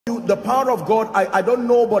The power of God, I don't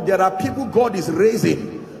know, but there are people God is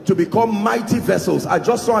raising to become mighty vessels. I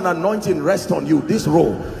just saw an anointing rest on you, this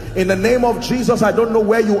role. In the name of Jesus, I don't know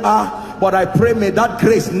where you are, but I pray may that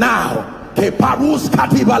grace now,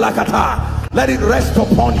 let it rest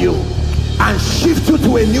upon you and shift you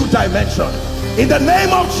to a new dimension. In the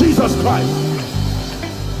name of Jesus Christ.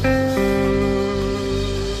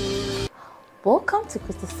 Welcome to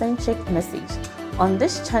Christocentric Message. On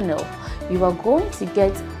this channel, you are going to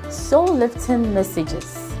get soul-lifting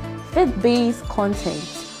messages, faith-based content,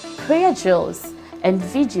 prayer drills, and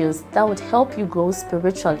videos that would help you grow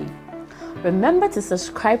spiritually. Remember to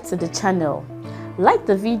subscribe to the channel, like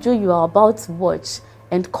the video you are about to watch,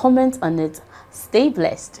 and comment on it. Stay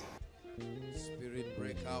blessed. Spirit,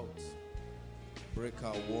 break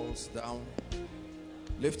our walls down.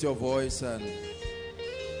 Lift your voice and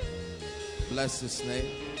bless His name.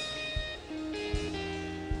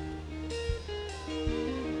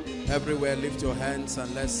 Everywhere, lift your hands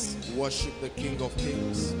and let's worship the King of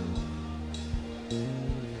Kings.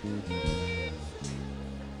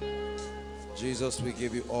 Jesus, we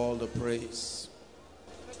give you all the praise.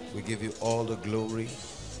 We give you all the glory.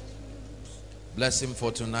 Bless Him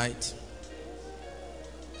for tonight.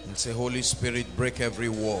 And say, Holy Spirit, break every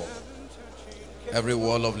wall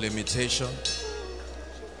of limitation.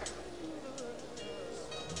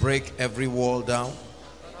 Break every wall down.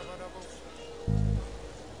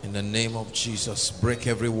 In the name of Jesus, break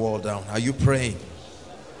every wall down. Are you praying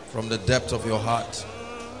from the depth of your heart?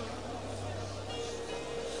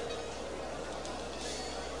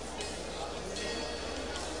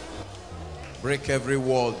 Break every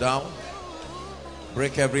wall down.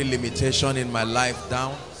 Break every limitation in my life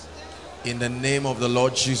down. In the name of the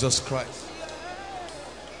Lord Jesus Christ.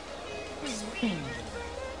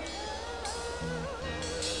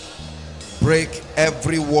 Break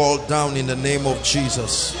every wall down in the name of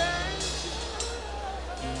Jesus.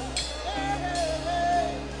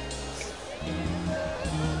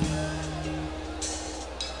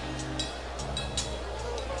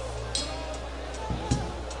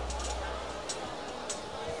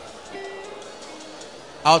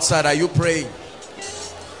 Outside, are you praying?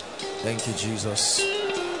 Thank you, Jesus.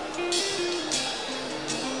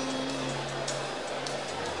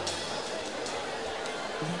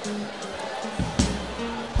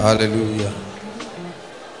 Hallelujah.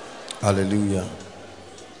 Hallelujah.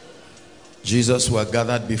 Jesus, we are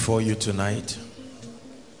gathered before you tonight.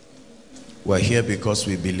 We are here because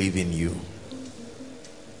we believe in you.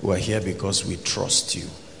 We are here because we trust you.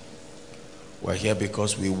 We are here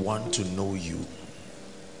because we want to know you.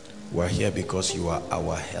 We are here because you are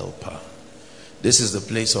our helper. This is the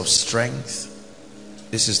place of strength.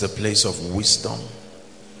 This is the place of wisdom.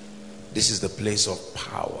 This is the place of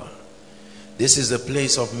power. This is a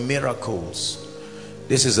place of miracles.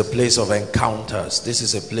 This is a place of encounters. This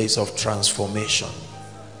is a place of transformation.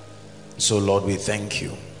 So Lord, we thank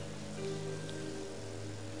you.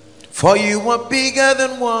 For you are bigger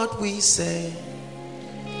than what we say.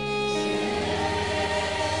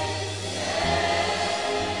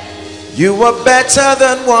 You are better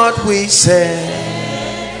than what we say.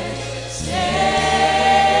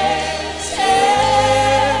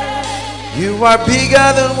 You are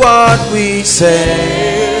bigger than what we say.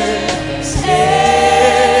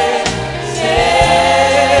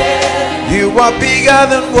 You are bigger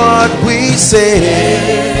than what we say.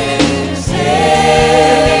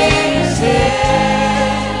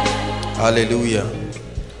 Hallelujah.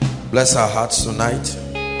 Bless our hearts tonight.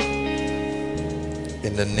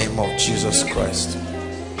 In the name of Jesus Christ.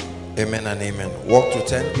 Amen and amen. Walk to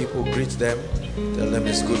 10 people, greet them, tell them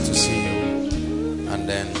it's good to see you, and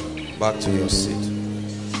then back to your seat.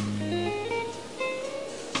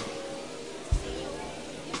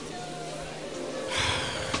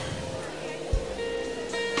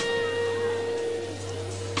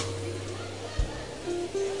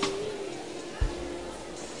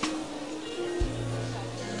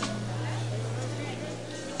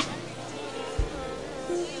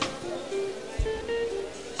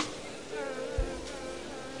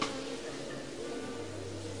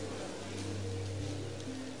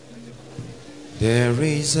 There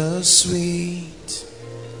is a sweet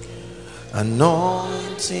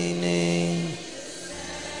anointing in.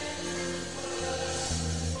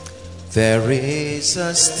 There is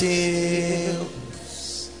a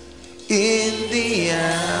stillness in the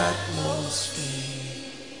atmosphere.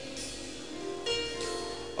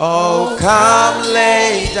 Oh, come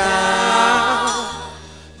lay down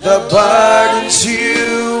the burdens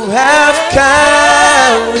you have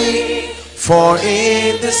carried. For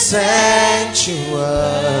in the sanctuary,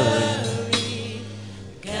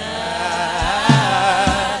 God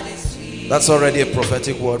That's already a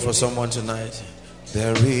prophetic word for someone tonight.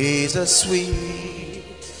 There is a sweet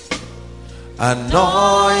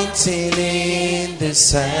anointing in the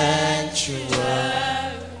sanctuary.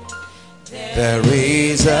 There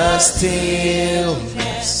is a stillness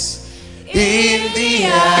in the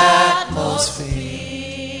atmosphere.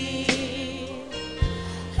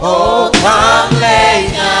 Oh, come lay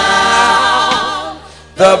down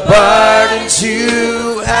the burdens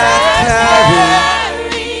you have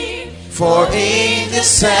carried, for in the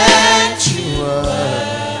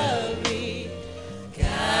sanctuary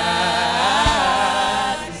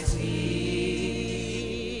God is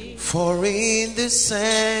here. For in the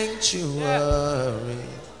sanctuary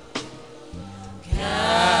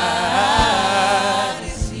God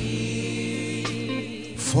is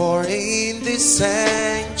here. For in the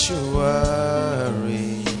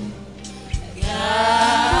sanctuary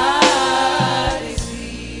God is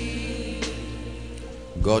here.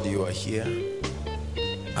 God, you are here,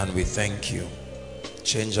 and we thank you.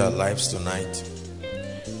 Change our lives tonight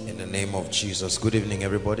in the name of Jesus. Good evening,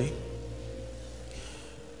 everybody.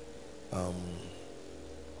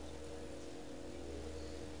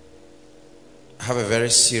 I have a very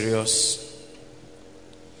serious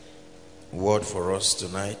word for us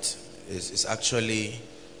tonight. It's actually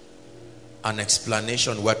an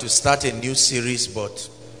explanation. We're to start a new series, but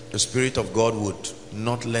the Spirit of God would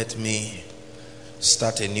not let me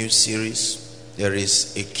start a new series. There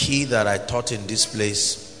is a key that I taught in this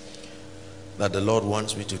place that the Lord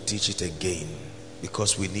wants me to teach it again,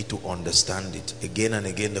 because we need to understand it. Again and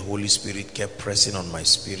again, the Holy Spirit kept pressing on my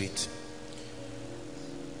spirit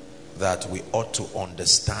that we ought to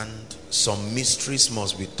understand. Some mysteries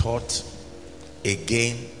must be taught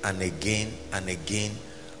again and again and again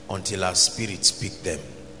until our spirits speak them.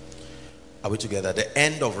 Are we together? The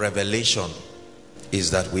end of revelation is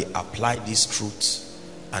that we apply these truths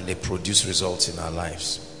and they produce results in our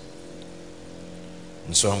lives.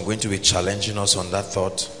 And so I'm going to be challenging us on that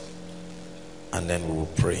thought, and then we will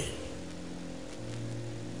pray.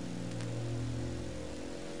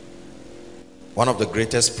 One of the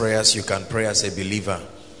greatest prayers you can pray as a believer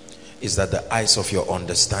is that the eyes of your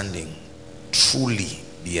understanding truly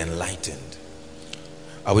be enlightened.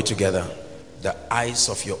 Are we together? The eyes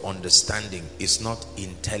of your understanding is not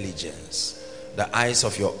intelligence. The eyes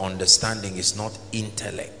of your understanding is not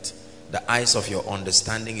intellect. The eyes of your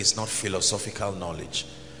understanding is not philosophical knowledge.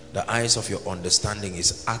 The eyes of your understanding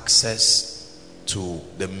is access to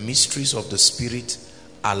the mysteries of the Spirit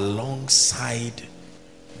alongside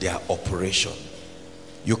their operation.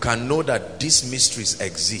 You can know that these mysteries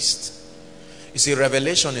exist. You see,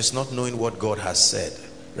 revelation is not knowing what God has said.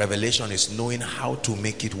 Revelation is knowing how to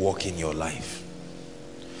make it work in your life.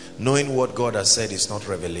 Knowing what God has said is not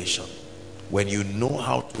revelation. When you know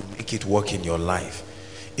how to make it work in your life,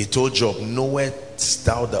 he told Job, knowest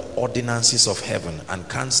thou the ordinances of heaven, and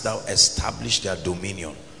canst thou establish their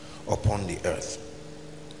dominion upon the earth?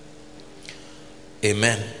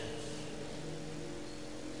 Amen.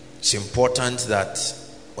 It's important that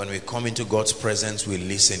when we come into God's presence, we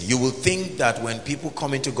listen. You will think that when people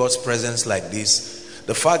come into God's presence like this,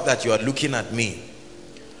 the fact that you are looking at me,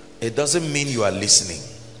 it doesn't mean you are listening.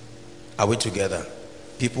 Are we together?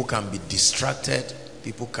 People can be distracted.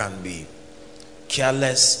 People can be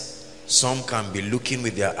careless. Some can be looking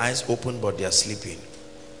with their eyes open, but they are sleeping.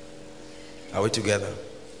 Are we together?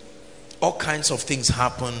 All kinds of things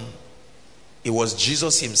happen. It was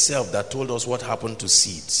Jesus himself that told us what happened to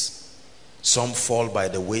seeds. Some fall by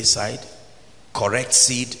the wayside. Correct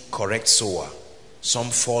seed, correct sower.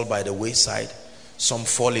 Some fall by the wayside. Some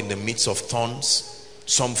fall in the midst of thorns.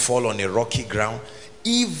 Some fall on a rocky ground.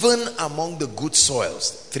 Even among the good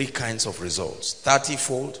soils, three kinds of results: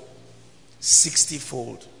 30-fold,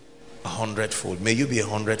 60-fold, 100-fold. May you be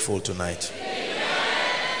 100-fold tonight.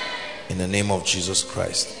 In the name of Jesus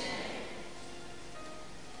Christ.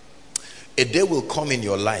 A day will come in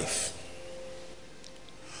your life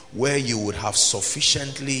where you would have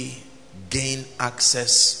sufficiently gained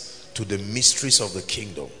access to the mysteries of the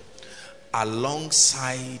kingdom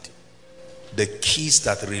alongside the keys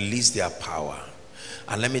that release their power.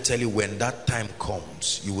 And let me tell you, when that time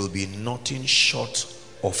comes, you will be nothing short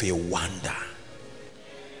of a wonder.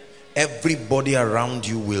 Everybody around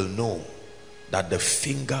you will know that the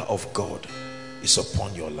finger of God is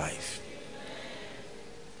upon your life.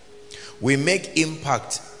 We make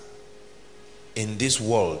impact in this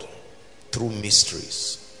world through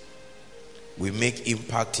mysteries. We make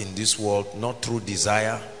impact in this world not through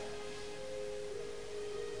desire.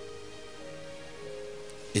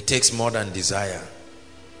 It takes more than desire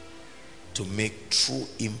to make true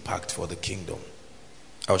impact for the kingdom.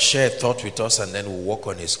 I'll share a thought with us, and then we'll work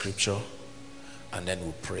on a scripture and then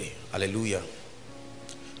we'll pray. Hallelujah.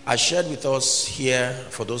 I shared with us here,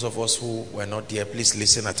 for those of us who were not there, please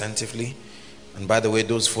listen attentively. And by the way,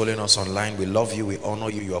 those following us online, we love you, we honor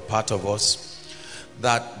you, you are part of us.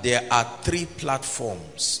 That there are 3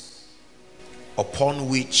 platforms upon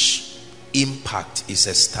which impact is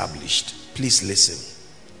established. Please listen.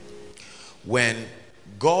 When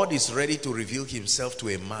God is ready to reveal himself to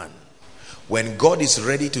a man, when God is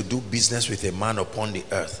ready to do business with a man upon the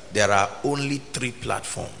earth, there are only 3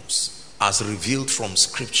 platforms as revealed from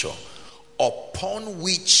scripture upon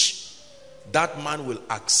which that man will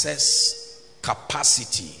access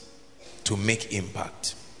capacity to make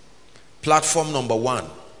impact. Platform number 1,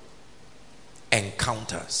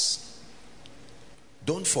 encounters.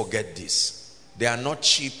 Don't forget this. They are not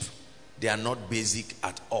cheap. They are not basic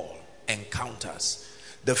at all. Encounters.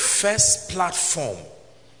 The first platform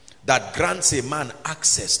that grants a man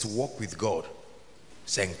access to walk with God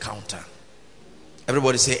is encounter.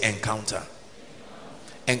 Everybody say encounter.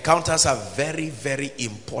 Encounters are very, very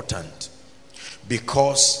important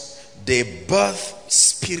because they birth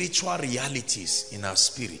spiritual realities in our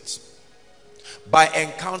spirit. By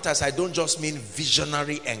encounters, I don't just mean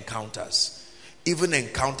visionary encounters, even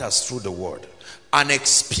encounters through the word. An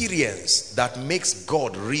experience that makes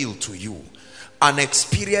God real to you. An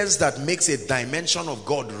experience that makes a dimension of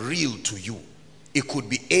God real to you. It could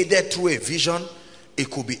be aided through a vision. It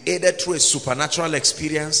could be aided through a supernatural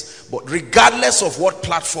experience. But regardless of what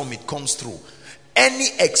platform it comes through, any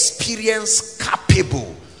experience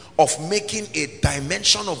capable of making a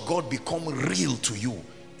dimension of God become real to you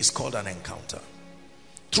is called an encounter.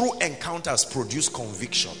 True encounters produce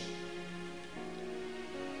conviction.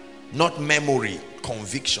 Not memory,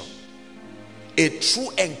 conviction. A true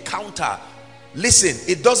encounter, listen,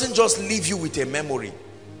 it doesn't just leave you with a memory.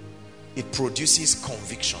 It produces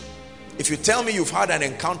conviction. If you tell me you've had an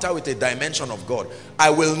encounter with a dimension of God, I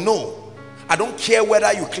will know. I don't care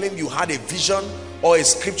whether you claim you had a vision or a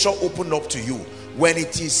scripture opened up to you. When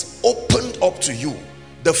it is opened up to you,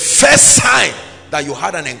 the first sign that you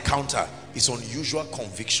had an encounter is unusual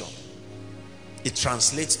conviction. It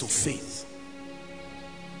translates to faith.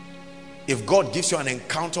 If God gives you an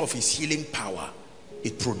encounter of his healing power,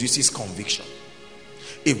 it produces conviction.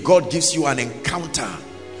 If God gives you an encounter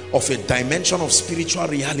of a dimension of spiritual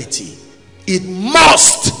reality, it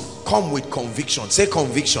must come with conviction. Say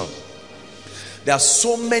conviction. There are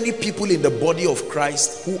so many people in the body of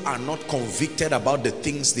Christ who are not convicted about the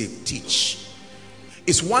things they teach.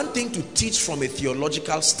 It's one thing to teach from a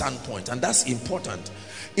theological standpoint, and that's important.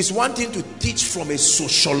 It's one thing to teach from a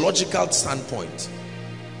sociological standpoint,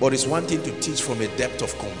 but it's one thing to teach from a depth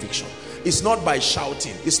of conviction. It's not by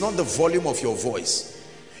shouting. It's not the volume of your voice.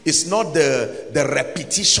 It's not the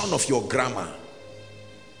repetition of your grammar.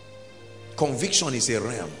 Conviction is a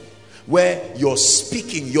realm where you're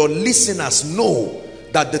speaking, your listeners know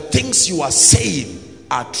that the things you are saying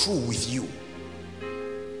are true with you.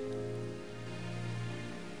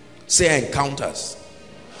 Say encounters.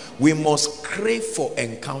 We must crave for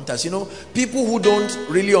encounters. You know, people who don't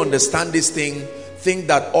really understand this thing think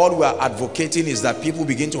that all we are advocating is that people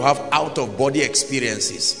begin to have out-of-body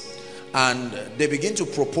experiences, and they begin to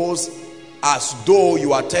propose as though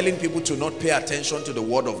you are telling people to not pay attention to the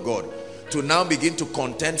word of God, to now begin to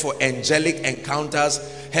contend for angelic encounters,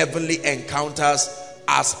 heavenly encounters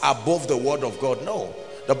as above the word of God. No,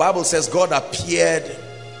 the Bible says God appeared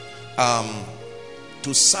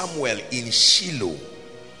to Samuel in Shiloh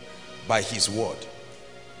by his word.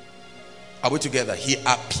 Are we together? He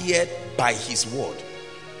appeared by his word.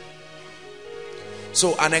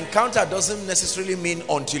 So an encounter doesn't necessarily mean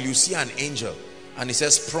until you see an angel and he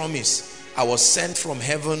says, promise, I was sent from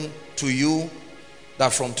heaven to you,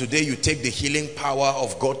 that from today you take the healing power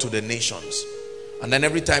of God to the nations. And then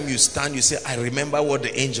every time you stand, you say, I remember what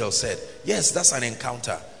the angel said. Yes, that's an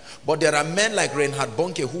encounter. But there are men like Reinhard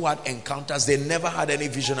Bonnke who had encounters. They never had any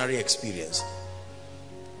visionary experience.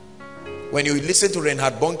 When you listen to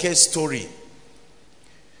Reinhard Bonnke's story,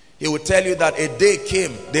 he will tell you that a day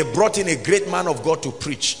came, they brought in a great man of God to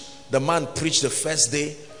preach. The man preached the first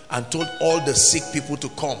day and told all the sick people to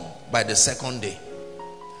come by the second day.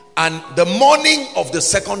 And the morning of the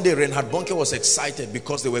second day, Reinhard Bonnke was excited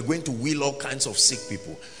because they were going to heal all kinds of sick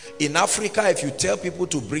people. In Africa, if you tell people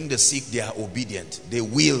to bring the sick, they are obedient. They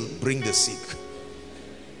will bring the sick.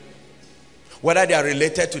 Whether they are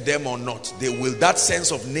related to them or not, they will. That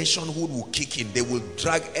sense of nationhood will kick in. They will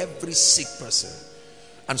drag every sick person.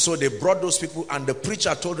 And so they brought those people, and the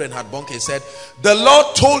preacher told Reinhard Bonnke, he said, the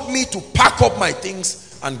Lord told me to pack up my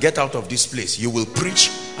things and get out of this place. You will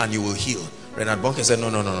preach and you will heal. Reinhard Bonnke said,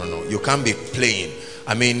 no, you can't be playing.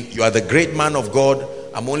 I mean, you are the great man of God,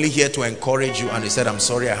 I'm only here to encourage you. And he said, I'm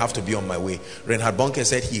sorry, I have to be on my way. Reinhard Bonnke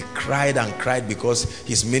said he cried and cried because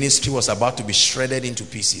his ministry was about to be shredded into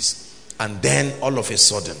pieces. And then all of a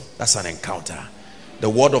sudden, that's an encounter. The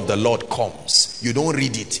word of the Lord comes. You don't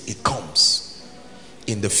read it, it comes.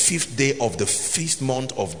 In the 5th day of the 5th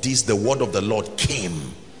month of this, the word of the Lord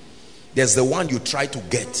came. There's the one you try to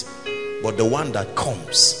get, but the one that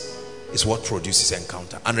comes is what produces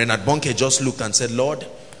encounter. And Reinhard Bonnke just looked and said, Lord,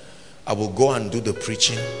 I will go and do the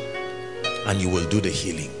preaching and you will do the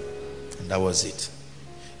healing. And that was it.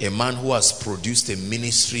 A man who has produced a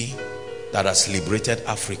ministry that has liberated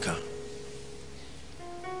Africa.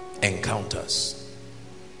 Encounters.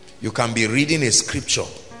 You can be reading a scripture.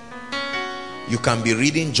 You can be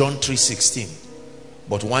reading John 3:16.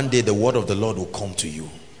 But one day the word of the Lord will come to you.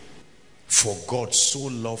 For God so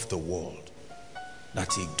loved the world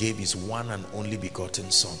that he gave his one and only begotten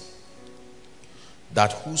son,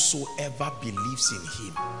 that whosoever believes in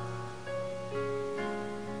him.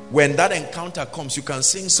 When that encounter comes, you can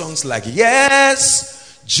sing songs like,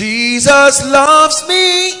 yes, Jesus loves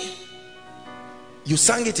me. You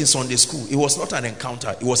sang it in Sunday school. It was not an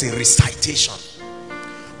encounter, it was a recitation.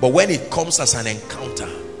 But when it comes as an encounter,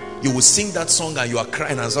 you will sing that song and you are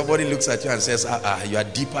crying and somebody looks at you and says, you are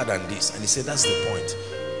deeper than this. And he said, that's the point.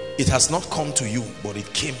 It has not come to you, but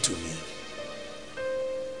it came to me.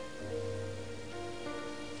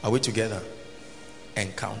 Are we together?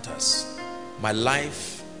 Encounters. My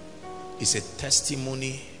life is a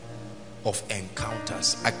testimony of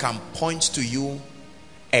encounters. I can point to you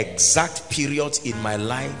exact periods in my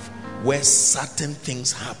life where certain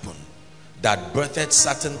things happen that birthed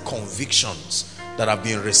certain convictions that have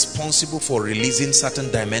been responsible for releasing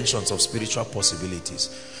certain dimensions of spiritual possibilities.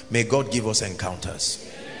 May God give us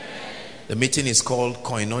encounters. The meeting is called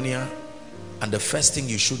Koinonia, and the first thing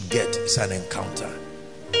you should get is an encounter.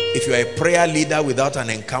 If you are a prayer leader without an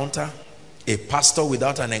encounter, a pastor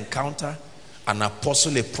without an encounter, an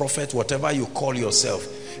apostle, a prophet, whatever you call yourself,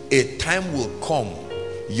 a time will come,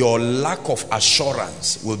 your lack of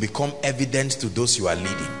assurance will become evident to those you are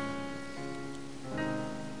leading.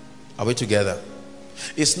 Are we together?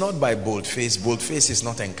 It's not by bold face. Bold face is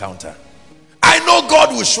not encounter. I know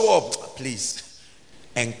God will show up. Please.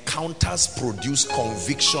 Encounters produce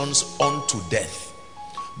convictions unto death.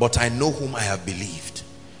 But I know whom I have believed,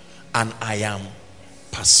 and I am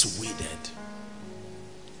persuaded.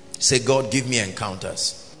 Say, God, give me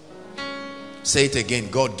encounters. Say it again.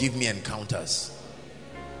 God, give me encounters.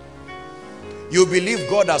 You believe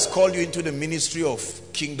God has called you into the ministry of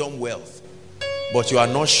kingdom wealth, but you are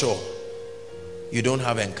not sure. You don't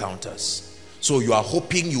have encounters. So you are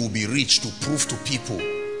hoping you will be rich to prove to people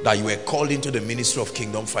that you were called into the ministry of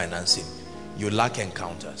kingdom financing. You lack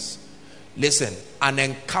encounters. Listen, an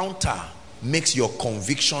encounter makes your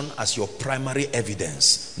conviction as your primary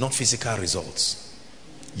evidence, not physical results.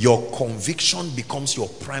 Your conviction becomes your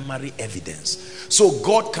primary evidence. So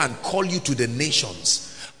God can call you to the nations.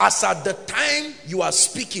 As at the time you are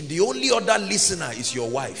speaking, the only other listener is your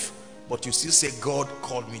wife. But you still say, God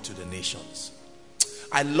called me to the nations.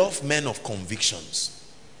 I love men of convictions.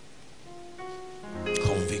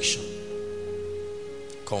 Conviction.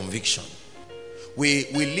 Conviction. We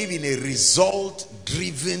live in a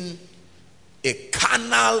result-driven, a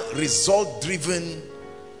carnal, result-driven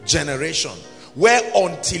generation, where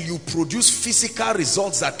until you produce physical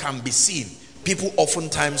results that can be seen, people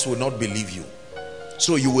oftentimes will not believe you.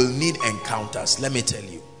 So you will need encounters, let me tell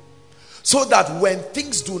you. So that when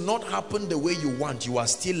things do not happen the way you want, you are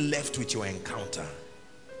still left with your encounter.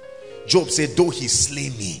 Job said, though he slay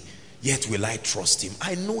me, yet will I trust him.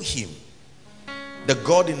 I know him. The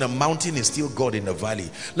God in the mountain is still God in the valley.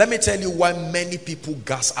 Let me tell you why many people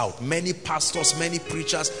gas out. Many pastors, many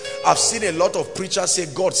preachers. I've seen a lot of preachers say,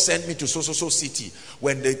 God sent me to so city.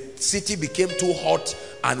 When the city became too hot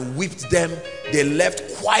and whipped them, they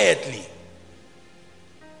left quietly.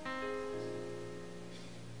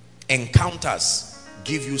 Encounters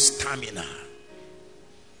give you stamina.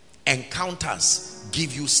 Encounters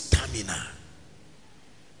give you stamina.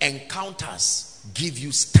 Encounters give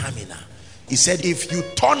you stamina. He said, if you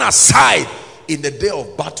turn aside in the day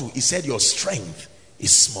of battle, he said, your strength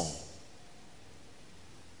is small.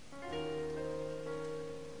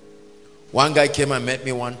 One guy came and met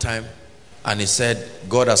me one time and he said,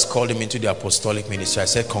 God has called him into the apostolic ministry. I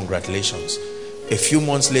said, congratulations. A few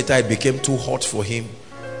months later, it became too hot for him.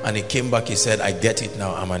 And he came back, he said, I get it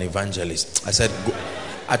now, I'm an evangelist. I said, go.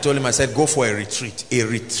 I told him, I said, go for a retreat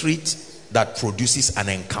that produces an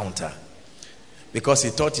encounter. Because he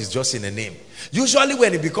thought it's just in a name. Usually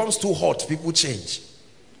when it becomes too hot, people change.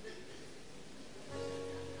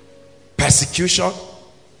 Persecution.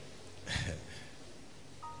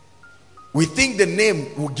 We think the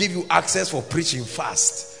name will give you access for preaching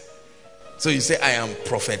fast. So you say, I am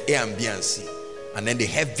prophet A and B and C. And then the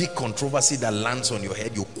heavy controversy that lands on your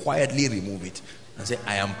head, you quietly remove it and say,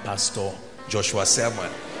 I am Pastor Joshua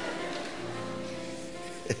Selman.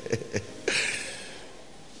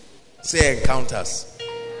 Say encounters.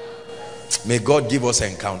 May God give us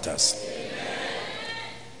encounters.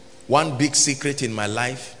 One big secret in my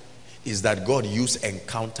life is that God used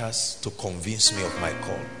encounters to convince me of my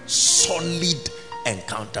call. Solid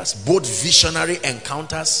encounters, both visionary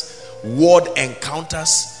encounters, word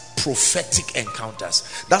encounters, prophetic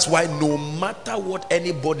encounters. That's why no matter what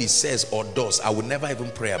anybody says or does, I will never even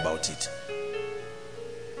pray about it.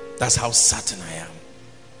 That's how certain I am.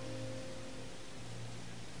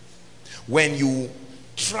 When you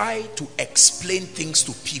try to explain things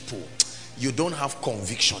to people, you don't have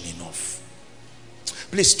conviction enough.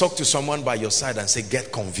 Please talk to someone by your side and say,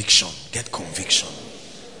 get conviction. Get conviction.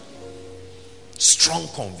 Strong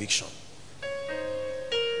conviction.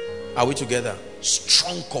 Are we together?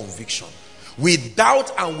 Strong conviction. We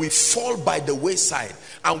doubt and we fall by the wayside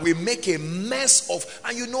and we make a mess of,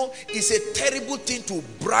 and you know, it's a terrible thing to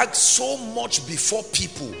brag so much before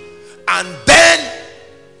people and then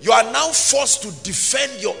you are now forced to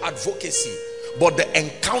defend your advocacy, but the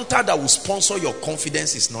encounter that will sponsor your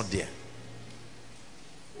confidence is not there.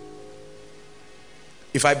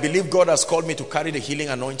 If I believe God has called me to carry the healing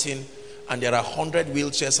anointing and there are 100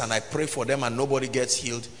 wheelchairs and I pray for them and nobody gets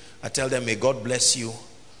healed, I tell them, may God bless you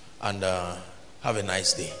and have a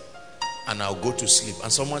nice day. And I'll go to sleep.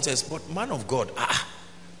 And someone says, but man of God,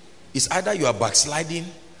 it's either you are backsliding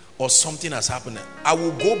or something has happened. I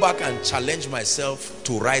will go back and challenge myself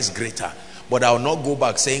to rise greater. But I will not go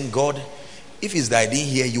back saying, God, if it's that I didn't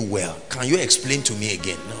hear you well, can you explain to me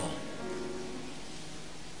again? No.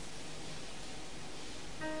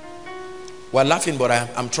 We're laughing, but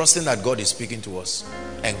I'm trusting that God is speaking to us.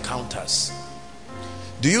 Encounters.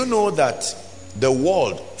 Do you know that the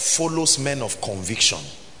world follows men of conviction?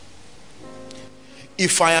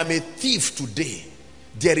 If I am a thief today,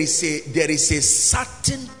 there is a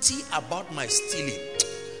certainty about my stealing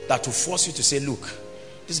that will force you to say, look,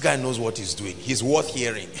 this guy knows what he's doing. He's worth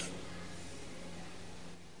hearing.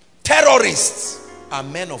 Terrorists are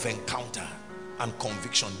men of encounter and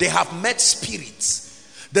conviction. They have met spirits.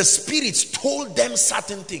 The spirits told them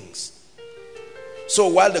certain things. So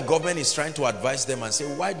while the government is trying to advise them and say,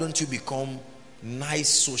 why don't you become nice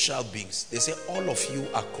social beings? They say, all of you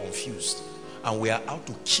are confused and we are out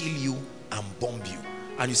to kill you and bomb you.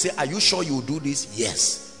 And you say, are you sure you will do this?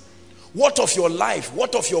 Yes. What of your life?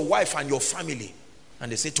 What of your wife and your family?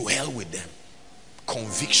 And they say, to hell with them.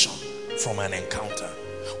 Conviction from an encounter.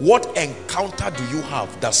 What encounter do you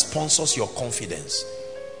have that sponsors your confidence?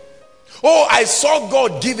 Oh, I saw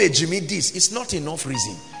God give a Jimmy this. It's not enough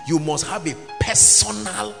reason. You must have a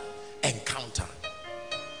personal encounter.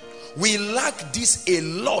 We lack this a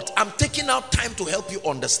lot. I'm taking out time to help you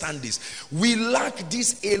understand this. We lack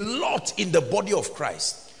this a lot in the body of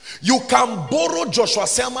Christ. You can borrow Joshua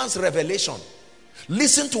Selman's revelation,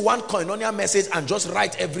 listen to one koinonia message and just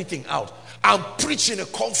write everything out and preach in a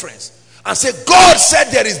conference and say, God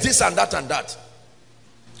said there is this and that and that.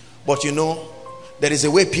 But you know, there is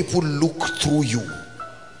a way people look through you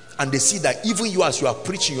and they see that even you, as you are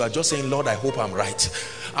preaching, you are just saying, Lord, I hope I'm right.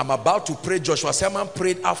 I'm about to pray. Joshua Selman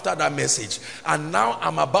prayed after that message, and now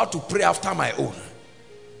I'm about to pray after my own.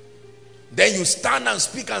 Then you stand and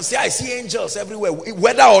speak and say, I see angels everywhere,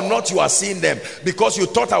 whether or not you are seeing them, because you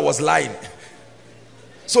thought I was lying.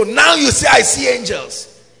 So now you say, I see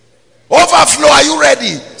angels. Overflow, are you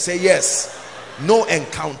ready? Say yes. No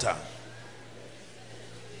encounter.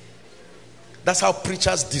 That's how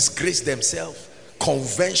preachers disgrace themselves.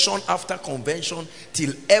 Convention after convention,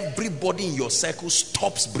 till everybody in your circle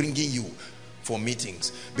stops bringing you for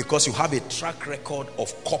meetings, because you have a track record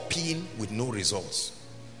of copying with no results.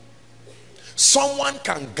 Someone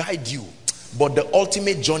can guide you, but the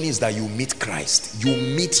ultimate journey is that you meet Christ. You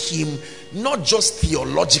meet him not just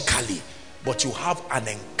theologically, but you have an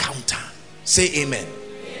encounter. Say amen.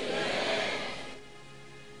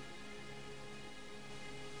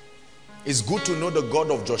 It's good to know the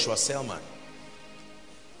God of Joshua Selman,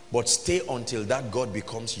 but stay until that God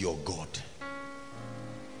becomes your God.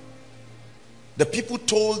 The people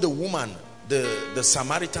told the woman, the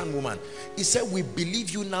Samaritan woman, he said, we believe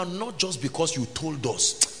you now not just because you told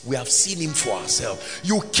us, we have seen him for ourselves.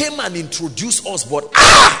 You came and introduced us, but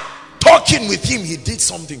talking with him, he did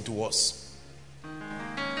something to us.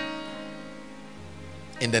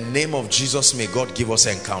 In the name of Jesus, may God give us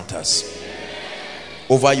encounters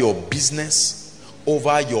over your business,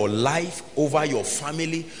 over your life, over your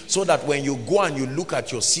family, so that when you go and you look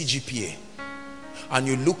at your CGPA and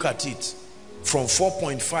you look at it from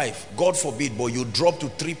 4.5, God forbid, but you drop to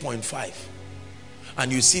 3.5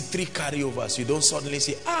 and you see 3 carryovers, you don't suddenly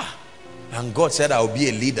say, and God said I'll be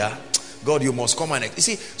a leader. God, you must come and... You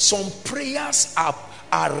see, some prayers are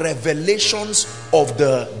revelations of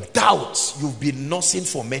the doubts you've been nursing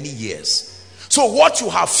for many years. So what you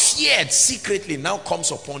have feared secretly now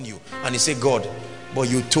comes upon you, and you say, God, but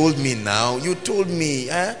you told me now, you told me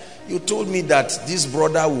that this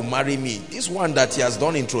brother will marry me. This one that he has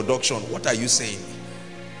done introduction, what are you saying?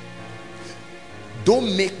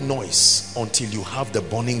 Don't make noise until you have the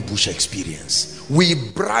burning bush experience. We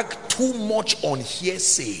brag too much on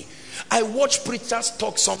hearsay. I watch preachers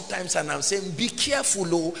talk sometimes and I'm saying, be careful,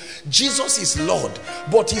 oh, Jesus is Lord,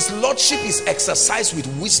 but his lordship is exercised with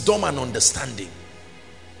wisdom and understanding.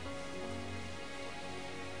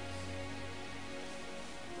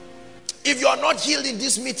 If you are not healed in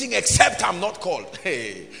this meeting, except I'm not called,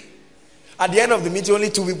 hey, at the end of the meeting only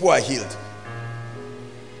 2 people are healed.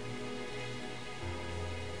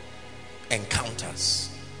 Encounters.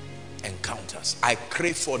 I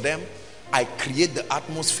crave for them. I create the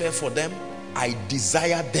atmosphere for them. I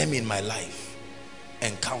desire them in my life.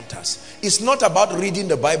 Encounters. It's not about reading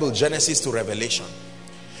the Bible, Genesis to Revelation.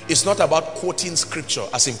 It's not about quoting scripture,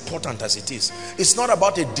 as important as it is. It's not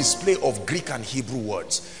about a display of Greek and Hebrew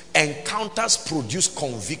words. Encounters produce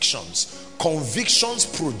convictions. Convictions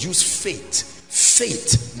produce faith.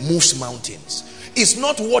 Faith moves mountains. It's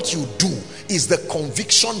not what you do, it's the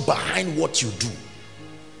conviction behind what you do.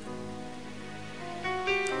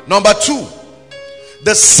 Number 2,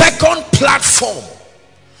 the second platform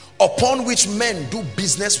upon which men do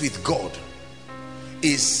business with God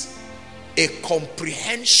is a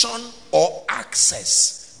comprehension or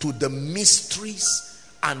access to the mysteries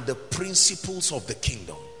and the principles of the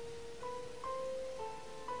kingdom.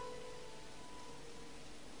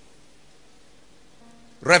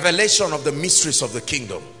 Revelation of the mysteries of the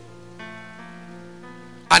kingdom.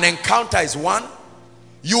 An encounter is one.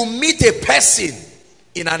 You meet a person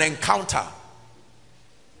in an encounter,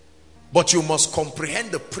 but you must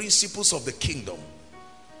comprehend the principles of the kingdom.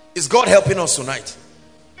 Is God helping us tonight?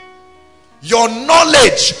 Your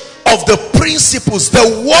knowledge of the principles, the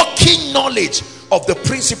working knowledge of the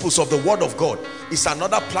principles of the word of God is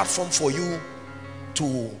another platform for you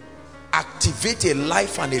to activate a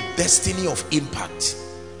life and a destiny of impact.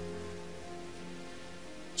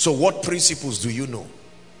 So what principles do you know?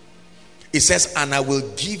 It says, and I will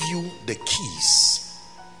give you the keys,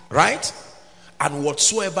 right? And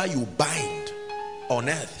whatsoever you bind on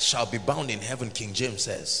earth shall be bound in heaven, King James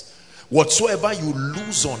says. Whatsoever you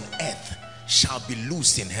loose on earth shall be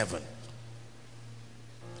loosed in heaven.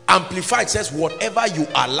 Amplified says, whatever you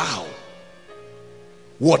allow,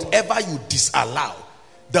 whatever you disallow,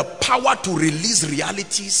 the power to release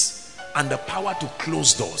realities and the power to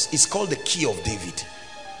close doors is called the key of David.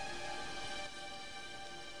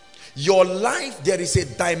 Your life, there is a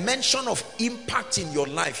dimension of impact in your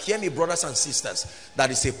life. Hear me, brothers and sisters,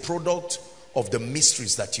 that is a product of the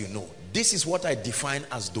mysteries that you know. This is what I define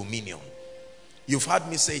as dominion. You've heard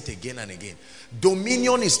me say it again and again.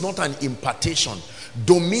 Dominion is not an impartation.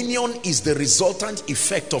 Dominion is the resultant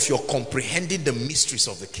effect of your comprehending the mysteries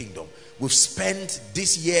of the kingdom. We've spent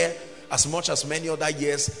this year, as much as many other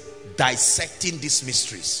years, dissecting these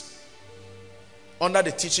mysteries. Under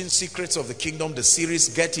the teaching Secrets of the Kingdom, the series,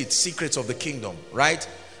 get it, Secrets of the Kingdom, right?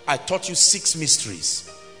 I taught you 6 mysteries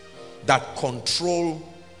that control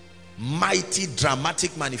mighty,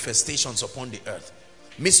 dramatic manifestations upon the earth.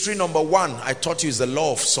 Mystery number 1, I taught you, is the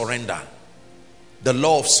law of surrender. The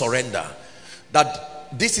law of surrender.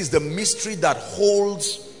 That this is the mystery that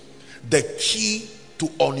holds the key to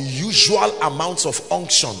unusual amounts of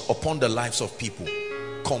unction upon the lives of people.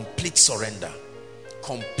 Complete surrender.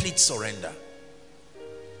 Complete surrender.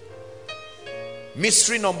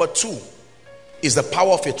 Mystery number 2 is the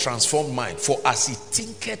power of a transformed mind. For as he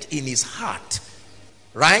thinketh in his heart,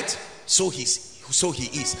 right, so he is.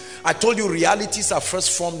 I told you realities are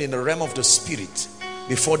first formed in the realm of the spirit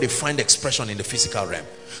before they find expression in the physical realm.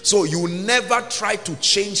 So you never try to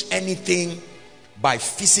change anything by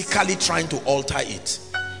physically trying to alter it.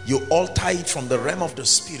 You alter it from the realm of the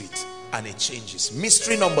spirit and it changes.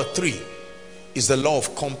 Mystery number 3 is the law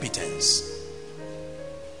of competence.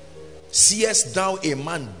 Seest thou a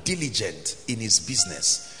man diligent in his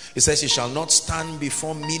business? It says, he shall not stand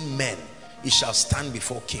before mean men, he shall stand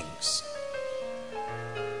before kings.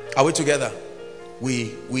 Are we together?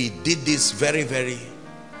 We did this very.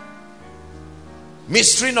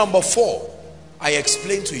 Mystery number 4, I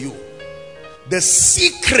explained to you. The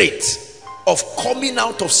secret of coming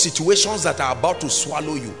out of situations that are about to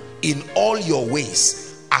swallow you. In all your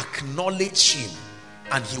ways, acknowledge him,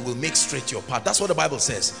 and he will make straight your path. That's what the Bible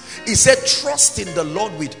says. He said, trust in the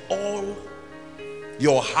Lord with all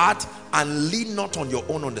your heart and lean not on your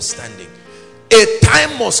own understanding. A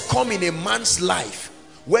time must come in a man's life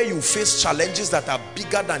where you face challenges that are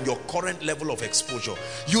bigger than your current level of exposure.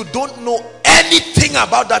 You don't know anything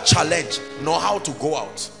about that challenge, nor how to go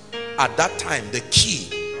out. At that time, the key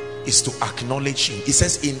is to acknowledge him. He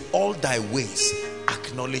says, in all thy ways,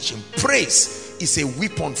 acknowledge him. Praise is a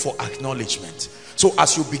weapon for acknowledgement. So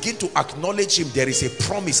as you begin to acknowledge him, there is a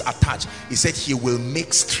promise attached. He said he will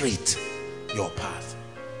make straight your path.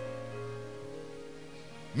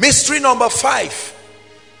 Mystery number 5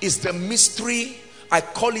 is the mystery, I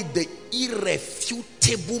call it the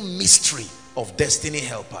irrefutable mystery of destiny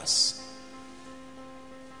helpers.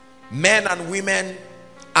 Men and women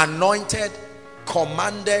anointed,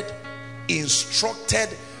 commanded, instructed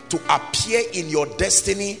to appear in your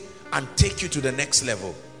destiny and take you to the next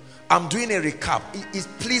level. I'm doing a recap.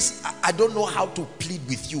 Please, I don't know how to plead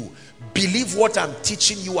with you. Believe what I'm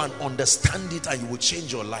teaching you and understand it, and you will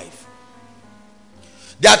change your life.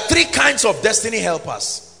 There are 3 kinds of destiny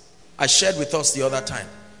helpers I shared with us the other time.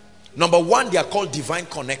 Number 1, they are called divine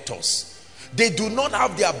connectors. They do not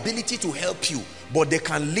have the ability to help you, but they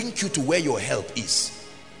can link you to where your help is.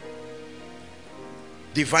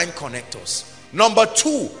 Divine connectors. Number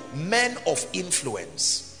 2, men of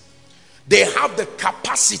influence. They have the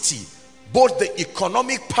capacity, both the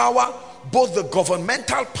economic power, both the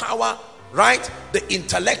governmental power, right? The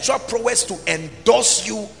intellectual prowess to endorse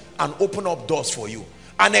you and open up doors for you.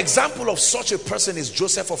 An example of such a person is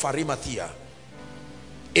Joseph of Arimathea.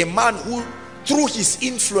 A man who, through his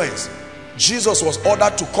influence, Jesus was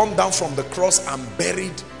ordered to come down from the cross and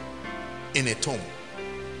buried in a tomb.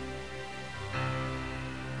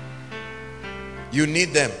 You need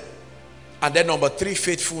them. And then number 3,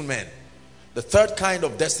 faithful men. The 3rd kind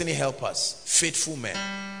of destiny helpers, faithful men.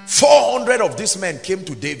 400 of these men came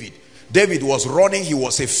to David. David was running, he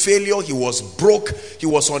was a failure, he was broke, he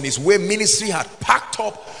was on his way, ministry had packed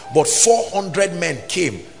up, but 400 men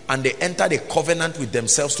came and they entered a covenant with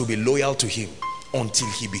themselves to be loyal to him until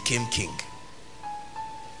he became king.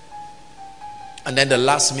 And then the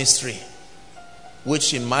last mystery,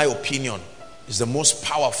 which in my opinion is the most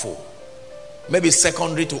powerful, maybe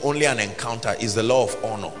secondary to only an encounter, is the law of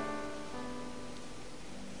honor.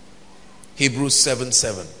 Hebrews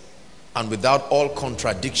 7:7. And without all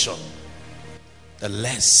contradiction, the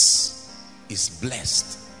less is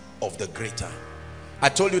blessed of the greater. I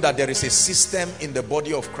told you that there is a system in the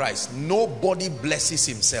body of Christ. Nobody blesses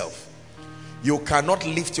himself. You cannot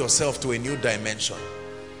lift yourself to a new dimension.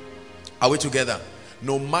 Are we together?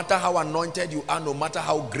 No matter how anointed you are, no matter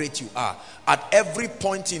how great you are, at every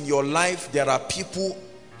point in your life, there are people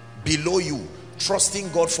below you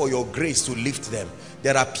trusting God for your grace to lift them.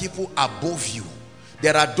 There are people above you.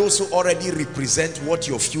 There are those who already represent what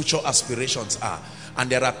your future aspirations are. And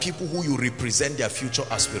there are people who you represent their future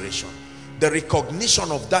aspiration. The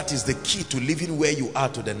recognition of that is the key to living where you are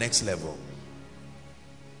to the next level.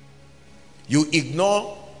 You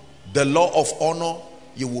ignore the law of honor,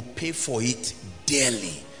 you will pay for it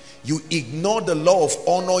dearly. You ignore the law of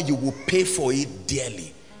honor, you will pay for it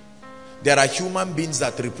dearly. There are human beings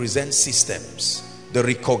that represent systems. The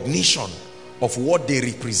recognition of what they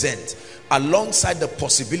represent, alongside the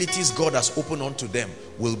possibilities God has opened unto them,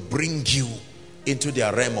 will bring you into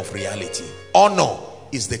their realm of reality. Honor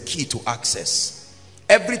is the key to access.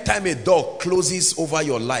 Every time a door closes over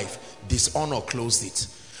your life, dishonor closed it.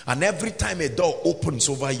 And every time a door opens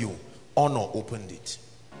over you, honor opened it.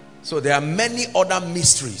 So there are many other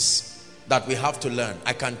mysteries that we have to learn.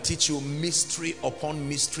 I can teach you mystery upon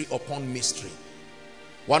mystery upon mystery.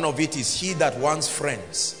 One of it is, he that wants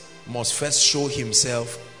friends must first show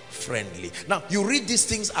himself friendly. Now, you read these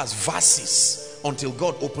things as verses until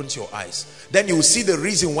God opens your eyes. Then you will see the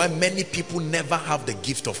reason why many people never have the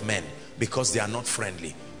gift of men, because they are not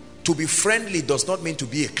friendly. To be friendly does not mean to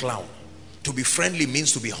be a clown. To be friendly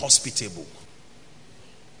means to be hospitable.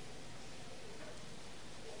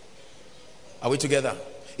 Are we together?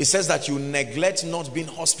 It says that you neglect not being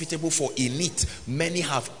hospitable, for in it many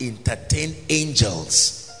have entertained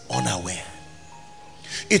angels unaware.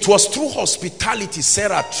 It was through hospitality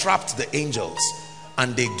Sarah trapped the angels,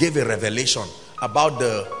 and they gave a revelation about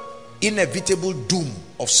the inevitable doom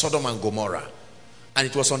of Sodom and Gomorrah. And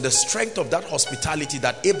it was on the strength of that hospitality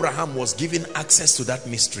that Abraham was given access to that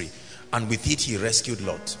mystery, and with it he rescued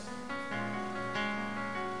Lot.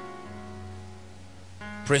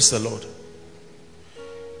 Praise the Lord.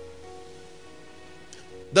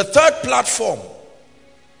 The third platform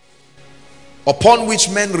upon which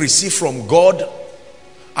men receive from God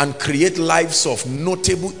and create lives of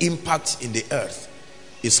notable impact in the earth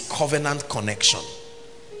is covenant connection.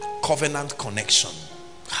 Covenant connection.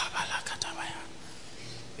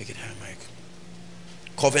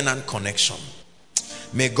 Covenant connection.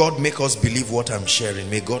 May God make us believe what I'm sharing.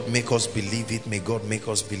 May God make us believe it. May God make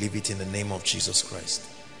us believe it in the name of Jesus Christ.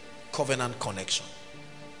 Covenant connection.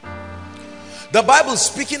 The Bible,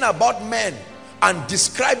 speaking about men and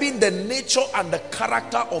describing the nature and the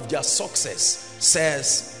character of their success,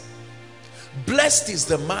 says, blessed is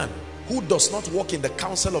the man who does not walk in the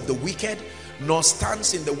counsel of the wicked, nor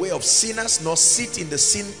stands in the way of sinners, nor sit in the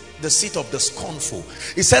seat of the scornful.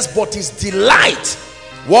 It says, but his delight,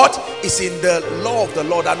 what is in the law of the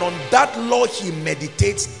Lord, and on that law he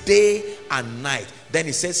meditates day and night. Then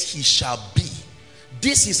he says, he shall be.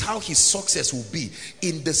 This is how his success will be,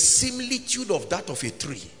 in the similitude of that of a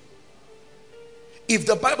tree. If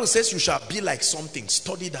the Bible says you shall be like something,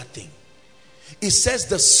 study that thing. It says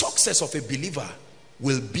the success of a believer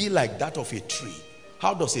will be like that of a tree.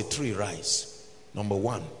 How does a tree rise? Number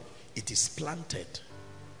one, it is planted.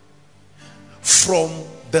 From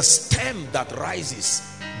the stem that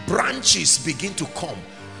rises, branches begin to come.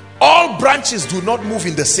 All branches do not move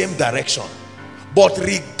in the same direction, but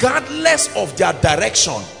regardless of their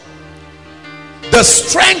direction, the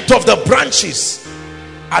strength of the branches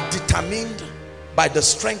are determined by the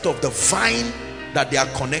strength of the vine that they are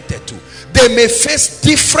connected to. They may face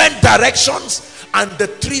different directions, and the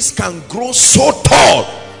trees can grow so tall,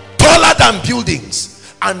 taller than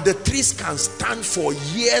buildings, and the trees can stand for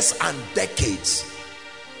years and decades.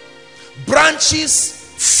 Branches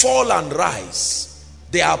fall and rise,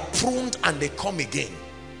 they are pruned and they come again,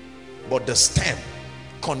 but the stem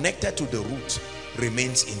connected to the root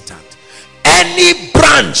remains intact. Any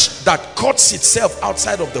branch that cuts itself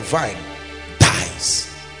outside of the vine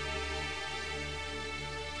dies.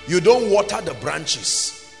 You don't water the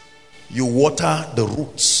branches, you water the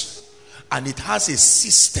roots, and it has a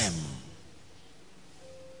system.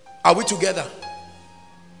 Are we together?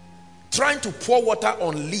 Trying to pour water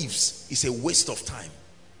on leaves is a waste of time.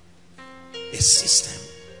 A system.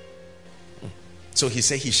 So he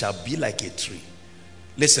said he shall be like a tree.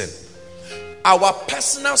 Listen, our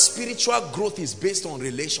personal spiritual growth is based on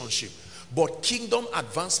relationship, but kingdom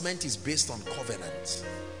advancement is based on covenant.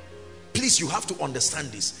 Please, you have to understand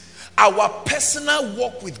this. Our personal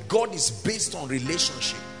walk with God is based on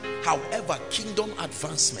relationship. However, kingdom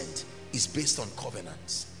advancement is based on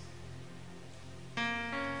covenants.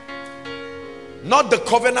 Not the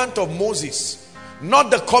covenant of Moses, not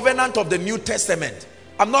the covenant of the New Testament.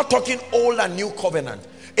 I'm not talking old and new covenant.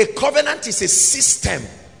 A covenant is a system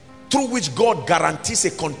through which God guarantees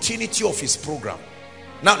a continuity of his program.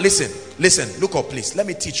 Now listen, look up please. Let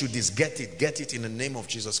me teach you this. Get it in the name of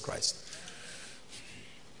Jesus Christ.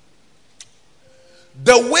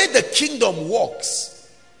 The way the kingdom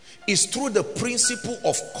works is through the principle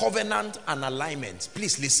of covenant and alignment.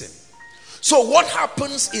 Please listen. So what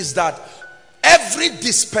happens is that every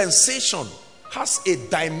dispensation has a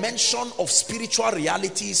dimension of spiritual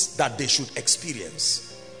realities that they should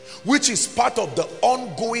experience, which is part of the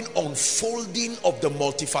ongoing unfolding of the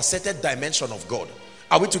multifaceted dimension of God.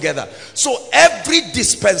 Are we together? So every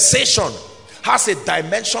dispensation has a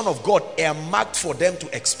dimension of God earmarked for them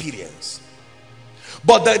to experience.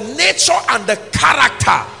 But the nature and the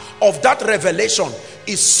character of that revelation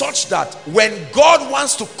is such that when God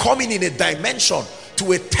wants to come in a dimension,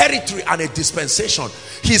 to a territory and a dispensation,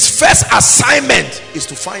 his first assignment is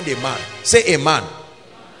to find a man. Say a man.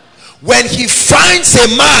 When he finds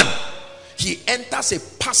a man, he enters a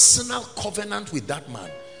personal covenant with that man.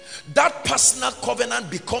 That personal covenant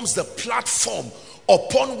becomes the platform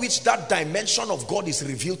upon which that dimension of God is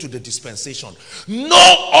revealed to the dispensation.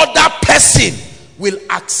 No other person will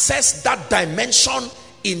access that dimension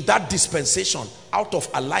in that dispensation out of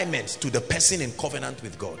alignment to the person in covenant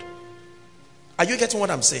with God. Are you getting what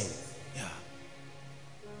I'm saying? Yeah.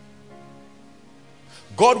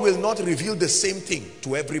 God will not reveal the same thing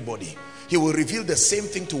to everybody. He will reveal the same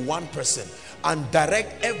thing to one person and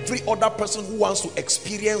direct every other person who wants to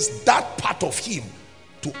experience that part of him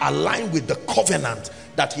to align with the covenant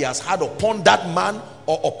that he has had upon that man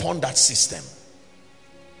or upon that system.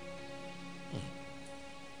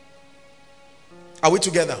 Are we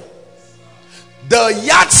together? The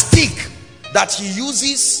yardstick that he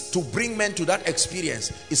uses to bring men to that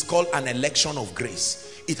experience is called an election of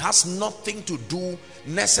grace. It has nothing to do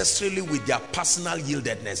necessarily with their personal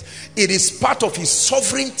yieldedness. It is part of his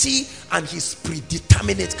sovereignty and his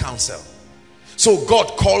predeterminate counsel. So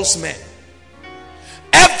God calls men.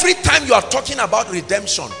 Every time you are talking about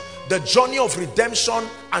redemption, The journey of redemption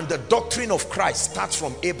and the doctrine of Christ starts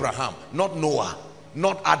from Abraham, not Noah,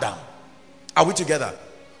 not Adam. Are we together?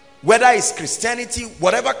 Whether it's Christianity,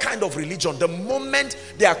 whatever kind of religion, the moment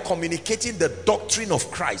they are communicating the doctrine of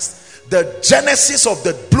Christ, the genesis of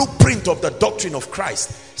the blueprint of the doctrine of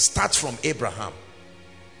Christ starts from Abraham.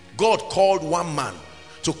 God called one man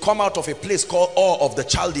to come out of a place called Ur of the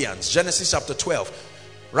Chaldeans, Genesis chapter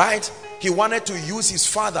 12, right? He wanted to use his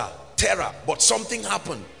father, Terah, but something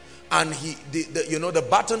happened, and the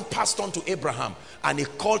baton passed on to Abraham, and he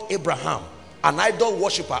called Abraham, an idol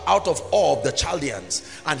worshiper, out of Ur of the Chaldeans.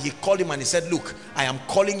 And he called him and he said, look, I am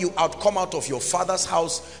calling you out. Come out of your father's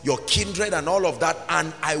house, your kindred and all of that,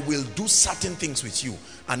 and I will do certain things with you.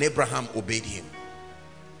 And Abraham obeyed him.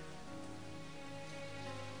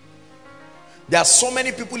 There are so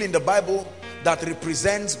many people in the Bible that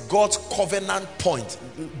represents God's covenant point.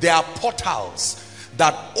 They are portals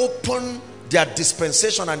that open their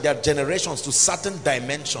dispensation and their generations to certain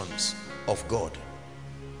dimensions of God.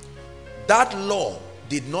 That law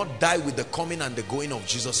did not die with the coming and the going of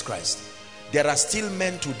Jesus Christ. There are still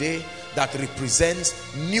men today that represent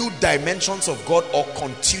new dimensions of God or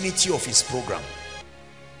continuity of his program.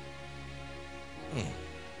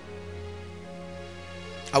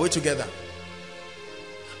 Are we together?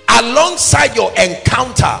 Alongside your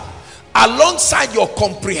encounter, alongside your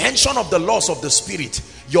comprehension of the laws of the Spirit,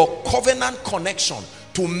 your covenant connection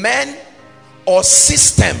to men or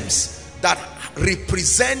systems that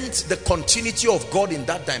represent the continuity of God in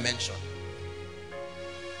that dimension.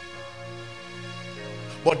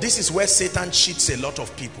 But this is where Satan cheats a lot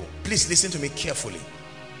of people. Please listen to me carefully.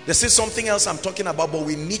 This is something else I'm talking about, but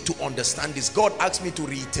we need to understand this. God asked me to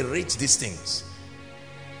reiterate these things.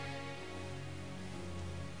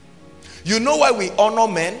 You know why we honor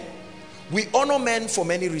men? We honor men for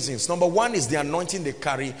many reasons. Number one is the anointing they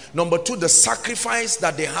carry. Number two, the sacrifice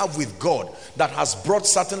that they have with God that has brought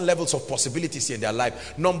certain levels of possibilities in their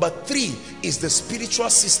life. Number three is the spiritual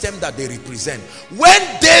system that they represent. When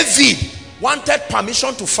David wanted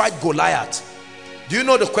permission to fight Goliath, do you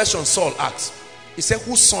know the question Saul asked? He said,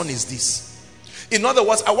 whose son is this? In other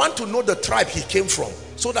words, I want to know the tribe he came from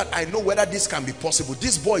so that I know whether this can be possible.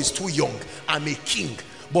 This boy is too young. I'm a king.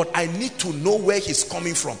 But I need to know where he's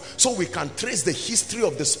coming from so we can trace the history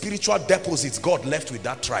of the spiritual deposits God left with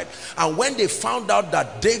that tribe. And when they found out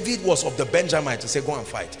that David was of the Benjamites, they said, go and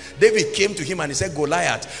fight. David came to him and he said,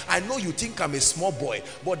 Goliath, I know you think I'm a small boy,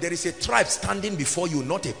 but there is a tribe standing before you,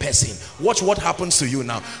 not a person. Watch what happens to you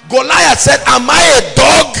now. Goliath said, am I a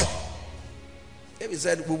dog? David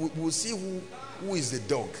said, we'll see who is the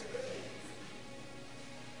dog.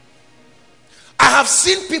 I have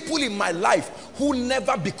seen people in my life who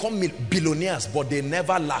never become billionaires, but they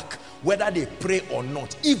never lack, whether they pray or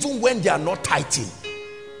not, even when they are not tithing.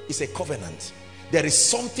 It's a covenant. There is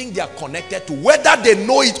something they are connected to, whether they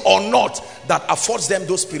know it or not, that affords them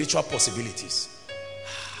those spiritual possibilities.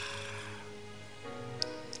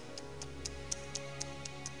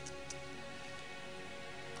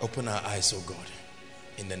 Open our eyes, oh God,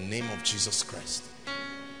 in the name of Jesus Christ.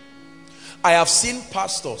 I have seen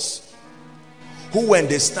pastors who, when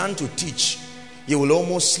they stand to teach, you will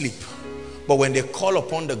almost sleep, but when they call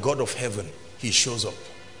upon the God of heaven, he shows up.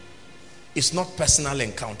 It's not personal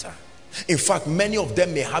encounter. In fact, many of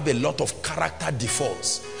them may have a lot of character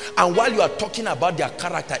defaults, and while you are talking about their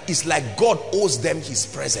character, it's like God owes them his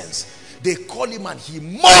presence. They call him and he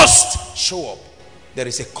must show up. There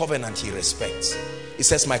is a covenant he respects. He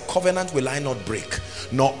says, my covenant will I not break,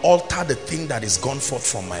 nor alter the thing that is gone forth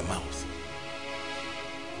from my mouth.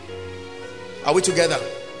 Are we together?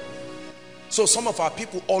 So some of our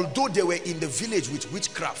people, although they were in the village with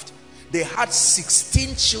witchcraft, they had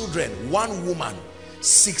 16 children, one woman,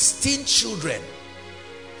 16 children.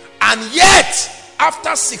 And yet,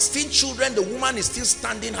 after 16 children, the woman is still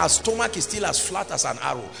standing, her stomach is still as flat as an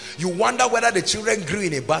arrow. You wonder whether the children grew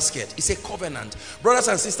in a basket. It's a covenant. Brothers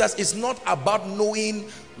and sisters, it's not about knowing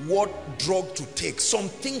what drug to take. Some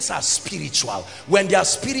things are spiritual. When they are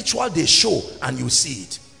spiritual, they show and you see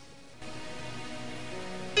it.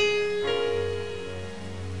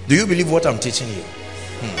 Do you believe what I'm teaching you?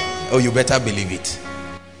 Oh, you better believe it.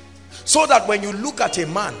 So that when you look at a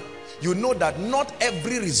man, you know that not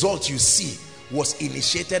every result you see was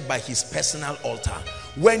initiated by his personal altar.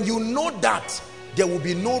 When you know that, there will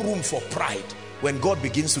be no room for pride when God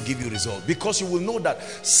begins to give you result, because you will know that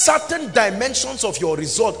certain dimensions of your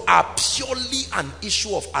result are purely an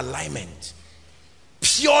issue of alignment.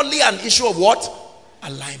 Purely an issue of what?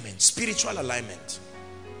 Alignment, spiritual alignment.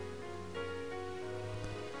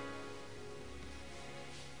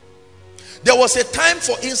 There was a time,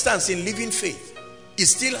 for instance, in Living Faith, it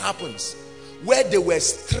still happens, where there were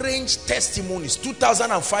strange testimonies,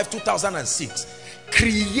 2005, 2006.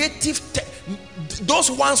 Creative, those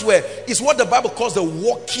ones were, is what the Bible calls the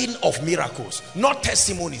working of miracles, not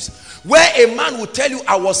testimonies. Where a man will tell you,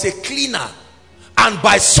 I was a cleaner, and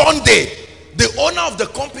by Sunday, the owner of the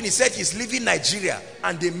company said he's leaving Nigeria,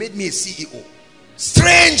 and they made me a CEO.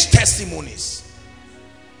 Strange testimonies.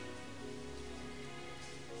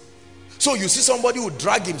 So you see somebody who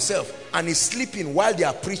drag himself and is sleeping while they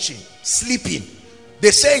are preaching. Sleeping.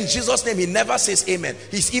 They say in Jesus' name, he never says amen.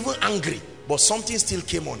 He's even angry, but something still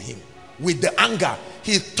came on him. With the anger,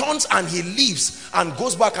 he turns and he leaves and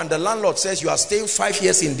goes back, and the landlord says, you are staying 5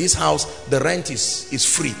 years in this house, the rent is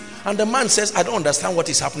free. And the man says, I don't understand what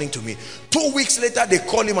is happening to me. 2 weeks later, they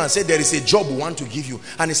call him and say, there is a job we want to give you.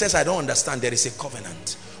 And he says, I don't understand, there is a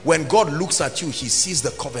covenant. When God looks at you, he sees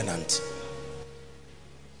the covenant.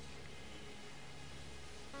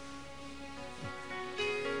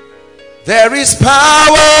 There is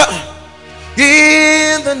power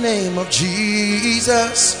in the name of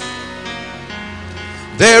Jesus.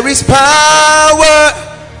 There is power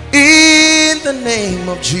in the name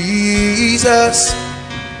of Jesus.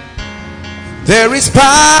 There is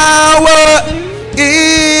power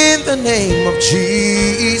in the name of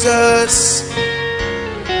Jesus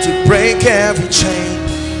to break every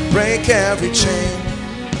chain, break every chain.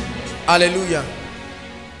 Hallelujah.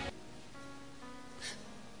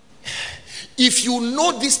 If you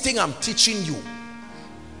know this thing I'm teaching you,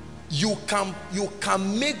 you can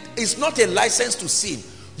make, it's not a license to sin.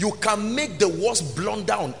 You can make the worst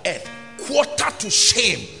blunder on earth quarter to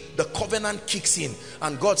shame. The covenant kicks in,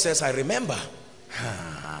 and God says, I remember.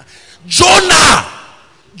 Jonah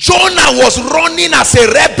was running as a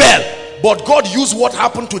rebel, but God used what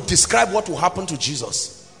happened to describe what will happen to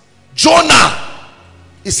Jesus. Jonah,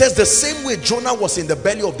 he says, the same way Jonah was in the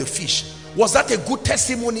belly of the fish. Was that a good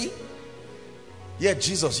testimony? Yeah,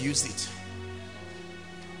 Jesus used it.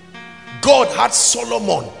 God had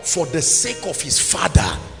Solomon for the sake of his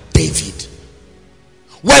father David.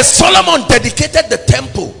 When Solomon dedicated the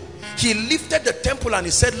temple, he lifted the temple and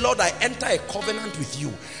he said, Lord, I enter a covenant with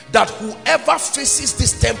you that whoever faces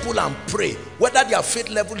this temple and pray, whether their faith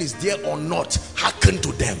level is there or not, hearken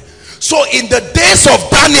to them. So in the days of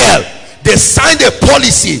Daniel, they signed a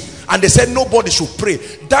policy and they said nobody should pray.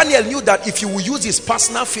 Daniel knew that if he would use his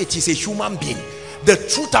personal faith, he's a human being. The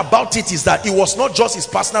truth about it is that it was not just his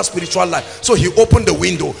personal spiritual life. So he opened the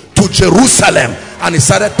window to Jerusalem and he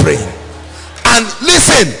started praying. And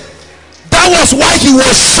listen, that was why he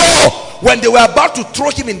was sure when they were about to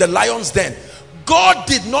throw him in the lion's den. God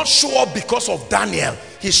did not show up because of Daniel.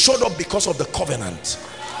 He showed up because of the covenant.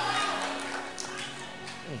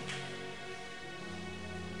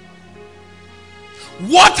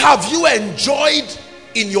 What have you enjoyed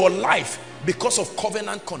in your life because of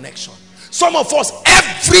covenant connection? Some of us,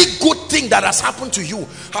 every good thing that has happened to you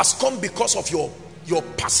has come because of your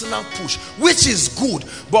personal push, which is good.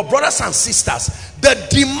 But brothers and sisters, the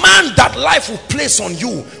demand that life will place on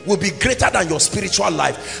you will be greater than your spiritual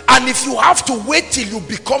life. And if you have to wait till you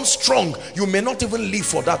become strong, you may not even live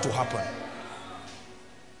for that to happen.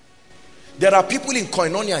 There are people in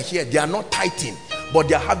Koinonia here, they are not tithing, but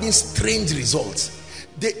they are having strange results.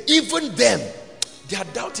 Even them, they are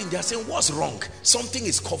doubting, they are saying, what's wrong? Something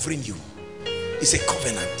is covering you. It's a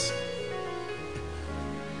covenant.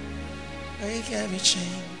 Break every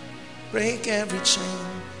chain, break every chain.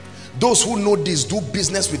 Those who know this do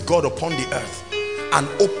business with God upon the earth and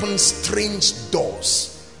open strange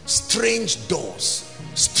doors, strange doors,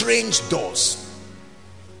 strange doors.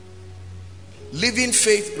 Living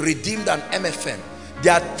Faith, Redeemed, and MFM.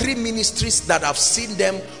 There are 3 ministries that have seen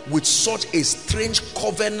them with such a strange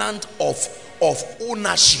covenant of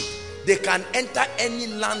ownership. They can enter any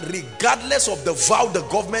land regardless of the vow the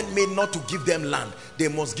government made not to give them land. They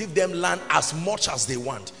must give them land as much as they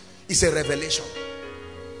want. It's a revelation.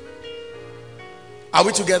 Are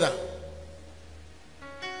we together?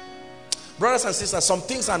 Brothers and sisters, some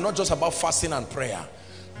things are not just about fasting and prayer.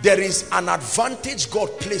 There is an advantage God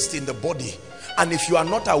placed in the body, and if you are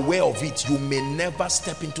not aware of it, you may never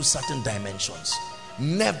step into certain dimensions.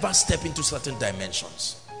 Never step into certain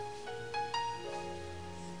dimensions.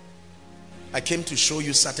 I came to show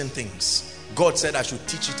you certain things. God said I should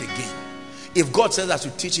teach it again. If God says I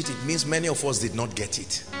should teach it, it means many of us did not get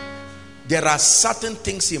it. There are certain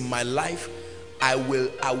things in my life I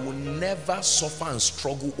will never suffer and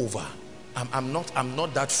struggle over. I'm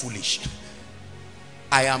not that foolish.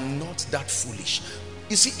 I am not that foolish.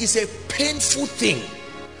 You see, it's a painful thing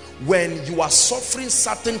when you are suffering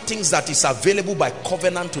certain things that is available by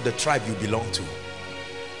covenant to the tribe you belong to.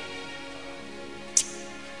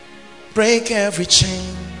 Break every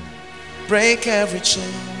chain, break every chain,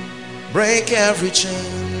 break every chain,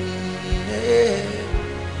 yeah.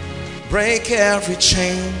 Break every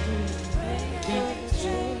chain.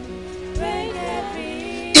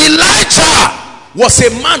 Elijah was a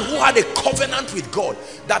man who had a covenant with God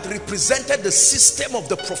that represented the system of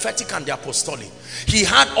the prophetic and the apostolic. He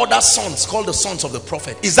had other sons called the sons of the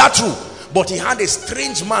prophet. Is that true? But he had a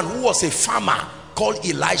strange man who was a farmer called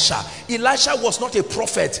Elisha. Elisha was not a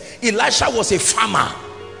prophet. Elisha was a farmer.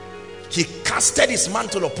 He casted his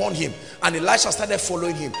mantle upon him and Elisha started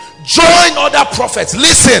following him. Join other prophets.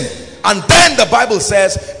 Listen. And then the Bible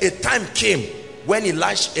says a time came when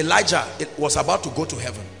Elijah was about to go to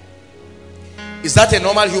heaven. Is that a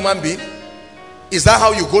normal human being? Is that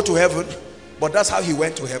how you go to heaven? But that's how he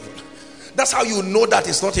went to heaven. That's how you know that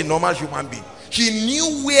it's not a normal human being. He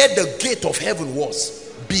knew where the gate of heaven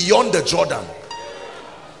was, beyond the Jordan.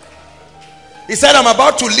 He said, I'm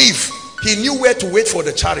about to leave. He knew where to wait for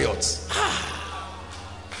the chariots.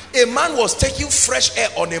 A man was taking fresh air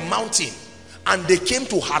on a mountain and they came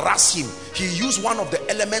to harass him. He used one of the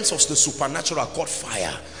elements of the supernatural called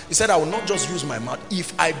fire. He said, I will not just use my mouth.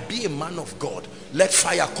 If I be a man of God, let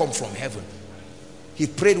fire come from heaven. He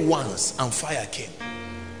prayed once and fire came.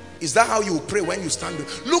 Is that how you pray when you stand?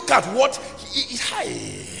 Look at what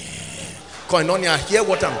Koinonia, hear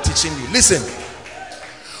what I'm teaching you. Listen.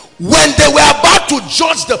 When they were about to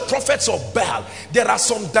judge the prophets of Baal, there are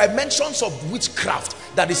some dimensions of witchcraft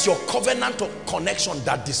that is your covenant of connection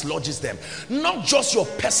that dislodges them. Not just your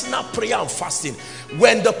personal prayer and fasting.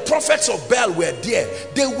 When the prophets of Baal were there,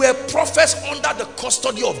 they were prophets under the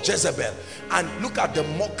custody of Jezebel. And look at the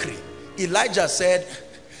mockery. Elijah said,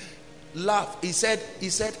 laugh. He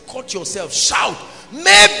said, cut yourself, shout.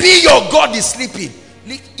 Maybe your God is sleeping.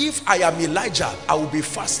 If I am Elijah, I will be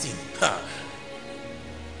fasting.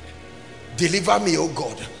 Deliver me, oh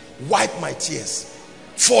God. Wipe my tears.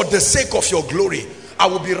 For the sake of your glory, I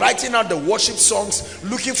will be writing out the worship songs,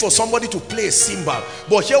 looking for somebody to play a cymbal.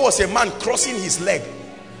 But here was a man crossing his leg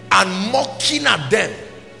and mocking at them.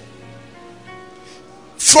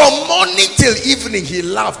 From morning till evening, he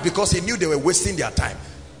laughed because he knew they were wasting their time.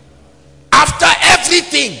 After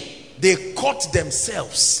everything, they cut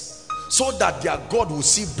themselves so that their God will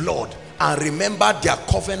see blood and remember their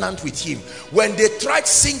covenant with him. When they tried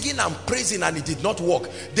singing and praising and it did not work,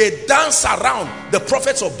 they danced around the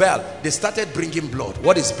prophets of Baal. They started bringing blood.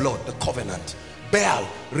 What is blood? The covenant. Baal,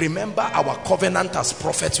 remember our covenant as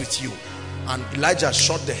prophets with you. And Elijah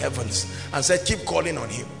shut the heavens and said, keep calling on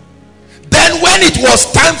him. Then when it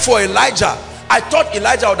was time for Elijah, I thought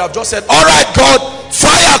Elijah would have just said, all right, God,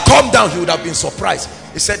 fire come down. He would have been surprised.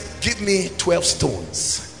 He said, give me 12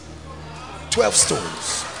 stones. 12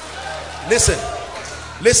 stones.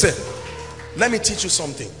 Listen, let me teach you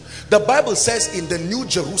something. The Bible says in the New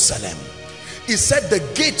Jerusalem, it said the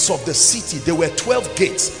gates of the city, there were 12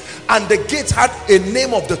 gates, and the gates had a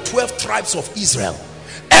name of the 12 tribes of Israel.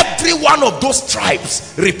 Every one of those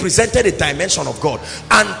tribes represented a dimension of God,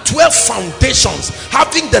 and 12 foundations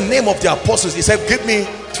having the name of the apostles. He said, give me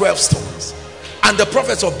 12 stones. And the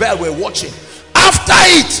prophets of Baal were watching. After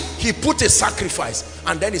it, he put a sacrifice,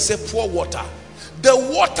 and then he said, pour water. The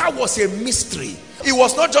water was a mystery. He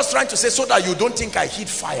was not just trying to say so that you don't think I hid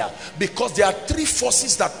fire, because there are three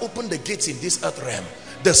forces that open the gates in this earth realm: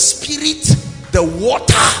 the spirit, the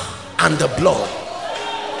water, and the blood.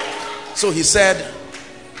 So he said,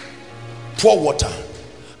 pour water.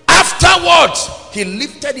 Afterwards, he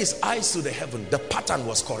lifted his eyes to the heaven. The pattern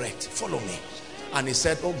was correct. Follow me. And he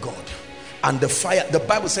said, oh God. And the fire, the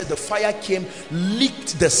Bible said the fire came,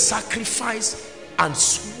 licked the sacrifice and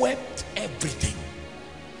swept everything.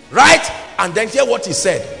 Right? And then hear what he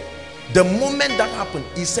said. The moment that happened,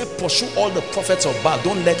 he said, pursue all the prophets of Baal.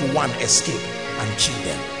 Don't let one escape, and kill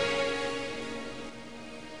them.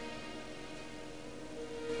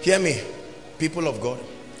 Hear me, people of God.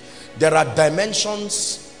 There are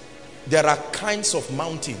dimensions, there are kinds of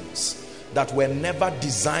mountains that were never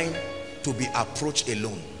designed to be approached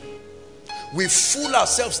alone. We fool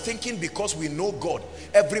ourselves thinking because we know God,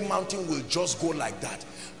 every mountain will just go like that.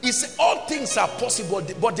 It's, all things are possible,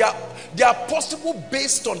 but they are possible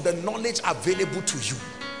based on the knowledge available to you.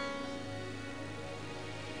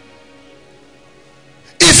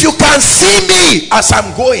 If you can see me as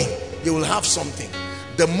I'm going, you will have something.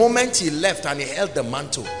 The moment he left and he held the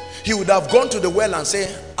mantle, he would have gone to the well and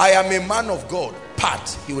say, I am a man of God.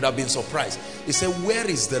 Pat, he would have been surprised. He said, where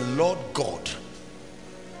is the Lord God?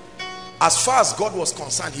 As far as God was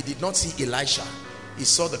concerned, he did not see Elisha. He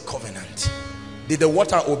saw the covenant. Did the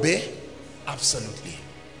water obey? Absolutely.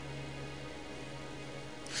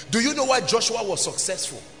 Do you know why Joshua was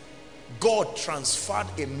successful? God transferred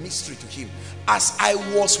a mystery to him. As I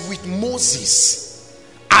was with Moses,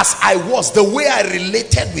 as I was, the way I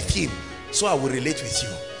related with him, so I will relate with you.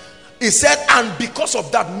 He said, and because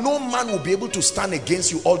of that, no man will be able to stand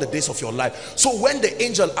against you all the days of your life. So when the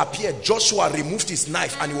angel appeared, Joshua removed his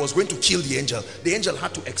knife and he was going to kill the angel. The angel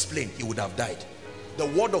had to explain. He would have died. The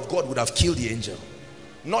word of God would have killed the angel,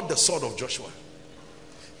 not the sword of Joshua.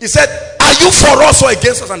 He said, are you for us or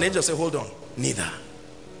against us? And the angel said, hold on, neither.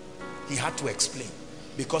 He had to explain,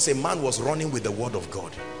 because a man was running with the word of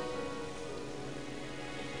God.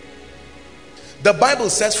 The Bible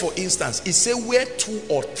says, for instance, it says, where 2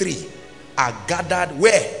 or 3 are gathered,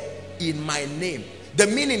 where? In my name. The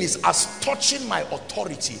meaning is, as touching my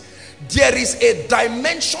authority. There is a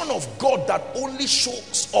dimension of God that only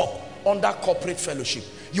shows up under corporate fellowship.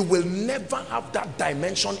 You will never have that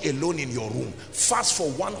dimension alone in your room. Fast for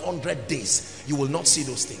 100 days. You will not see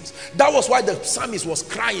those things. That was why the psalmist was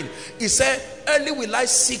crying. He said, early will I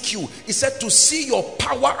seek you. He said, to see your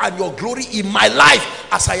power and your glory in my life,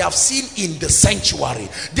 as I have seen in the sanctuary.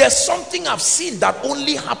 There's something I've seen that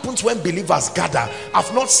only happens when believers gather.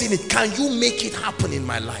 I've not seen it. Can you make it happen in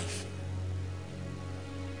my life?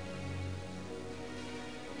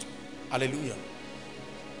 Hallelujah.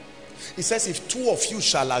 He says, if 2 of you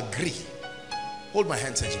shall agree, hold my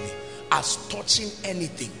hand, Jimmy, as touching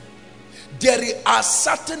anything. There are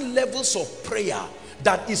certain levels of prayer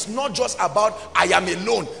that is not just about, I am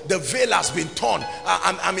alone, the veil has been torn,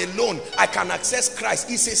 I'm alone, I can access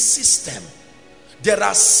Christ. It's a system. There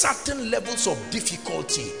are certain levels of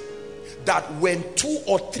difficulty that when 2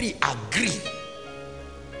 or 3 agree,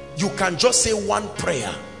 you can just say one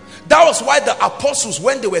prayer. That was why the apostles,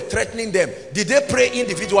 when they were threatening them, did they pray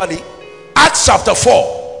individually? Acts chapter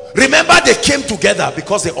 4. Remember, they came together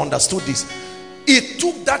because they understood this. It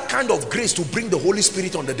took that kind of grace to bring the Holy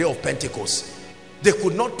Spirit on the day of Pentecost. They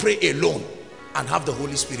could not pray alone and have the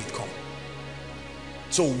Holy Spirit come.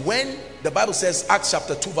 So when the Bible says, Acts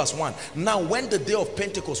chapter 2 verse 1, now when the day of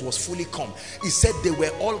Pentecost was fully come, it said they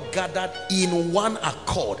were all gathered in one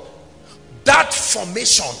accord. That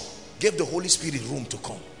formation gave the Holy Spirit room to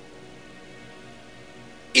come.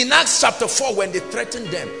 In Acts chapter 4, when they threatened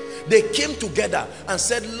them, they came together and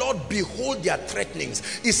said, Lord, behold their threatenings.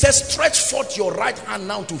 It says, stretch forth your right hand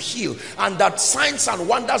now to heal, and that signs and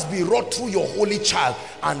wonders be wrought through your holy child.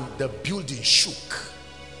 And the building shook.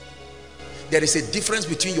 There is a difference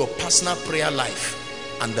between your personal prayer life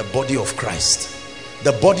and the body of Christ.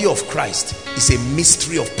 The body of Christ is a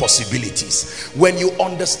mystery of possibilities. When you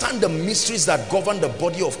understand the mysteries that govern the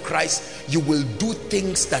body of Christ, you will do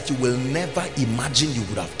things that you will never imagine you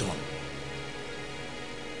would have done.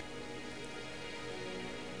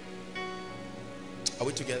 Are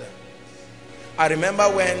we together? I remember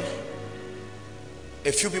when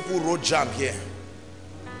a few people wrote jam here.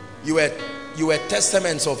 You were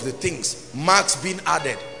testaments of the things, marks being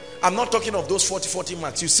added. I'm not talking of those 40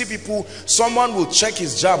 marks. You see people, someone will check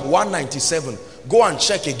his jam 197, go and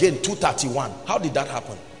check again 231. How did that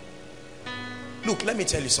happen? Look, let me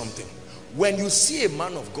tell you something. When you see a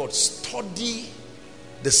man of God, study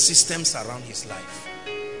the systems around his life.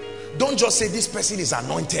 Don't just say this person is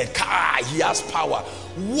anointed, he has power.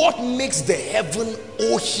 What makes the heaven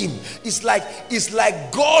owe him? It's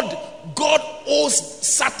like God owes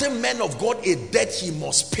certain men of God a debt he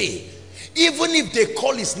must pay. Even if they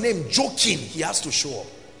call his name joking, he has to show up.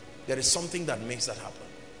 There is something that makes that happen.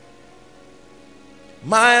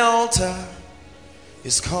 My altar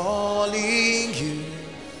is calling you,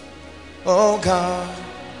 oh God.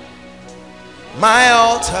 My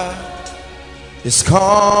altar is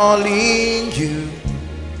calling you,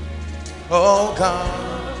 oh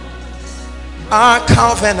God. Our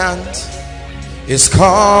covenant is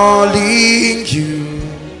calling you,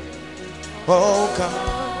 oh God.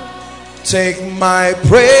 Take my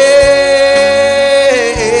praise,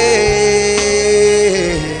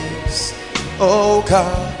 oh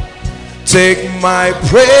God. Take my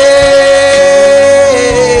praise,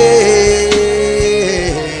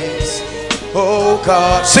 oh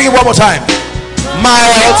God. Sing it one more time. My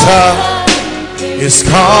altar is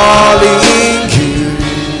calling you,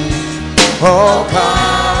 oh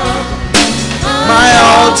God. My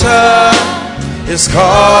altar is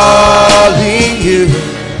calling you.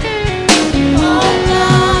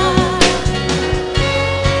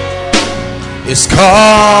 Is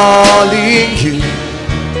calling you,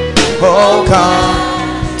 oh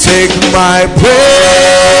God. Take my praise,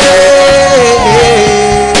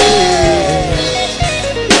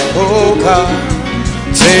 oh God.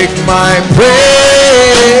 Take my praise.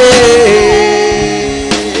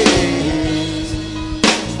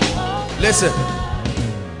 Listen,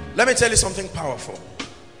 let me tell you something powerful.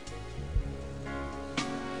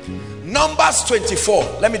 Numbers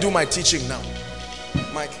 24. Let me do my teaching now.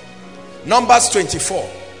 Mike. Numbers 24.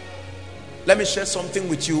 Let me share something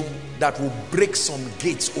with you that will break some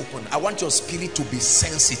gates open. I want your spirit to be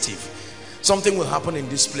sensitive. Something will happen in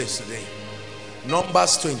this place today.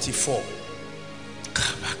 Numbers 24.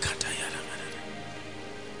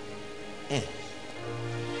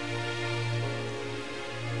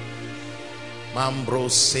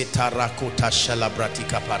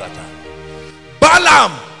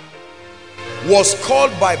 Balaam was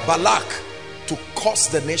called by Balak to curse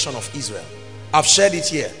the nation of Israel. I've shared it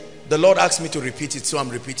here. The Lord asked me to repeat it, so I'm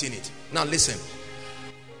repeating it. Now listen.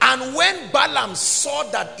 And when Balaam saw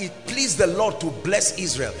that it pleased the Lord to bless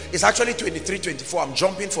Israel, it's actually 23-24. I'm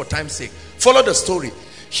jumping for time's sake. Follow the story.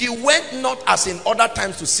 He went not as in other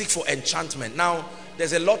times to seek for enchantment. Now,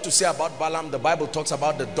 there's a lot to say about Balaam. The Bible talks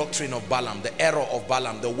about the doctrine of Balaam, the error of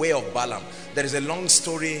Balaam, the way of Balaam. There is a long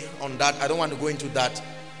story on that. I don't want to go into that.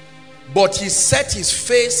 But he set his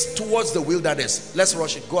face towards the wilderness. Let's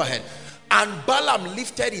rush it. Go ahead. And Balaam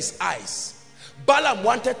lifted his eyes. Balaam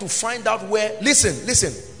wanted to find out where. Listen.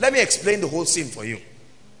 Let me explain the whole scene for you.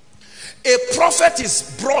 A prophet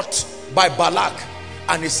is brought by Balak,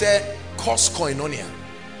 and he said, cause koinonia.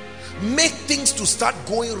 Make things to start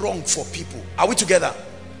going wrong for people. Are we together?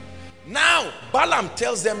 Now, Balaam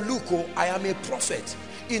tells them, look, oh, I am a prophet.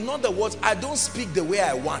 In other words, I don't speak the way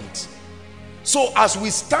I want. So as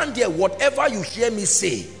we stand there, whatever you hear me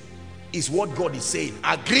say is what God is saying.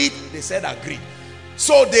 Agreed? They said agreed.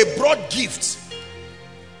 So they brought gifts.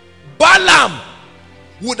 Balaam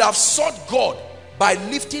would have sought God by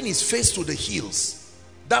lifting his face to the hills.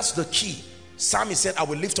 That's the key. Psalmist said, I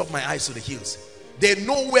will lift up my eyes to the hills. They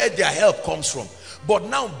know where their help comes from. But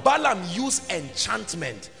now Balaam used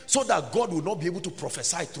enchantment so that God will not be able to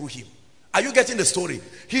prophesy through him. Are you getting the story?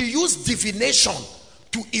 He used divination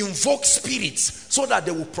to invoke spirits so that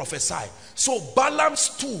they will prophesy. So Balaam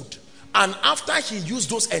stood, and after he used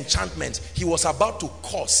those enchantments, he was about to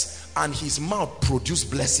curse, and his mouth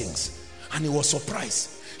produced blessings. And he was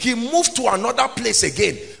surprised. He moved to another place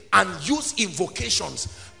again and used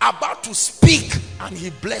invocations, about to speak, and he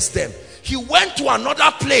blessed them. He went to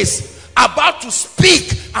another place, about to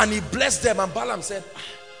speak, and he blessed them. And Balaam said,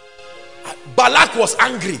 Balak was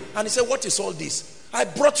angry, and he said, what is all this? I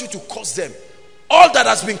brought you to curse them. All that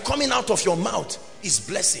has been coming out of your mouth is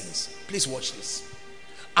blessings. Please watch this.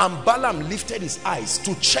 And Balaam lifted his eyes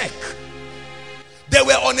to check. They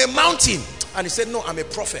were on a mountain, and he said, no, I'm a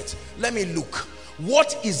prophet. Let me look.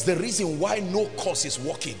 What is the reason why no curse is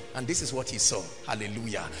working? And this is what he saw.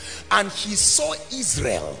 Hallelujah. And he saw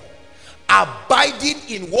Israel abiding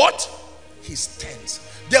in what? His tents.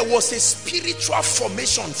 There was a spiritual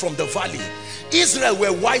formation from the valley. Israel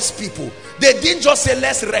were wise people. They didn't just say,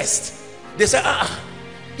 let's rest. They said,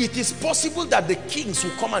 it is possible that the kings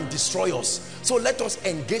will come and destroy us. So let us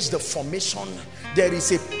engage the formation. There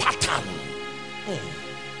is a pattern.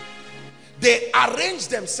 They arranged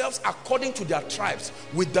themselves according to their tribes,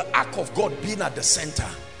 with the ark of God being at the center.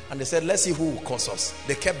 And they said, let's see who will curse us.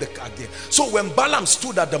 They kept the ark there. So when Balaam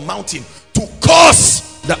stood at the mountain to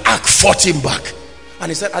curse, the ark fought him back. And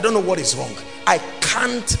he said, I don't know what is wrong. I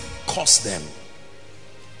can't curse them.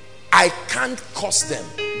 I can't curse them.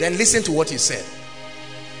 Then listen to what he said.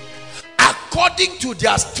 According to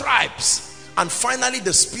their tribes. And finally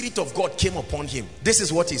the Spirit of God came upon him. This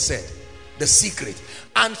is what he said. The secret.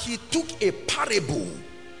 And he took a parable.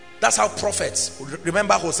 That's how prophets.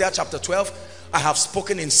 Remember Hosea chapter 12. I have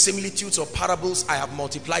spoken in similitudes or parables. I have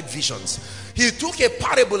multiplied visions. He took a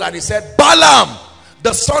parable and he said, Balaam,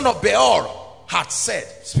 the son of Beor, had said,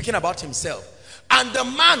 speaking about himself, and the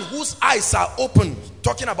man whose eyes are open,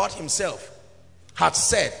 talking about himself, had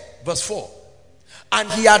said, verse 4, and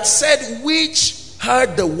he had said, which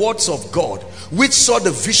heard the words of God, which saw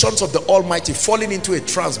the visions of the Almighty, falling into a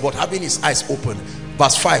trance but having his eyes open.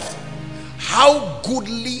 Verse 5, how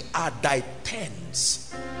goodly are thy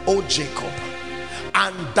tents, O Jacob,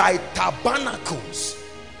 and thy tabernacles,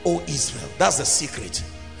 O Israel. That's the secret.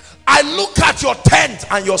 I look at your tent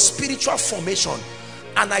and your spiritual formation,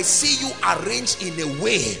 and I see you arranged in a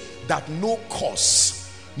way that no curse,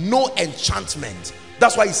 no enchantment.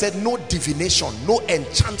 That's why he said no divination, no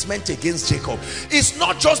enchantment against Jacob. It's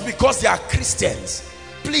not just because they are Christians.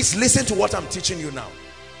 Please listen to what I'm teaching you now.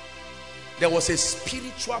 There was a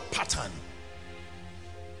spiritual pattern,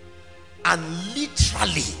 and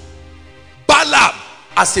literally Balaam,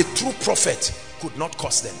 as a true prophet, could not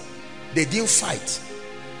curse them. They didn't fight.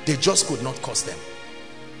 They just could not curse them.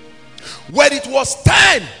 When it was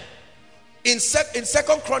time in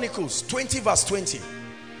 2 Chronicles 20 verse 20,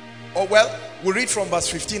 or well, we read from verse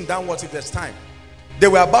 15 downwards if there's time. They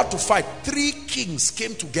were about to fight. 3 kings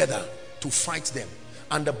came together to fight them.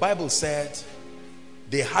 And the Bible said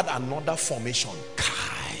they had another formation.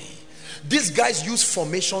 Kai. These guys use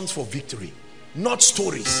formations for victory, not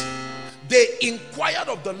stories. They inquired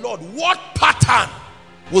of the Lord, what pattern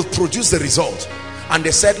will produce the result? And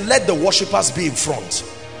they said, let the worshippers be in front.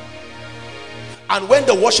 And when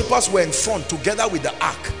the worshippers were in front together with the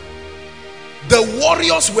ark, the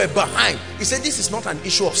warriors were behind. He said, this is not an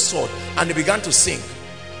issue of sword. And they began to sing,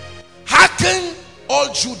 hearken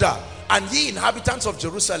all Judah and ye inhabitants of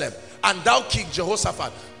Jerusalem, and thou King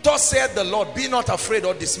Jehoshaphat, thus saith the Lord, be not afraid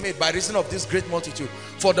or dismayed by reason of this great multitude,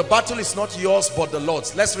 for the battle is not yours but the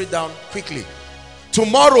Lord's. Let's read down quickly.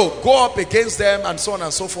 Tomorrow go up against them, and so on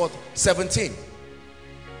and so forth. 17.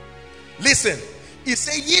 Listen, he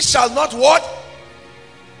said, ye shall not what?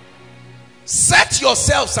 Set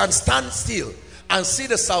yourselves and stand still and see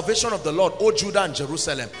the salvation of the Lord, O Judah and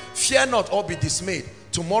Jerusalem. Fear not or be dismayed.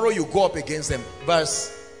 Tomorrow you go up against them.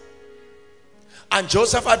 Verse. And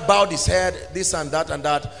Jehoshaphat bowed his head, this and that and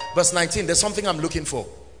that. Verse 19, there's something I'm looking for.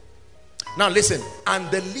 Now listen.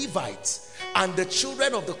 And the Levites and the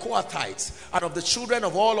children of the Kohathites and of the children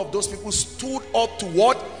of all of those people stood up to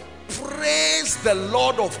what? Praise the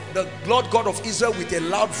Lord God of Israel with a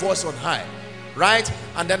loud voice on high. Right?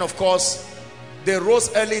 And then of course, they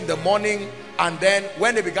rose early in the morning, and then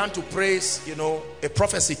when they began to praise, you know, a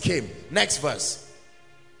prophecy came. Next verse.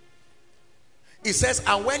 It says,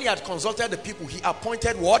 and when he had consulted the people, he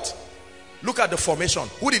appointed what? Look at the formation.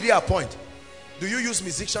 Who did he appoint? Do you use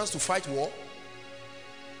musicians to fight war?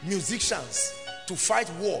 Musicians to fight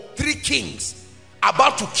war. 3 kings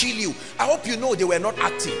about to kill you. I hope you know they were not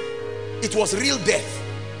acting. It was real death,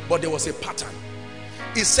 but there was a pattern.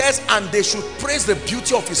 It says, and they should praise the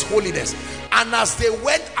beauty of his holiness. And as they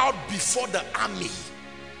went out before the army,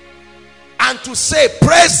 and to say,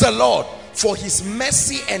 praise the Lord, for his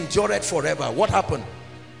mercy endureth forever. What happened?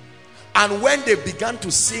 And when they began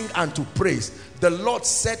to sing and to praise, the Lord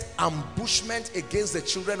set ambushment against the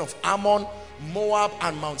children of Ammon, Moab,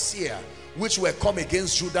 and Mount Seir, which were come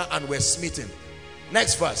against Judah and were smitten.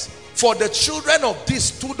 Next verse. For the children of these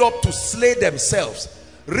stood up to slay themselves.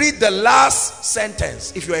 Read the last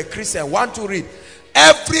sentence. If you're a Christian, want to read.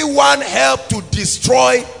 Everyone helped to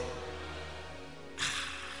destroy.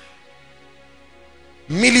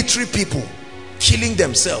 Military people killing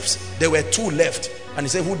themselves. There were 2 left. And he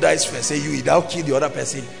said, who dies first? Say, you now kill the other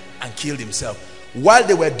person, and killed himself. While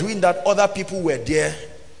they were doing that, other people were there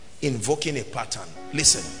invoking a pattern.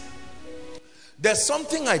 Listen. There's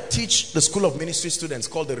something I teach the School of Ministry students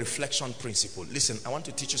called the reflection principle. Listen, I want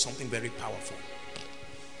to teach you something very powerful.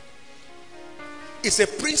 It's a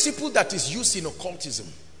principle that is used in occultism.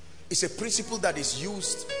 It's a principle that is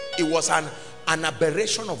used. It was an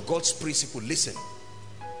aberration of God's principle. Listen.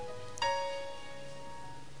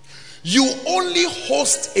 You only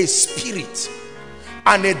host a spirit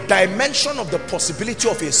and a dimension of the possibility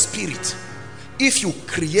of a spirit if you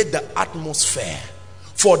create the atmosphere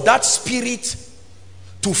for that spirit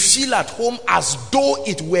to feel at home as though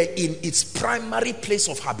it were in its primary place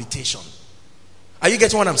of habitation. Are you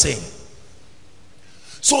getting what I'm saying?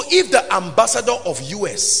 So if the ambassador of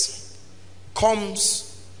US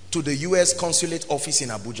comes to the US consulate office in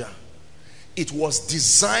Abuja, it was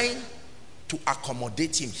designed to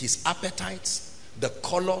accommodate him, his appetites, the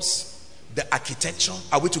colors, the architecture.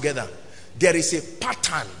 Are we together? There is a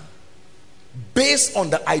pattern based on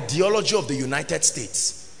the ideology of the United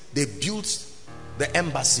States. They built the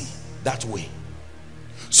embassy that way.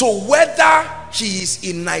 So whether he is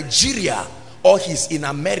in Nigeria or he's in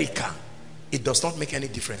America, it does not make any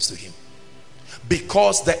difference to him,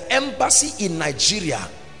 because the embassy in Nigeria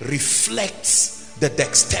reflects the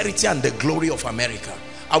dexterity and the glory of America.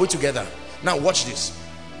 Are we together? Now watch this.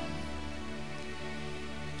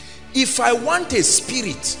 If I want a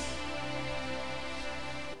spirit,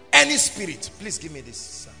 any spirit, please give me this,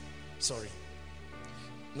 sir. Sorry.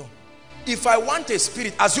 No. If I want a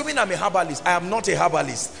spirit, assuming I'm a herbalist, I am not a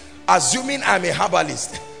herbalist. Assuming I'm a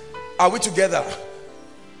herbalist, are we together?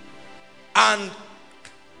 And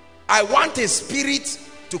I want a spirit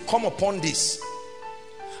to come upon this.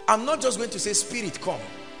 I'm not just going to say, spirit come.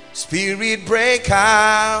 Spirit break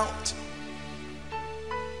out.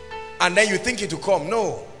 And then you think it will come.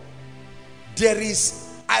 No.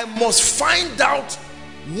 I must find out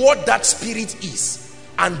what that spirit is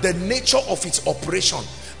and the nature of its operation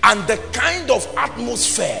and the kind of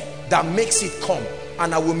atmosphere that makes it come.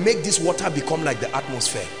 And I will make this water become like the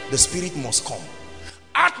atmosphere. The spirit must come.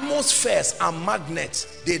 Atmospheres are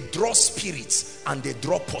magnets. They draw spirits and they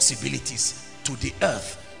draw possibilities to the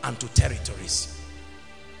earth and to territories.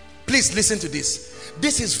 Please listen to this.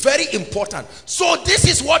 This is very important. So this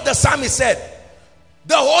is what the psalmist said.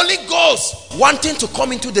 The Holy Ghost wanting to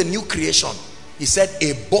come into the new creation. He said,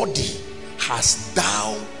 a body hast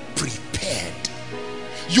thou prepared.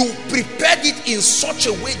 You prepared it in such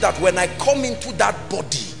a way that when I come into that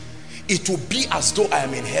body, it will be as though I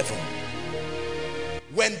am in heaven.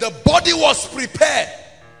 When the body was prepared,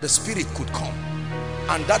 the spirit could come.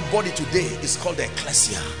 And that body today is called the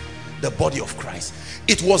ecclesia, the body of Christ.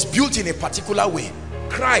 It was built in a particular way.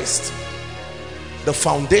 Christ, the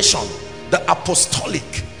foundation, the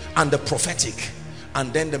apostolic and the prophetic,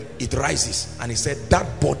 and then it rises, and he said,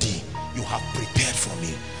 that body you have prepared for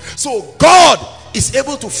me. So God is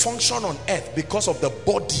able to function on earth because of the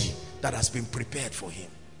body that has been prepared for him.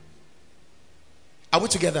 Are we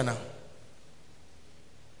together now?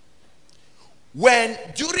 When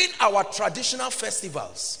during our traditional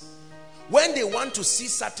festivals, when they want to see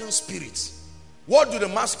certain spirits, what do the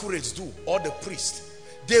masquerades do, or the priest?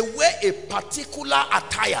 They wear a particular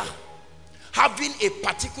attire, having a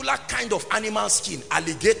particular kind of animal skin,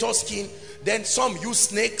 alligator skin. Then some use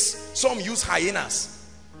snakes, some use hyenas.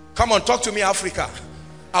 Come on, talk to me, Africa.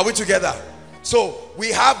 Are we together? So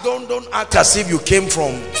we have, don't act as if you came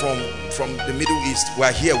from the Middle East.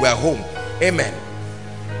 We're here, we're home. Amen.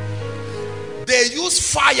 They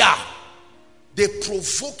use fire. They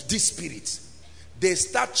provoke these spirits. They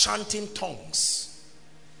start chanting tongues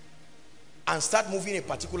and start moving in a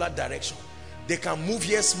particular direction. They can move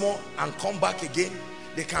here small and come back again.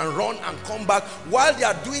 They can run and come back. While they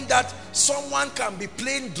are doing that, someone can be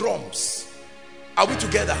playing drums. Are we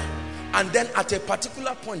together? And then at a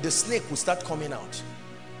particular point, the snake will start coming out.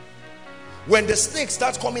 When the snake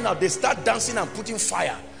starts coming out, they start dancing and putting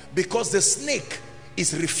fire, because the snake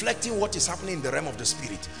is reflecting what is happening in the realm of the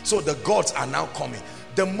spirit. So the gods are now coming.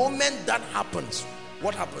 The moment that happens,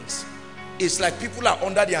 what happens? It's like people are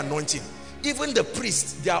under the anointing. Even the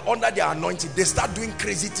priests, they are under their anointing. They start doing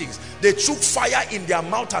crazy things. They choke fire in their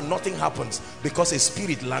mouth and nothing happens, because a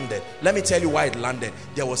spirit landed. Let me tell you why it landed.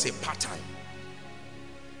 There was a pattern.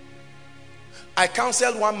 I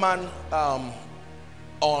counseled one man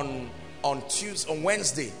on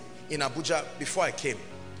Wednesday in Abuja before I came.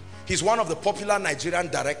 He's one of the popular Nigerian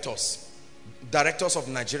directors of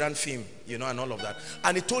Nigerian film, you know, and all of that.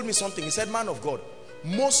 And he told me something. He said, man of God,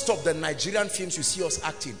 most of the Nigerian films you see us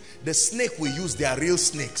acting, the snake we use, they are real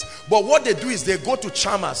snakes. But what they do is they go to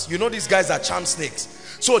charmers. You know, these guys are charm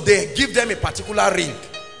snakes. So they give them a particular ring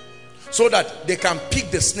so that they can pick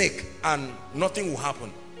the snake and nothing will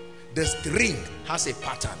happen. The ring has a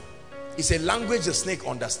pattern. It's a language the snake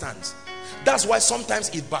understands. That's why sometimes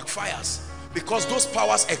it backfires, because those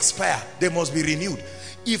powers expire. They must be renewed.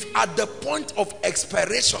 If at the point of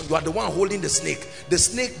expiration you are the one holding the snake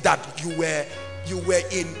that you were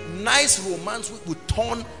in nice romance with, will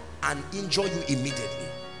turn and injure you immediately.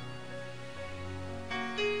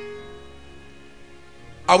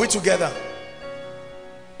 Are we together?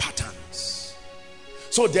 Patterns.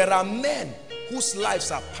 So there are men whose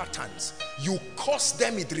lives are patterns. You curse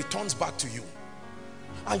them, it returns back to you.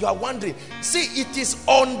 And you are wondering, see, it is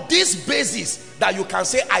on this basis that you can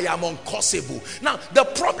say, I am uncursable. Now, the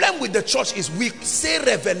problem with the church is we say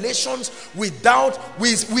revelations without,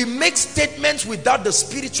 we make statements without the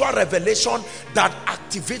spiritual revelation that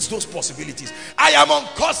activates those possibilities. I am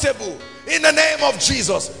uncursable in the name of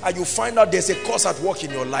Jesus. And you find out there's a curse at work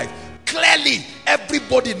in your life. Clearly,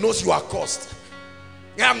 everybody knows you are cursed.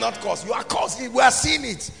 I am not cursed. You are cursed. We are seeing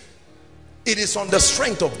it. It is on the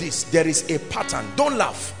strength of this. There is a pattern. Don't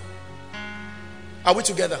laugh. Are we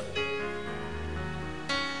together?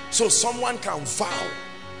 So someone can vow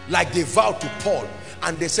like they vowed to Paul,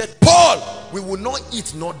 and they said, Paul, we will not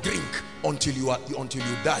eat nor drink until you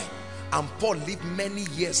die. And Paul lived many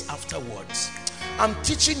years afterwards. I'm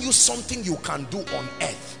teaching you something you can do on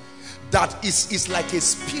earth that is like a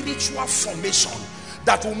spiritual formation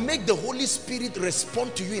that will make the Holy Spirit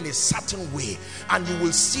respond to you in a certain way, and you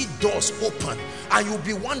will see doors open, and you'll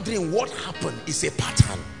be wondering what happened. Is a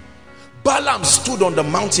pattern. Balaam stood on the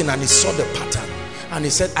mountain and he saw the pattern, and he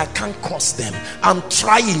said, I can't curse them. I'm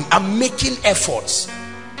trying, I'm making efforts.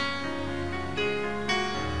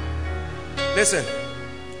 Listen,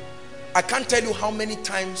 I can't tell you how many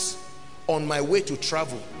times on my way to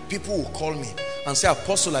travel, people will call me and say,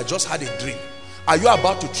 Apostle, I just had a dream. Are you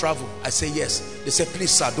about to travel? I say yes. They say, please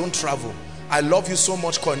sir, don't travel. I love you so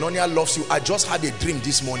much. Koinonia loves you. I just had a dream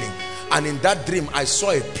this morning, and in that dream I saw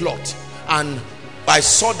a plot, and I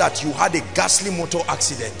saw that you had a ghastly motor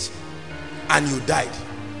accident and you died.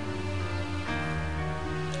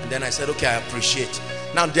 And then I said, okay, I appreciate.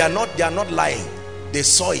 Now they are not lying. They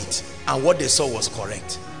saw it, and what they saw was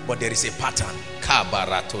correct, but there is a pattern.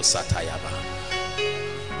 Kabarato satayaba.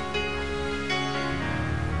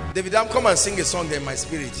 David, come and sing a song there in my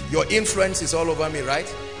spirit. Your influence is all over me,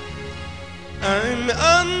 right? I'm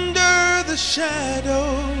under the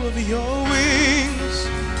shadow of your wings.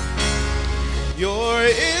 Your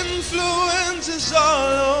influence is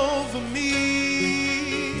all over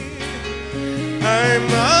me. I'm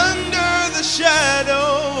under the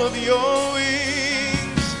shadow of your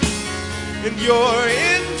wings, and your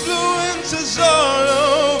influence is all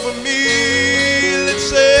over me. Let's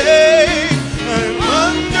say, I'm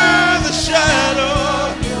under the shadow,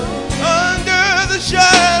 under the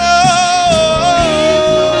shadow.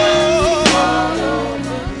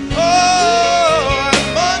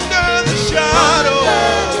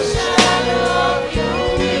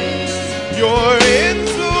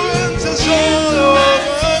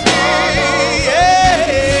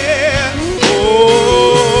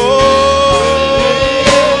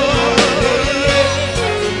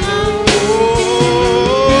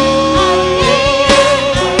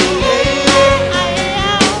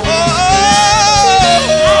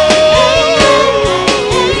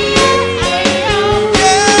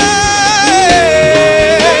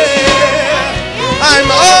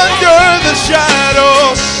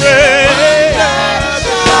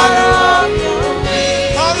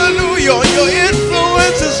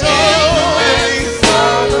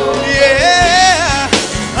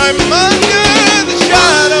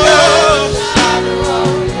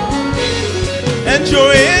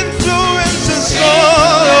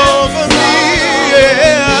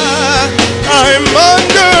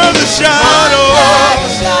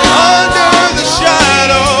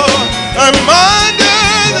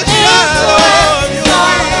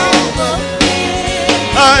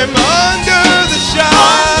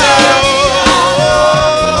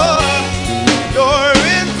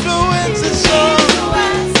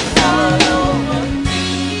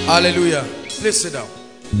 Hallelujah. Please sit down.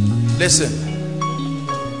 Listen,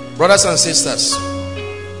 brothers and sisters,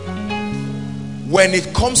 when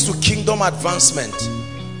it comes to kingdom advancement,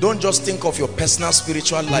 don't just think of your personal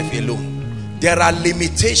spiritual life alone. There are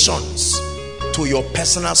limitations to your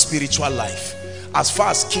personal spiritual life as far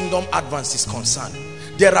as kingdom advance is concerned.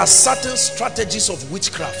 There are certain strategies of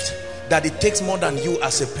witchcraft that it takes more than you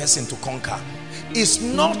as a person to conquer. It's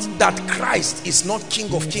not that Christ is not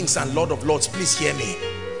King of Kings and Lord of Lords. Please hear me.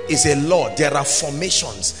 Is a Lord. There are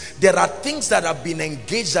formations. There are things that have been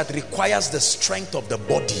engaged that requires the strength of the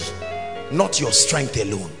body, not your strength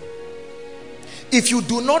alone. If you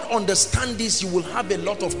do not understand this, you will have a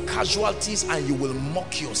lot of casualties and you will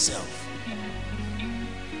mock yourself.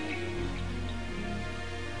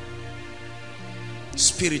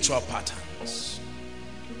 Spiritual patterns,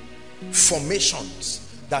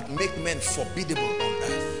 formations that make men formidable on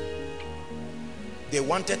earth. They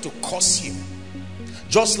wanted to curse you.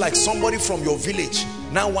 Just like somebody from your village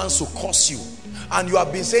now wants to curse you, and you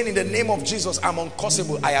have been saying, in the name of Jesus, I'm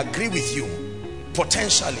uncursable. I agree with you,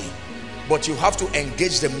 potentially, but you have to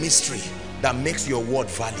engage the mystery that makes your word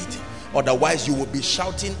valid. Otherwise, you will be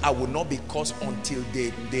shouting, I will not be cursed, until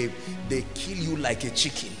they kill you like a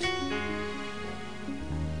chicken.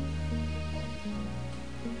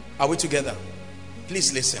 Are we together?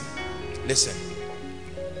 Please listen. Listen.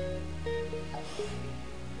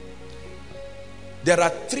 There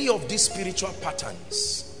are 3 of these spiritual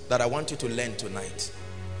patterns that I want you to learn tonight.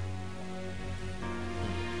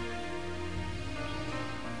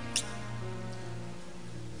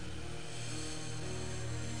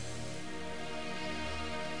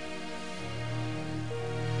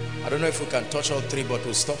 I don't know if we can touch all 3, but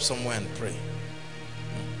we'll stop somewhere and pray.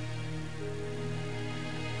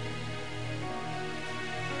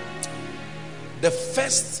 The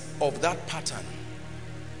first of that pattern,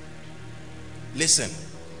 listen,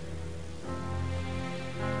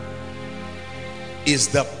 is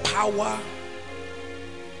the power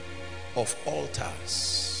of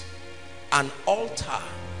altars. An altar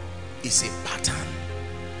is a pattern.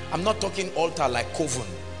 I'm not talking altar like coven,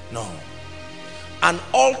 no. An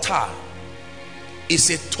altar is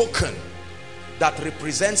a token that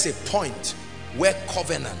represents a point where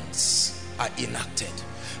covenants are enacted.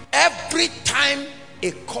 Every time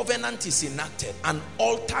a covenant is enacted, an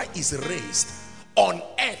altar is raised on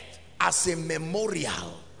earth as a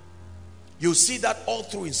memorial. You see that all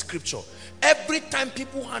through in scripture. Every time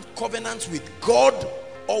people had covenants with God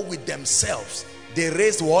or with themselves, they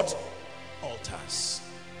raised what? Altars.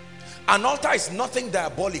 An altar is nothing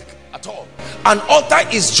diabolic at all. An altar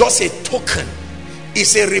is just a token.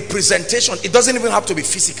 It's a representation. It doesn't even have to be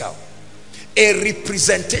physical. A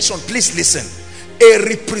representation. Please listen. A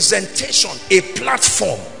representation, a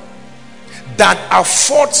platform that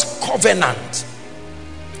affords covenant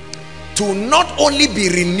to not only be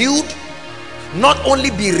renewed not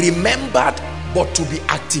only be remembered, but to be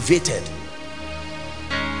activated.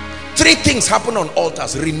 3 things happen on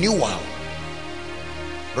altars: renewal,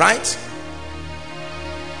 right?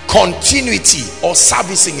 Continuity, or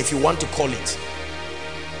servicing if you want to call it.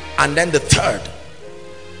 And then the third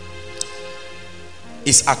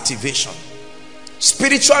is activation.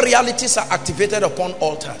 Spiritual realities are activated upon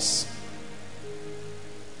altars.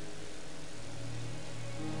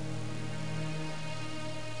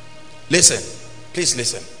 Listen, please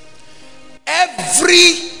listen.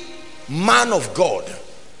 Every man of God,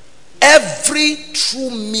 every true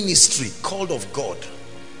ministry called of God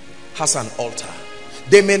has an altar.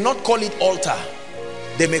 They may not call it altar.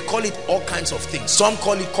 They may call it all kinds of things. Some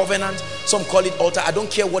call it covenant, some call it altar. I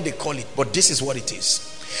don't care what they call it, but this is what it is.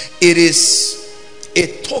 It is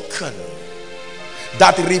a token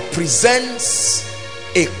that represents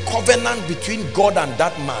a covenant between God and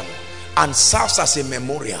that man and serves as a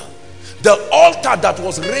memorial. The altar that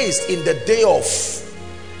was raised in the day of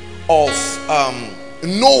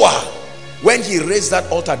Noah, when he raised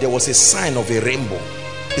that altar, there was a sign of a rainbow.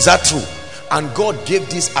 Is that true? And God gave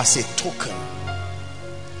this as a token.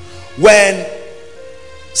 When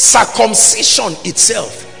circumcision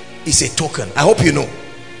itself is a token, I hope you know.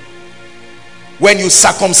 When you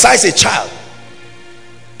circumcise a child,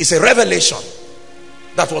 it's a revelation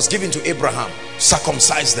that was given to Abraham.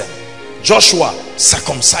 Circumcise them. Joshua,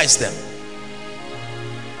 circumcise them.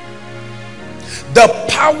 The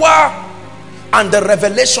power and the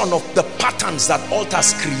revelation of the patterns that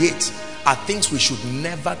altars create are things we should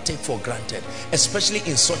never take for granted, especially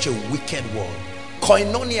in such a wicked world.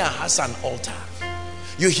 Koinonia has an altar.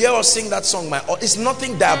 You hear us sing that song, it's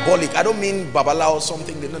nothing diabolic. I don't mean Babala or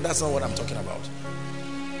something. No, that's not what I'm talking about.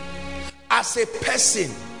 As a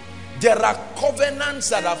person, there are covenants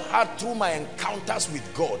that I've had through my encounters with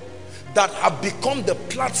God that have become the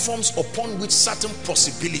platforms upon which certain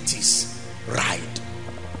possibilities ride.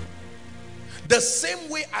 The same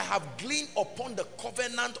way I have gleaned upon the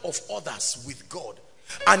covenant of others with God,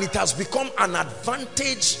 and it has become an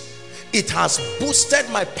advantage. It has boosted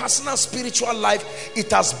my personal spiritual life.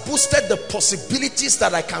 It has boosted the possibilities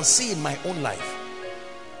that I can see in my own life.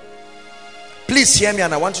 Please hear me,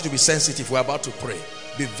 and I want you to be sensitive. We're about to pray.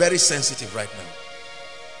 Be very sensitive right now.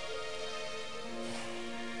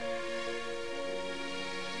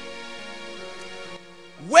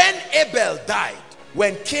 When Abel died,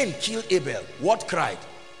 when Cain killed Abel, what cried?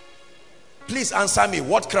 Please answer me.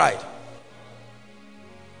 What cried?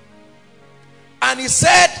 And he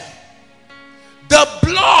said, the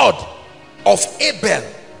blood of Abel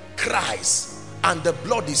cries, and the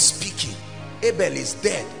blood is speaking. Abel is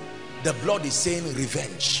dead. The blood is saying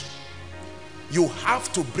revenge. You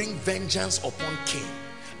have to bring vengeance upon Cain.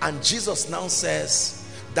 And Jesus now says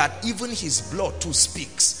that even his blood too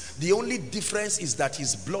speaks. The only difference is that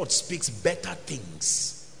his blood speaks better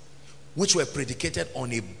things, which were predicated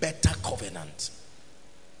on a better covenant.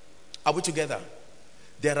 Are we together?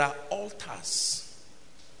 There are altars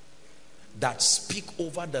that speak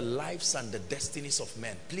over the lives and the destinies of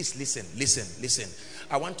men. Please listen, listen, listen.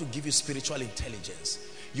 I want to give you spiritual intelligence.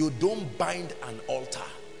 You don't bind an altar.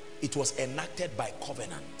 It was enacted by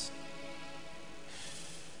covenant.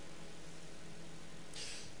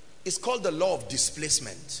 It's called the law of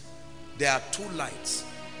displacement. There are two lights.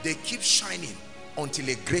 They keep shining until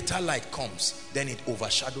a greater light comes. Then it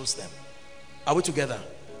overshadows them. Are we together?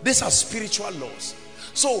 These are spiritual laws.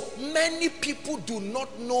 So many people do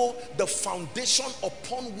not know the foundation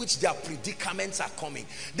upon which their predicaments are coming.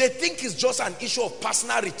 They think it's just an issue of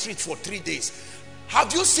personal retreat for 3 days.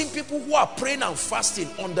 Have you seen people who are praying and fasting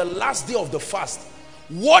on the last day of the fast?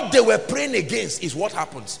 What they were praying against is what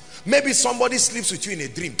happens. Maybe somebody sleeps with you in a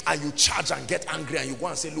dream and you charge and get angry and you go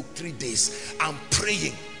and say, look, 3 days I'm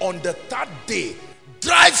praying. On the 3rd day,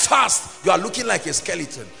 drive fast. You are looking like a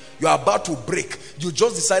skeleton. You are about to break. You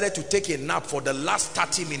just decided to take a nap for the last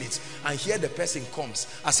 30 minutes, and here the person comes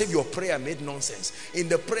as if your prayer made nonsense. In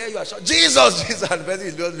the prayer you are shouting, Jesus, Jesus, and the person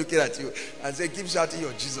is just looking at you and say, keep shouting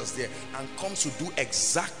your Jesus there, and comes to do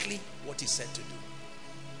exactly what he said to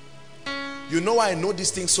do. You know why I know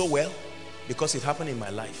these things so well? Because it happened in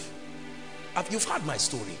my life. You've heard my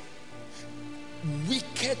story.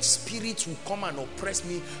 Wicked spirits will come and oppress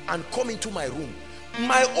me and come into my room.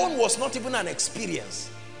 My own was not even an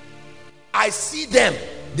experience. I see them,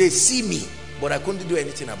 they see me, but I couldn't do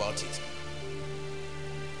anything about it.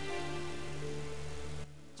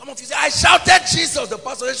 Some of you say, I shouted Jesus. The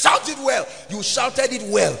pastor said, shout it well. You shouted it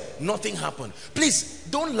well. Nothing happened. Please,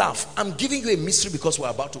 don't laugh. I'm giving you a mystery because we're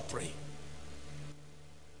about to pray.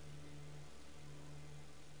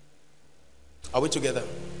 Are we together?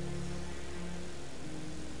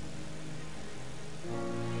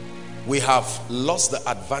 We have lost the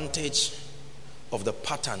advantage of the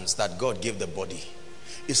patterns that God gave the body.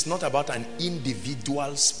 It's not about an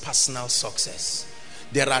individual's personal success.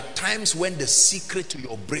 There are times when the secret to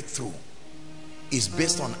your breakthrough is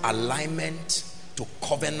based on alignment to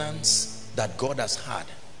covenants that God has had.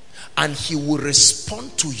 And he will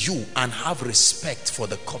respond to you and have respect for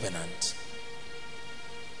the covenant.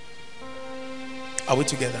 Are we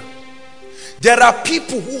together? There are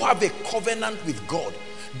people who have a covenant with God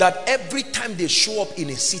that every time they show up in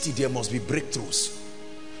a city, there must be breakthroughs.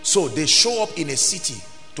 So they show up in a city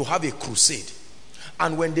to have a crusade.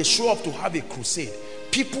 And when they show up to have a crusade,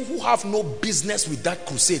 people who have no business with that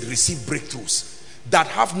crusade receive breakthroughs that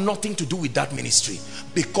have nothing to do with that ministry.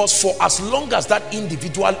 Because for as long as that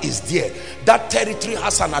individual is there, that territory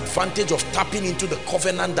has an advantage of tapping into the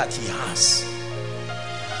covenant that he has.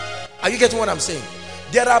 Are you getting what I'm saying?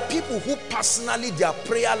 There are people who personally their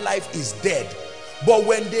prayer life is dead. But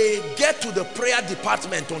when they get to the prayer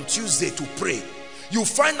department on Tuesday to pray, you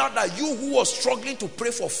find out that you who was struggling to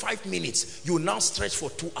pray for 5 minutes, you now stretch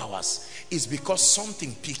for 2 hours. It's because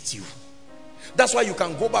something picked you. That's why you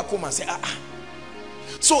can go back home and say,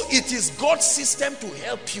 So it is God's system to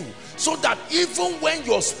help you, so that even when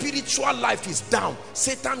your spiritual life is down,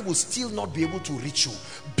 Satan will still not be able to reach you.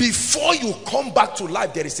 Before you come back to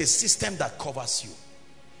life, there is a system that covers you.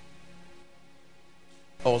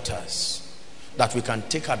 Altars that we can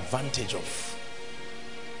take advantage of.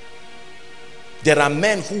 There are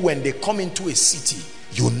men who, when they come into a city,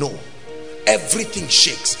 you know, everything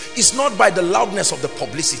shakes. It's not by the loudness of the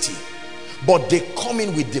publicity, but they come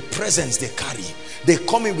in with the presence they carry. They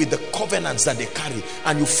come in with the covenants that they carry,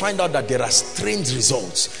 and you find out that there are strange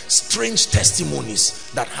results, strange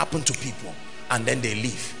testimonies that happen to people, and then they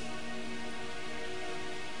leave.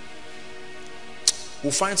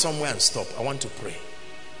 We'll find somewhere and stop. I want to pray.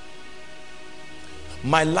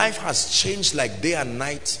 My life has changed like day and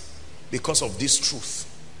night because of this truth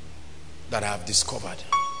that I have discovered.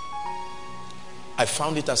 I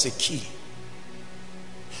found it as a key,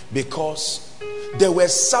 because there were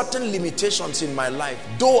certain limitations in my life.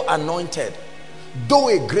 Though anointed, though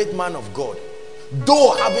a great man of God,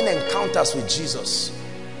 though having encounters with Jesus,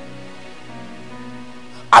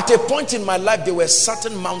 at a point in my life there were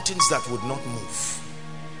certain mountains that would not move.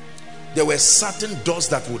 There were certain doors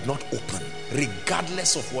that would not open,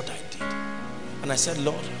 regardless of what I did. And I said,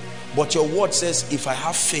 Lord, but your word says if I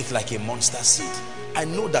have faith like a mustard seed, I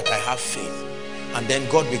know that I have faith. And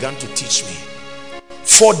then God began to teach me.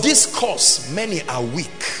 For this cause many are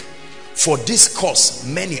weak. For this cause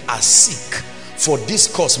many are sick. For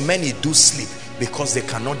this cause many do sleep, because they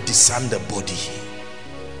cannot discern the body.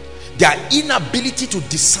 Their inability to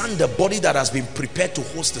discern the body that has been prepared to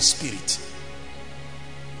host the spirit.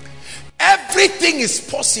 Everything is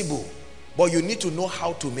possible, but you need to know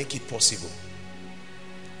how to make it possible.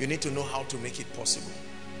 You need to know how to make it possible.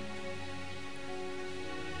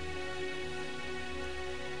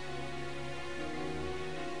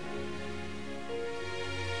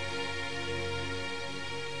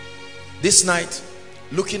 This night,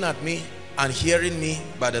 looking at me and hearing me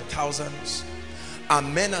by the thousands, are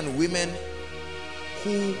men and women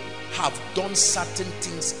who have done certain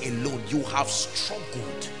things alone. You have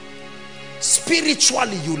struggled.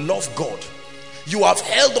 Spiritually, you love God. You have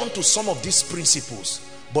held on to some of these principles,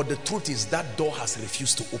 but the truth is that door has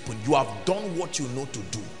refused to open. You have done what you know to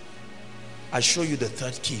do. I show you the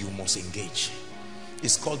third key you must engage.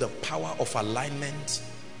 It's called the power of alignment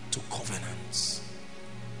to covenants.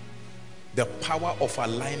 The power of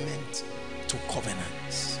alignment to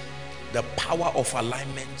covenants. The power of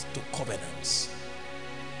alignment to covenants.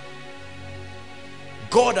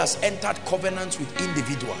 God has entered covenants with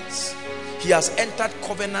individuals. He has entered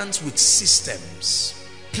covenants with systems.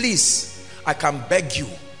 Please, I can beg you.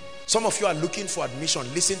 Some of you are looking for admission.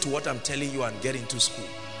 Listen to what I'm telling you and get into school.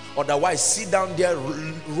 Otherwise, sit down there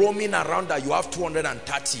roaming around that you have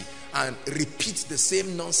 230 and repeat the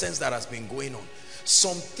same nonsense that has been going on.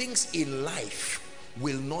 Some things in life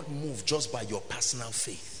will not move just by your personal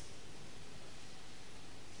faith.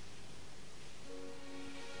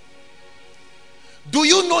 Do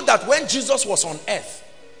you know that when Jesus was on earth,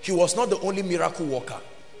 he was not the only miracle worker?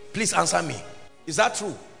 Please answer me. Is that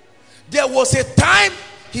true? There was a time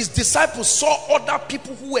his disciples saw other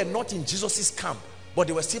people who were not in Jesus's camp, but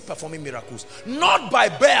they were still performing miracles. Not by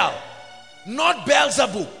Baal, not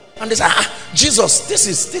Beelzebub. And they said, Jesus, this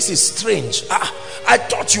is strange. I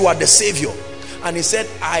thought you were the savior. And he said,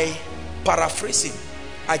 I paraphrase him,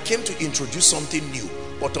 I came to introduce something new,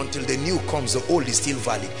 but until the new comes, the old is still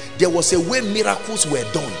valid. There was a way miracles were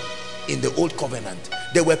done in the old covenant.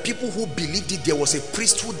 There were people who believed it. There was a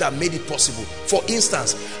priesthood that made it possible. For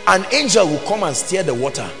instance, an angel will come and stir the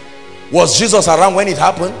water. Was Jesus around when it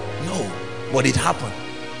happened? No, but it happened.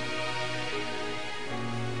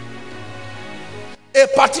 A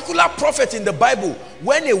particular prophet in the Bible,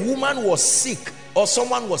 when a woman was sick or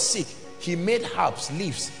someone was sick, he made herbs,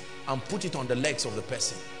 leaves, and put it on the legs of the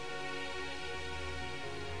person.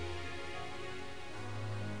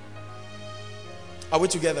 Are we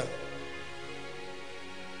together?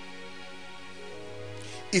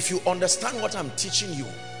 If you understand what I'm teaching you,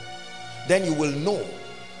 then you will know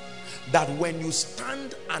that when you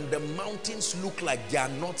stand and the mountains look like they are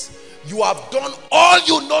not, you have done all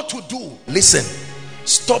you know to do. Listen,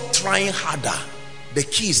 stop trying harder. The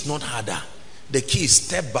key is not harder. The key is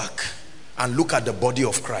step back and look at the body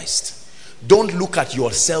of Christ. Don't look at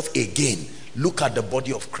yourself again. Look at the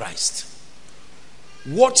body of Christ.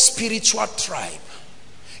 What spiritual tribe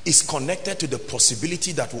is connected to the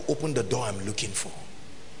possibility that will open the door I'm looking for?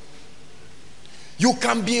 You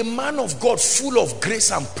can be a man of God full of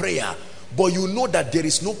grace and prayer, but you know that there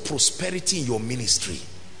is no prosperity in your ministry.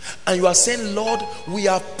 And you are saying, Lord, we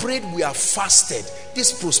have prayed, we have fasted.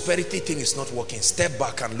 This prosperity thing is not working. Step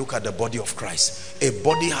back and look at the body of Christ. A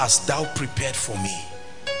body hast thou prepared for me.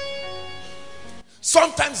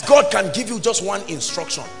 Sometimes God can give you just one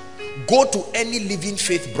instruction. Go to any living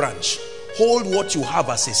faith branch. Hold what you have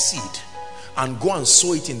as a seed and go and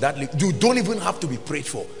sow it in that. You don't even have to be prayed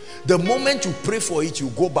for. The moment you pray for it, you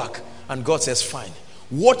go back and God says, fine.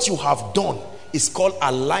 What you have done is called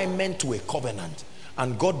alignment to a covenant.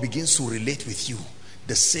 And God begins to relate with you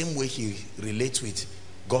the same way he relates with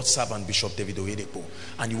God's servant Bishop David Oyedepo.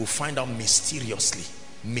 And you will find out mysteriously.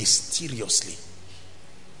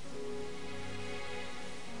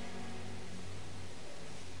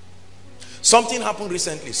 Something happened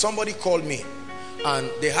recently. Somebody called me and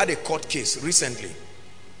they had a court case recently.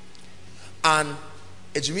 And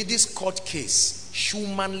this court case,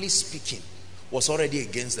 humanly speaking, was already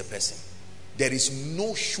against the person. There is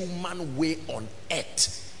no human way on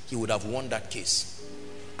earth he would have won that case.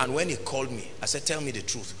 And when he called me, I said, tell me the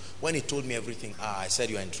truth. When he told me everything, I said,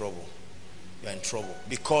 you're in trouble. You're in trouble.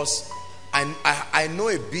 Because I know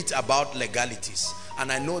a bit about legalities.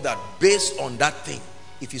 And I know that based on that thing,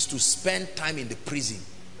 if he's to spend time in the prison,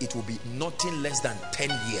 it will be nothing less than 10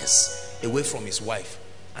 years away from his wife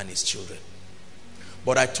and his children.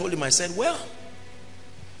 But I told him, I said, well,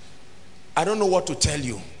 I don't know what to tell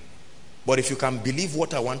you. But if you can believe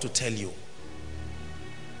what I want to tell you,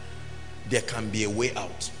 there can be a way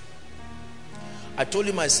out. I told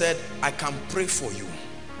him, I said, I can pray for you.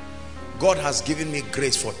 God has given me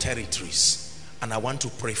grace for territories, and I want to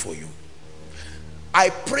pray for you. I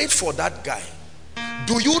prayed for that guy.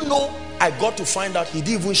 Do you know, I got to find out he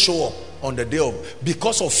didn't even show up on the day of,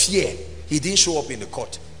 because of fear, he didn't show up in the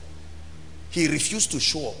court. He refused to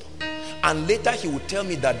show up. And later he would tell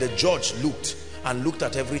me that the judge looked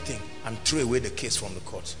at everything and threw away the case from the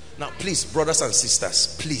court. Now please, brothers and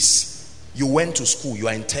sisters, please, you went to school, you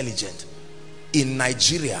are intelligent. In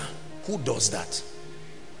Nigeria, who does that?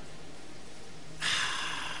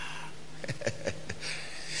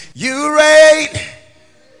 You reign,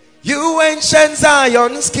 you ancient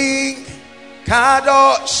Zion's king,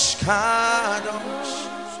 Kadosh,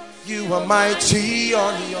 Kadosh, you are mighty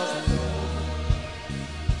on your throne.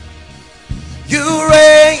 You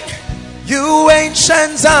reign, you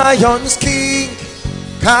ancient Zion's king,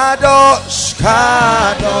 Kadosh,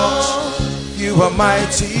 Kadosh, you are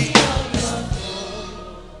mighty.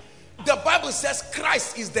 The Bible says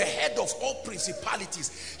Christ is the head of all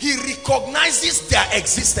principalities. He recognizes their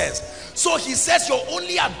existence. So he says your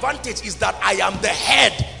only advantage is that I am the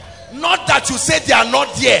head. Not that you say they are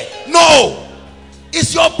not there. No.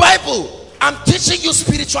 It's your Bible. I'm teaching you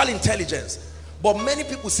spiritual intelligence. But many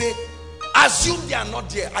people say, assume they are not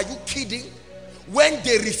there. Are you kidding? When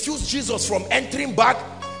they refused Jesus from entering back,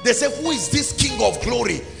 they say, who is this King of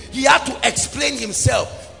glory? He had to explain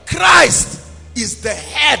himself. Christ is the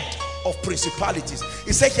head of principalities.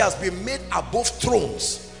 He said he has been made above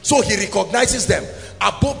thrones. So he recognizes them.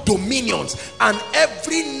 Above dominions. And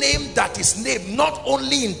every name that is named, not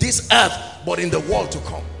only in this earth, but in the world to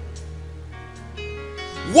come.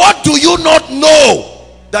 What do you not know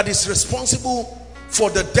that is responsible for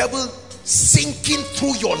the devil sinking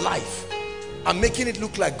through your life and making it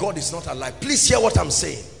look like God is not alive? Please hear what I'm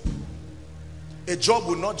saying. A job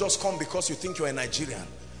will not just come because you think you're a Nigerian.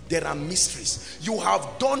 There are mysteries. You have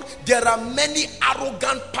done, there are many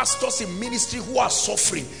arrogant pastors in ministry who are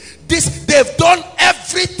suffering. They've done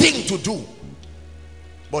everything to do.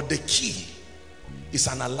 But the key is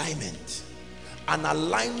an alignment. An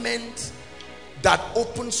alignment that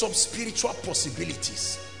opens up spiritual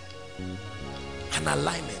possibilities and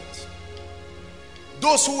alignment.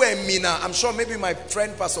 Those who were in Mina, I'm sure maybe my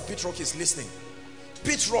friend Pastor Pete Rock is listening.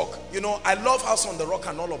 Pete Rock, you know, I love House on the Rock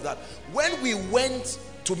and all of that. When we went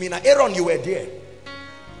to Mina, Aaron, you were there.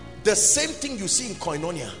 The same thing you see in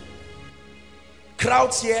Koinonia.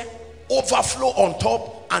 Crowds here, overflow on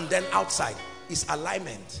top, and then outside is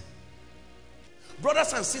alignment.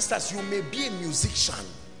 Brothers and sisters, you may be a musician,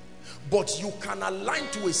 but you can align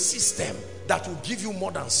to a system that will give you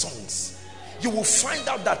more than songs. You will find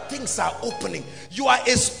out that things are opening. You are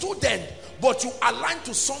a student, but you align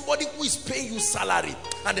to somebody who is paying you salary,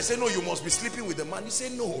 and they say, no, you must be sleeping with the man. You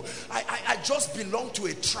say, no, I just belong to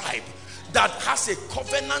a tribe that has a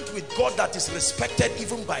covenant with God that is respected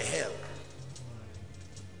even by hell.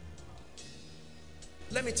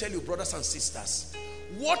 Let me tell you, brothers and sisters,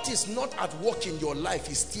 what is not at work in your life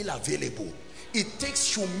is still available. It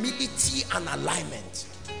takes humility and alignment.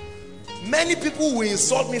 Many people will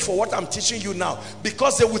insult me for what I'm teaching you now,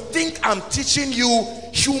 because they will think I'm teaching you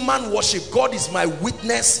human worship. God is my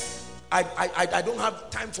witness. I don't have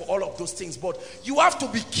time for all of those things, but you have to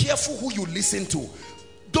be careful who you listen to.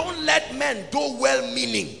 Don't let men, though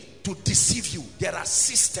well-meaning, to deceive you. There are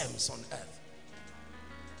systems on earth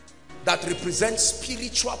that represent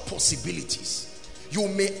spiritual possibilities. You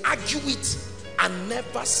may argue it and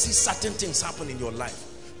never see certain things happen in your life.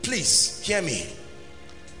 Please hear me.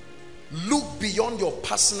 Look beyond your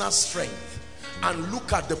personal strength and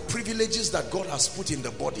look at the privileges that God has put in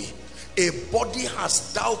the body. A body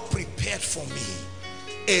hast thou prepared for me.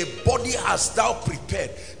 A body hast thou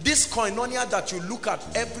prepared. This koinonia that you look at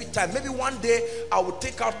every time, maybe one day I will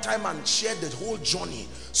take out time and share the whole journey,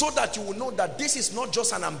 so that you will know that this is not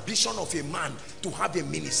just an ambition of a man to have a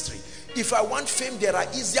ministry. If I want fame, there are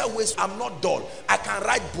easier ways. I'm not dull. I can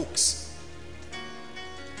write books.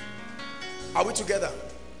 Are we together?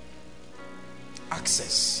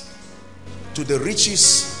 Access to the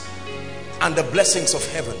riches and the blessings of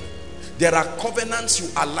heaven. There are covenants you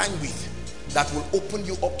align with that will open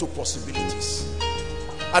you up to possibilities.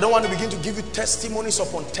 I don't want to begin to give you testimonies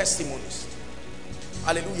upon testimonies.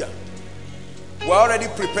 Hallelujah. We're already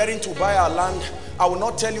preparing to buy our land. I will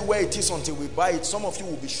not tell you where it is until we buy it. Some of you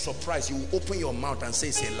will be surprised. You will open your mouth and say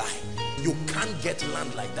it's a lie. You can't get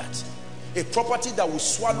land like that. A property that will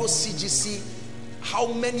swallow CGC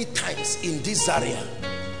how many times in this area?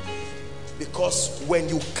 Because when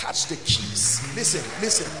you catch the keys,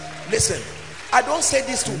 listen. I don't say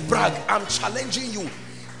this to brag. I'm challenging you.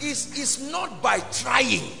 It's not by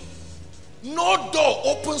trying. No door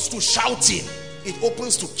opens to shouting. It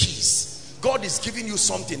opens to keys. God is giving you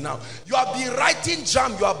something now. You have been writing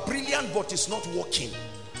jam. You are brilliant, but it's not working.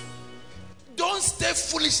 Don't stay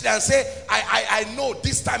foolishly and say, I know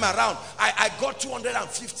this time around I got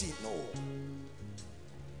 250. No.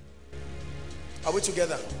 Are we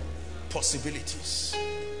together? Possibilities.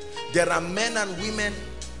 There are men and women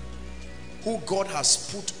who God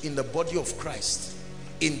has put in the body of Christ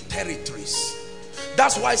in territories.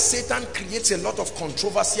 That's why Satan creates a lot of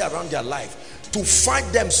controversy around their life, to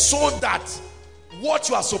fight them so that what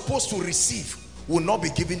you are supposed to receive will not be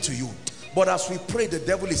given to you. But as we pray, the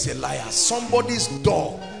devil is a liar. Somebody's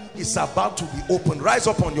door is about to be opened. Rise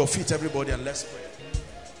up on your feet, everybody, and let's pray.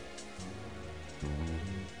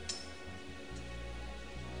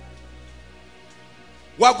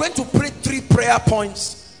 We are going to pray 3 prayer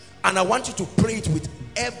points, and I want you to pray it with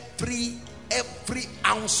every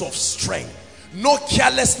ounce of strength. No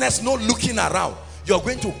carelessness, no looking around. You're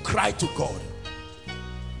going to cry to God.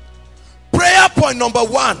 Prayer point number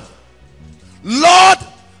 1. Lord,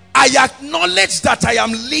 I acknowledge that I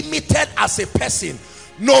am limited as a person.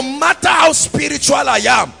 No matter how spiritual I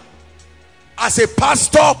am, as a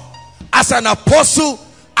pastor, as an apostle,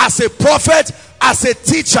 as a prophet, as a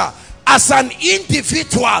teacher, as an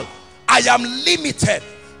individual, I am limited,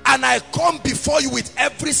 and I come before you with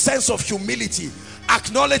every sense of humility,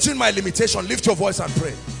 acknowledging my limitation. Lift your voice and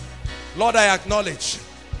pray. Lord, I acknowledge.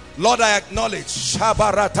 Lord, I acknowledge. I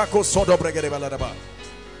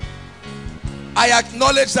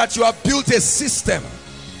acknowledge that you have built a system.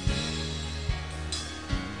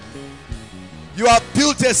 You have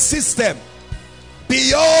built a system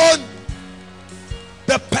beyond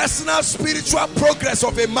the personal spiritual progress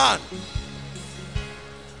of a man.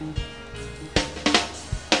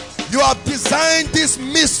 You have designed this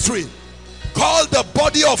mystery called the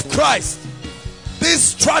body of Christ, this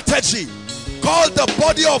strategy called the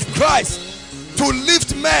body of Christ, to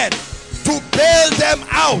lift men, to bail them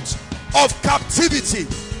out of captivity.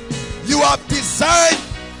 You have designed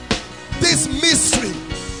this mystery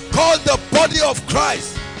called the body of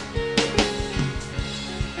Christ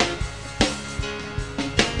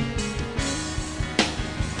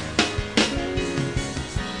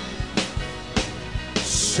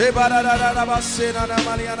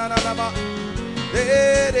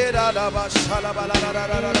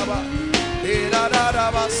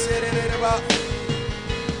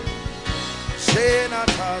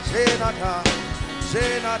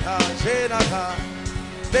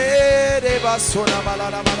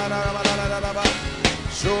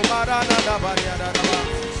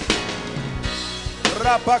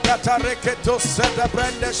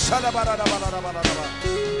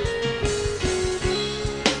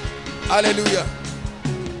Hallelujah.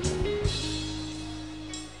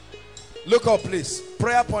 Look up, please.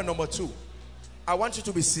 Prayer point number 2. I want you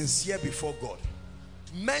to be sincere before God.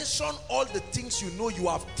 Mention all the things you know you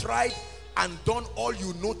have tried and done all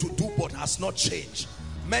you know to do but has not changed.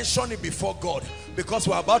 Mention it before God, because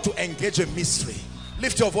we're about to engage a mystery.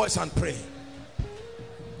 Lift your voice and pray.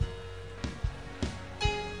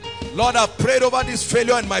 Lord, I've prayed over this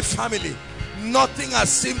failure in my family. Nothing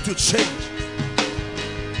has seemed to change.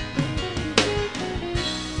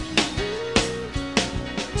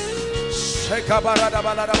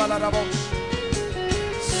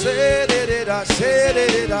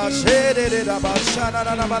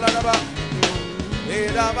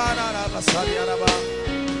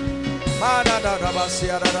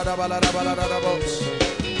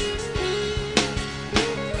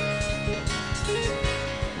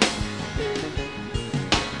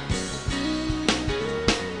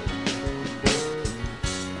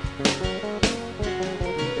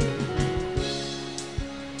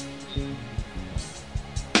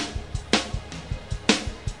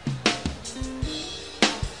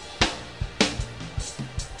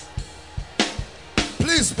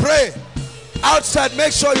 Please pray. Outside,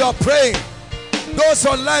 make sure you're praying. Those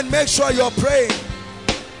online, make sure you're praying.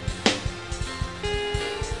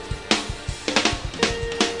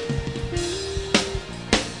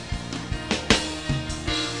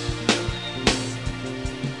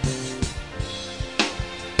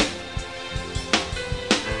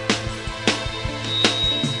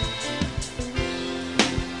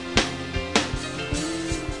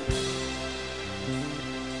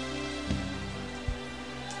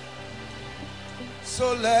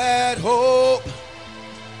 So let hope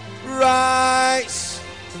rise.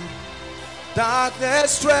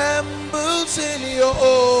 Darkness trembles in your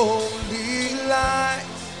only light.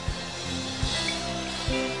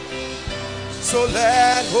 So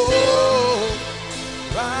let hope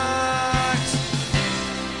rise.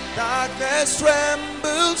 Darkness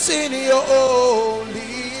trembles in your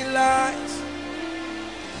only light.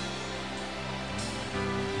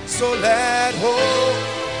 So let hope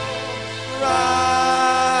rise.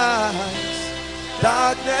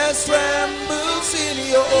 Darkness trembles in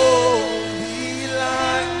your only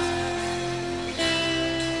light.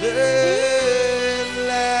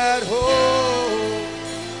 Let hope,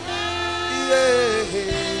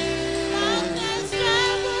 Darkness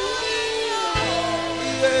trembles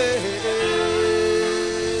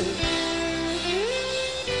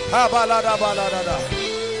in your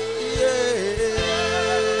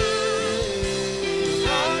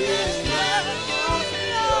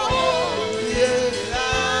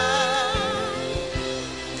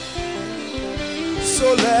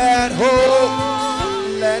So let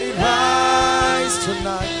hope, let it rise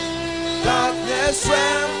tonight. Darkness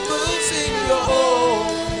trembles in your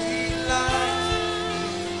holy light.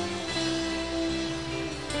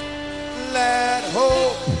 Let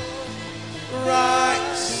hope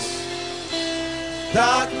rise.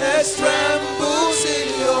 Darkness trembles in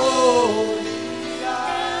your holy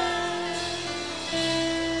light.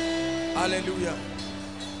 Hallelujah.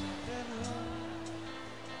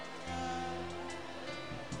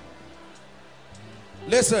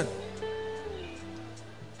 Listen.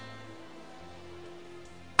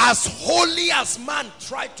 As holy as man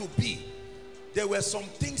tried to be, there were some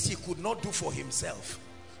things he could not do for himself.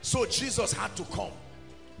 So Jesus had to come.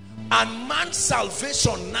 And man's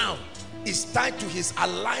salvation now is tied to his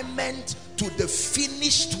alignment to the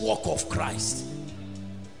finished work of Christ.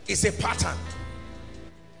 It's a pattern.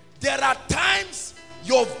 There are times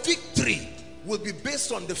your victory will be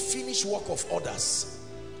based on the finished work of others.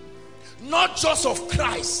 Not just of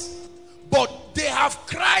Christ, but they have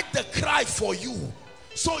cried the cry for you,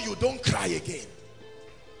 so you don't cry again.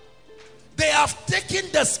 They have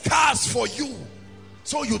taken the scars for you,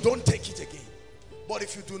 so you don't take it again. But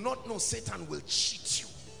if you do not know, Satan will cheat you.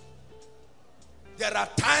 There are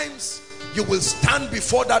times you will stand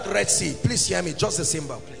before that Red Sea. Please hear me, just the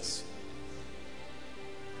symbol, please.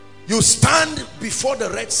 You stand before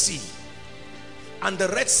the Red Sea, and the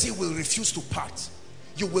Red Sea will refuse to part.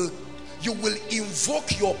 You will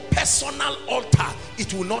invoke your personal altar.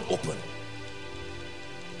 It will not open.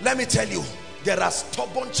 Let me tell you, There are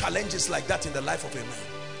stubborn challenges like that in the life of a man.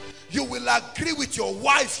 You will agree with your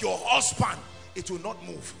wife, your husband, it will not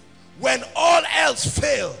move. When all else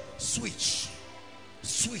fail, switch.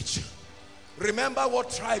 Switch. Remember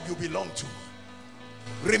what tribe you belong to.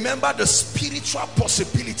 Remember the spiritual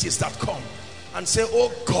possibilities that come, and say,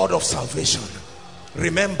 oh God of salvation,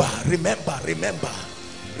 remember, remember, remember,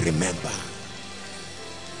 remember,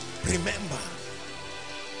 remember,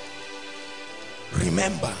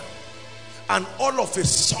 remember. And all of a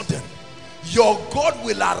sudden, your God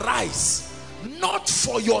will arise, not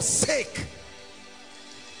for your sake.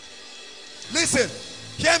 Listen,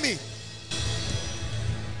 hear me.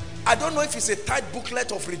 I don't know if it's a tight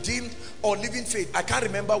booklet of Redeemed or Living Faith. I can't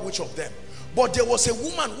remember which of them. But there was a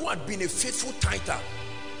woman who had been a faithful tither.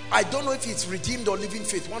 I don't know if it's Redeemed or Living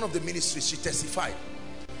Faith, one of the ministries. She testified.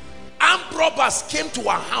 Armed robbers came to her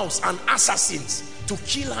house and assassins to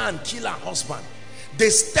kill her and kill her husband. They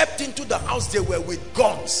stepped into the house. They were with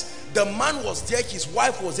guns. The man was there, his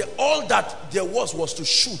wife was there. All that there was to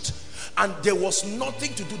shoot, and there was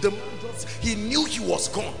nothing to do. The man just, he knew he was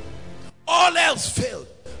gone. All else failed,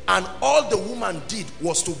 and all the woman did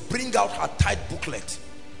was to bring out her tithe booklet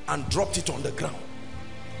and dropped it on the ground.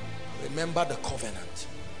 Remember the covenant.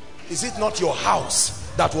 Is it not your house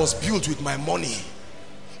that was built with my money?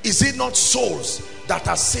 Is it not souls that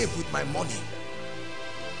are saved with my money?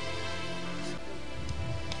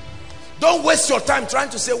 Don't waste your time trying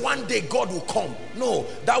to say one day God will come. No,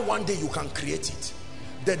 that one day you can create it.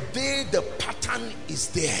 The day the pattern is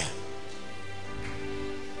there.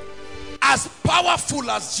 As powerful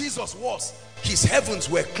as Jesus was, his heavens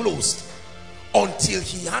were closed until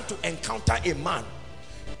he had to encounter a man.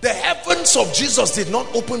 The heavens of Jesus did not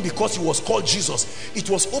open because he was called Jesus.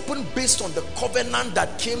 It was opened based on the covenant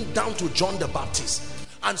that came down to John the Baptist.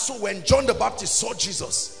 And so when John the Baptist saw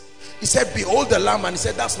Jesus, he said, behold the Lamb. And he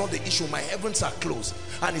said, that's not the issue, my heavens are closed.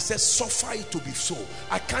 And he said, suffer it to be so.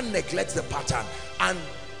 I can't neglect the pattern. And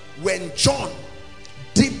when John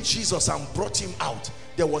dipped Jesus and brought him out,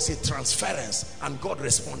 there was a transference, and God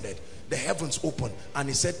responded. The heavens opened, and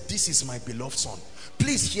he said, this is my beloved son.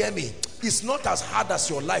 Please hear me. It's not as hard as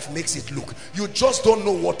your life makes it look. You just don't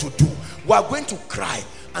know what to do. We are going to cry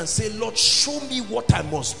and say, Lord, show me what I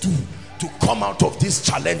must do to come out of this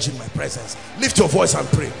challenge in my presence. Lift your voice and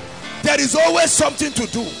pray. There is always something to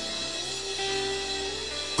do.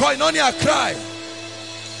 Koinonia, cry.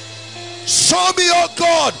 Show me, oh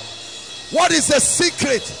God, what is the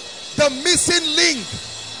secret, the missing link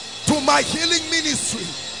to my healing ministry,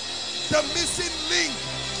 the missing link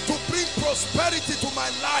to bring prosperity to my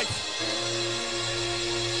life.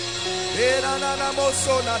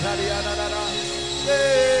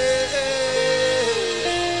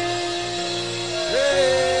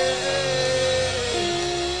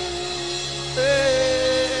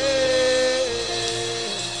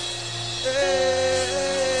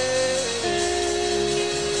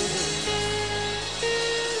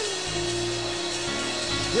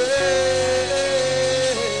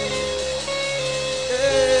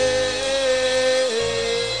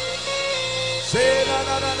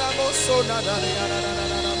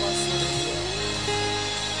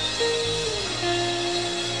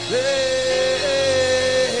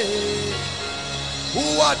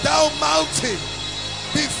 Who are thou mountain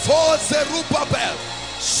before Zerubbabel?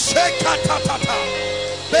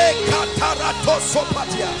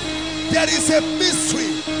 There is a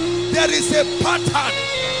mystery, there is a pattern,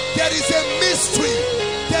 there is a mystery,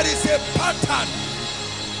 there is a pattern.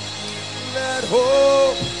 Let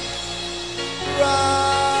hope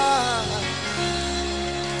rise.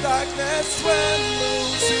 Darkness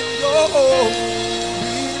trembles in your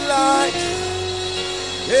holy light.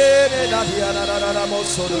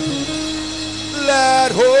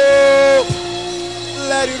 Let hope,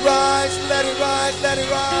 let it rise, let it rise, let it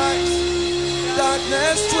rise.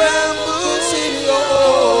 Darkness trembles in your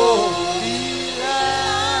holy light.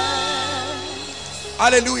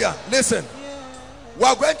 Hallelujah. Listen, we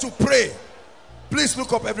are going to pray. Please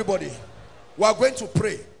look up, everybody. We are going to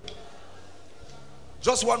pray.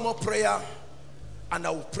 Just one more prayer, and I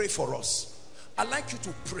will pray for us. I'd like you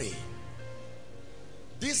to pray.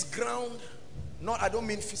 This ground, I don't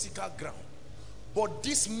mean physical ground, but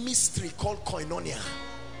this mystery called koinonia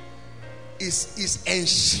is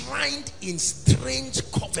enshrined in strange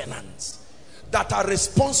covenants that are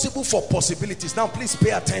responsible for possibilities. Now please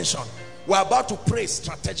pay attention. We're about to pray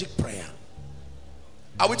strategic prayer.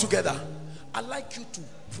 Are we together? I'd like you to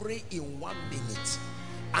pray in 1 minute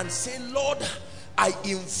and say, Lord, I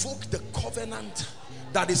invoke the covenant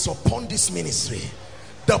that is upon this ministry,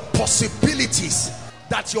 the possibilities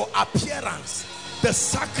that your appearance, the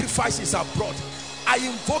sacrifices are brought. I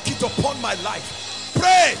invoke it upon my life.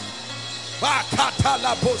 Pray.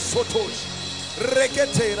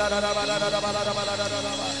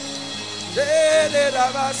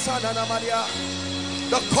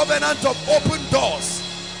 The covenant of open doors,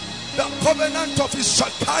 the covenant of his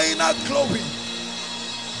Shekinah glory,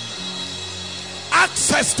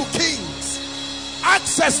 access to kings,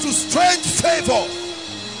 access to strange favor.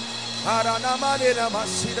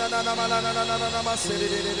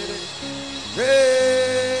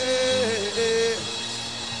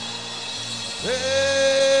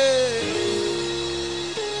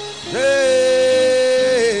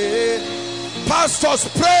 Pastors,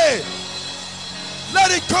 pray.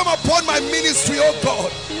 Let it come upon my ministry, oh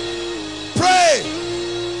God. Pray.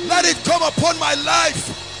 Let it come upon my life.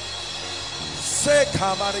 Say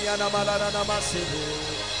Kamariana Malana Masede.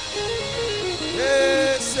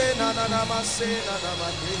 Say Nana Masena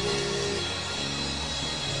Namade.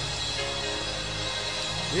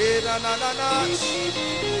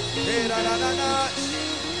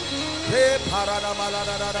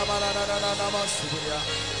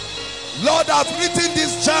 Lord, I've written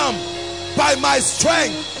this jam by my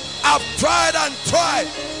strength. I've tried and tried,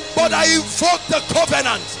 but I invoke the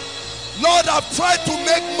covenant. Lord, I've tried to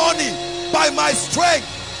make money by my strength.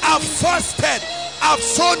 I've fasted, I've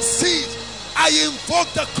sown seed. I invoke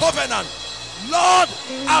the covenant. Lord,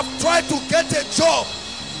 I've tried to get a job.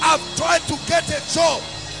 I've tried to get a job.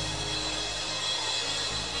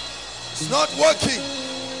 It's not working.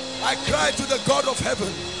 I cry to the God of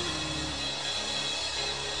heaven.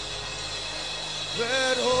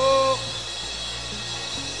 Let hope,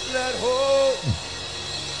 let hope,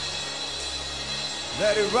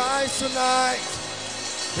 let it rise tonight.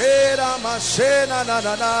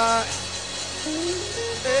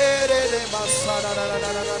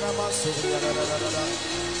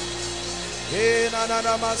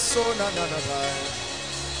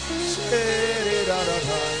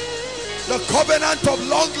 The covenant of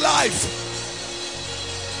long life.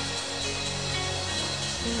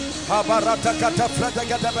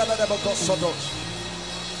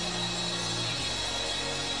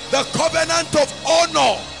 The covenant of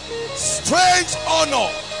honor, strange honor,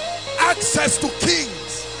 access to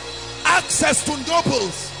kings, access to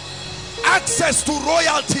nobles, access to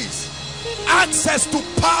royalties, access to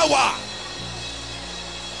power.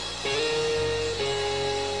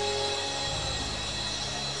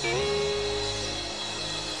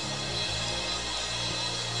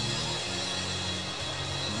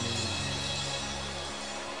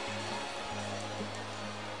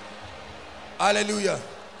 Hallelujah.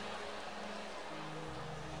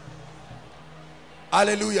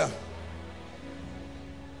 Hallelujah.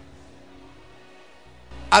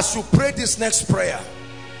 As you pray this next prayer,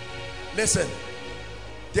 listen,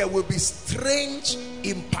 there will be strange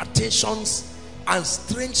impartations and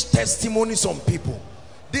strange testimonies on people.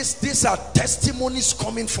 These are testimonies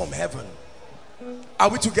coming from heaven. Are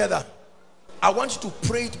we together? I want you to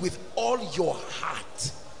pray it with all your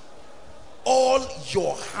heart. All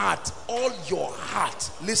your heart. All your heart.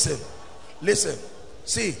 Listen. Listen.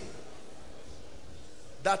 See,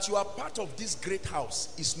 that you are part of this great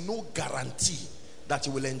house is no guarantee that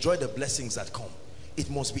you will enjoy the blessings that come. It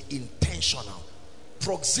must be intentional.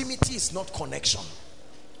 Proximity is not connection.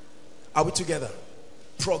 Are we together?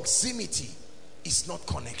 Proximity is not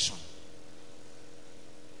connection.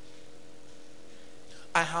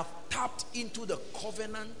 I have tapped into the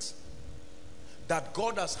covenant that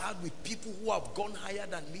God has had with people who have gone higher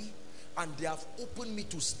than me, and they have opened me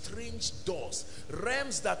to strange doors,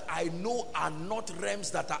 realms that I know are not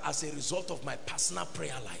realms that are as a result of my personal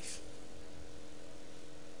prayer life.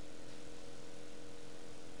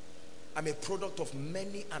 I'm a product of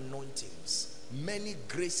many anointings, many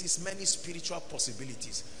graces, many spiritual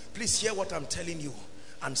possibilities. Please hear what I'm telling you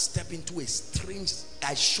and step into a strange,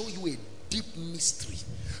 I show you a deep mystery.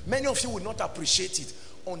 Many of you will not appreciate it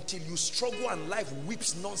until you struggle and life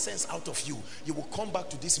whips nonsense out of you. You will come back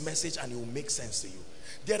to this message and it will make sense to you.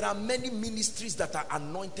 There are many ministries that are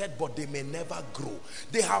anointed, but they may never grow.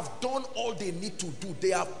 They have done all they need to do.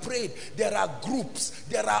 They have prayed. There are groups.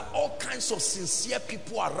 There are all kinds of sincere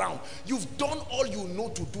people around. You've done all you know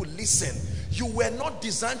to do. Listen, you were not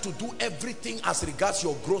designed to do everything as regards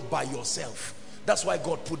your growth by yourself. That's why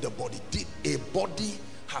God put the body. A body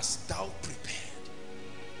hast thou prepared.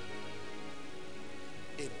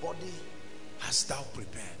 A body hast thou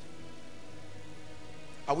prepared.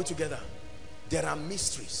 Are we together? There are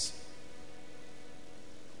mysteries.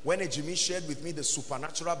 When Ejimi shared with me the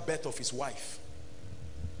supernatural birth of his wife,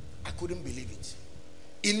 I couldn't believe it.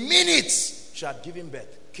 In minutes, she had given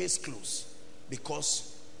birth. Case closed.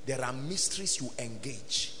 Because there are mysteries you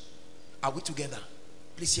engage. Are we together?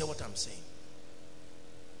 Please hear what I'm saying.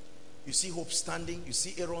 You see Hope standing, you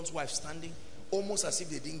see Aaron's wife standing, almost as if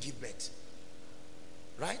they didn't give birth.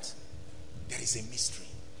 Right? There is a mystery.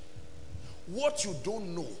 What you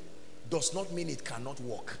don't know does not mean it cannot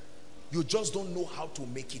work. You just don't know how to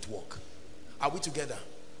make it work. Are we together?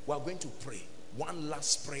 We are going to pray. One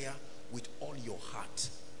last prayer with all your heart.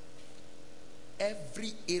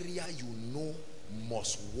 Every area you know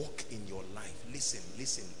must work in your life. Listen,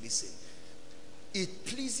 listen, listen. It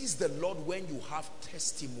pleases the Lord when you have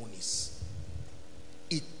testimonies.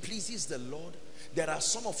 It pleases the Lord. There are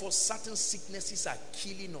some of us, certain sicknesses are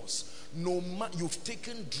killing us. No matter, you've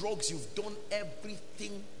taken drugs, you've done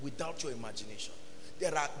everything without your imagination.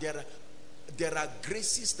 There are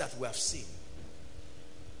graces that we have seen.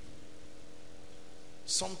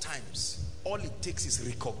 Sometimes all it takes is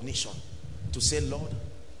recognition to say, Lord,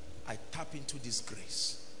 I tap into this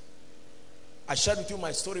grace. I shared with you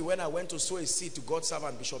my story when I went to sow a seed to God's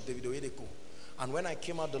servant Bishop David Oyedepo, and when I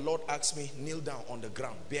came out, the Lord asked me, kneel down on the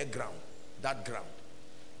ground, bare ground, that ground.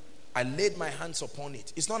 I laid my hands upon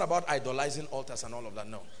it. It's not about idolizing altars and all of that,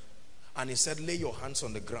 no. And he said, lay your hands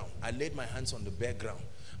on the ground. I laid my hands on the bare ground,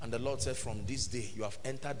 and the Lord said, from this day you have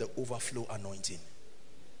entered the overflow anointing.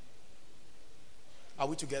 Are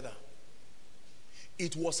we together?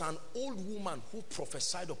 It was an old woman who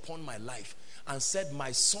prophesied upon my life and said,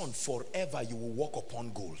 my son, forever you will walk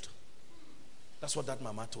upon gold. That's what that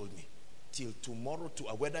mama told me. Till tomorrow,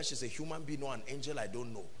 whether she's a human being or an angel, I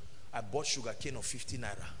don't know. I bought sugar cane of 50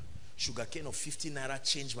 naira. Sugar cane of 50 naira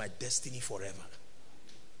changed my destiny forever.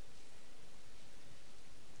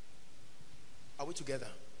 Are we together?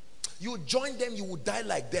 You join them, you will die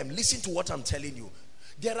like them. Listen to what I'm telling you.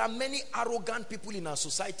 There are many arrogant people in our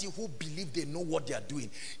society who believe they know what they are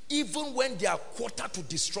doing. Even when they are quarter to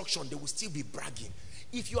destruction, they will still be bragging.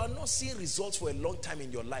 If you are not seeing results for a long time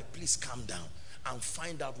in your life, please calm down and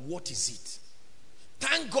find out what is it.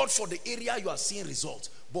 Thank God for the area you are seeing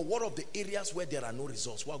results. But what of the areas where there are no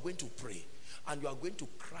results? We are going to pray. And you are going to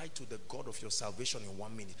cry to the God of your salvation in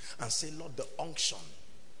 1 minute and say, Lord, the unction,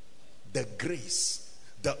 the grace,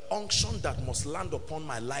 the unction that must land upon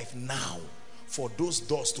my life now, for those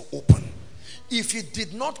doors to open. If it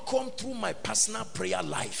did not come through my personal prayer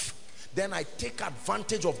life, then I take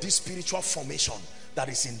advantage of this spiritual formation that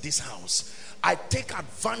is in this house. I take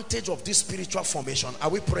advantage of this spiritual formation. Are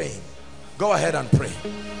we praying? Go ahead and pray.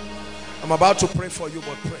 I'm about to pray for you,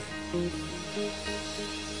 but pray.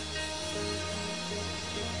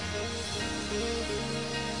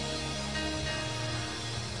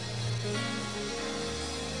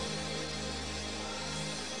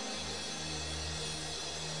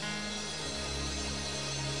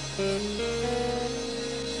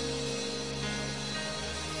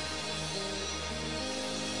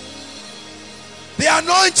 The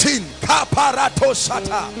anointing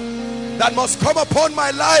that must come upon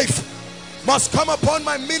my life, must come upon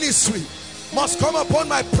my ministry, must come upon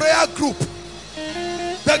my prayer group.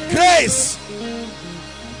 The grace,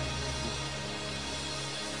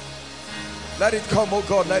 let it come, oh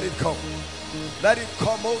God, let it come. Let it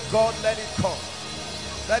come, oh God, let it come.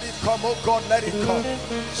 Let it come, oh God, let it come.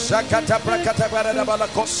 Shakata brakata baradabala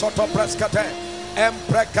kosoto praskate.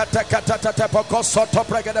 Emprekata katata pokosoto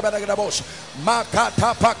pragadabadabosh.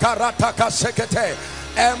 Makata pakarata kasekete.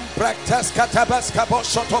 Emprektas katabaska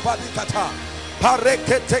bosoto badikata.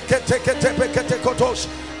 Parekete kete kete pekete kotosh.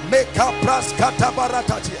 Meka praskata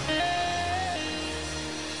baratatia.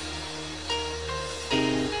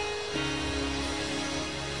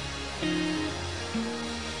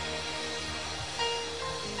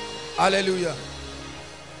 Hallelujah.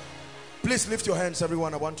 Please lift your hands,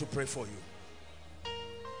 everyone. I want to pray for you.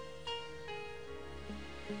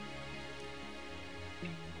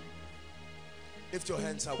 Lift your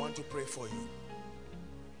hands. I want to pray for you.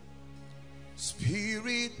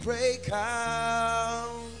 Spirit, break out.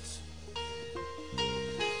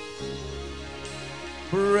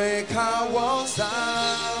 Break our walls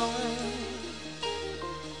down.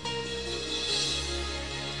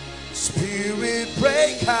 Spirit,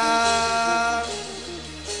 break out.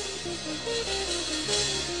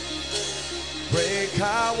 Break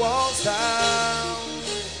our walls down.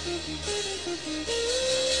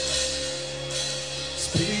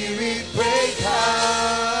 Spirit, break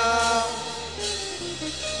out.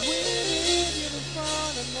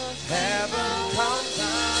 Heaven come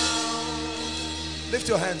down. Lift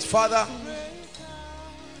your hands. Father,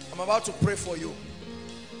 I'm about to pray for you.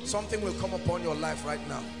 Something will come upon your life right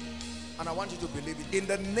now, and I want you to believe it. In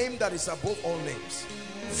the name that is above all names.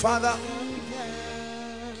 Father,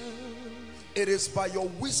 it is by your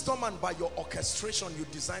wisdom and by your orchestration you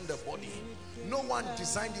designed the body. No one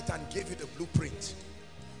designed it and gave you the blueprint.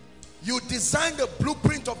 You design the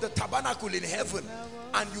blueprint of the tabernacle in heaven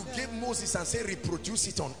and you give Moses and say reproduce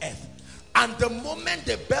it on earth. And the moment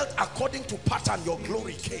they built according to pattern, your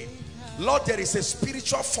glory came. Lord, there is a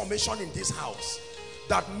spiritual formation in this house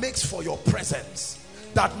that makes for your presence,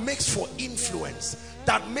 that makes for influence,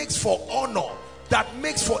 that makes for honor, that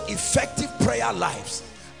makes for effective prayer lives.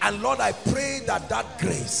 And Lord, I pray that that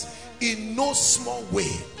grace, in no small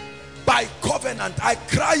way, by covenant, I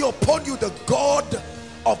cry upon you, the God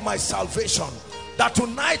of my salvation, that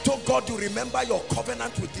tonight, oh God, you remember your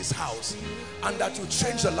covenant with this house and that you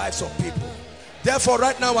change the lives of people. Therefore,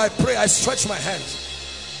 right now I pray, I stretch my hands.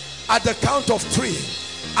 At the count of 3,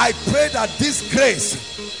 I pray that this grace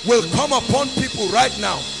will come upon people right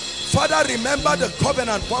now. Father, remember the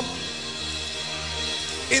covenant.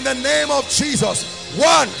 In the name of Jesus.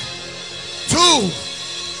 1, 2,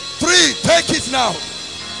 3. Take it now.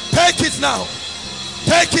 Take it now.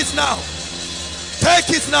 Take it now. Take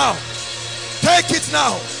it now. Take it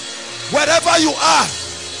now. Wherever you are,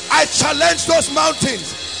 I challenge those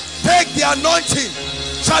mountains. Take the anointing.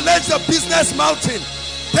 Challenge the business mountain.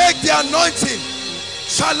 Take the anointing.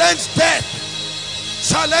 Challenge death.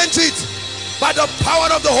 Challenge it by the power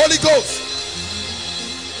of the Holy Ghost.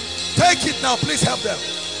 Take it now. Please help them.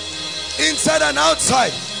 Inside and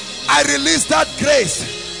outside, I release that grace.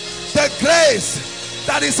 The grace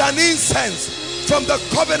that is an incense from the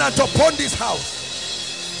covenant upon this house.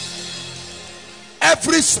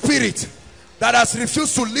 Every spirit that has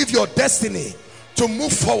refused to live your destiny, to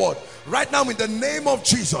move forward, right now in the name of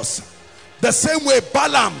Jesus, the same way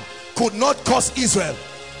Balaam could not curse Israel,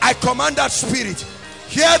 I command that spirit,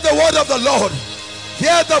 hear the word of the Lord,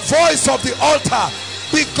 hear the voice of the altar.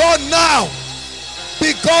 Be gone now.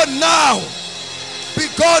 Be gone now. Be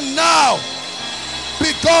gone now.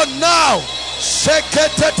 Be gone now.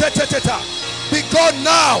 Be gone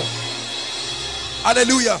now.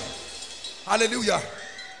 Hallelujah. Hallelujah.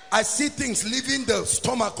 I see things leaving the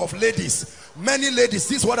stomach of ladies. Many ladies,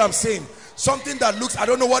 this is what I'm saying. Something that looks, I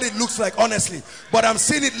don't know what it looks like honestly, but I'm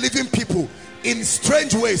seeing it leaving people in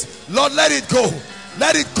strange ways. Lord, let it go.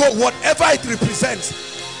 Let it go. Whatever it represents.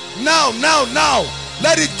 Now, now, now.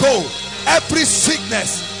 Let it go. Every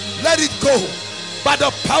sickness, let it go by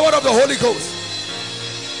the power of the Holy Ghost.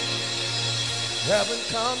 Heaven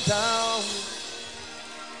come down.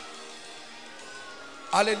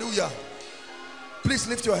 Hallelujah. Please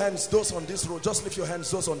lift your hands, those on this row. Just lift your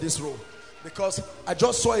hands, those on this row. Because I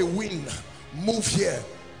just saw a wind move here.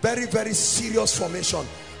 Very, very serious formation.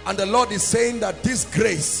 And the Lord is saying that this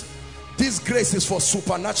grace is for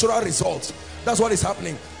supernatural results. That's what is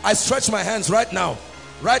happening. I stretch my hands right now.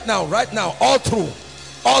 Right now, right now, all through,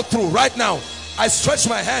 right now. I stretch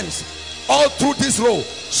my hands all through this row.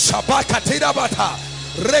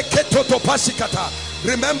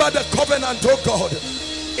 Remember the covenant, oh God,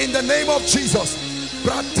 in the name of Jesus.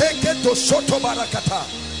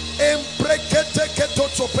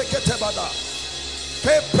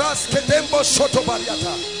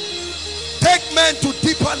 Take men to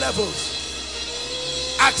deeper levels.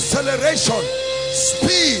 Acceleration,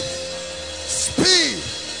 speed, speed,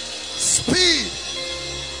 speed.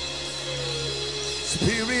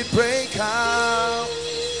 Spirit break out.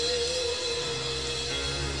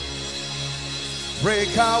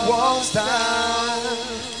 Break our walls down.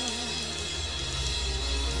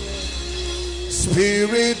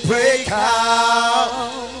 Spirit break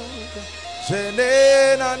out.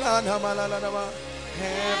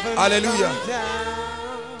 Hallelujah.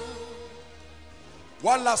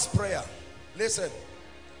 One last prayer. Listen.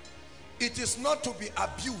 It is not to be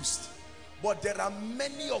abused, but there are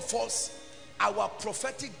many of us, our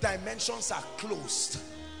prophetic dimensions are closed.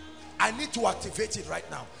 I need to activate it right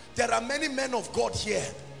now. There are many men of God here.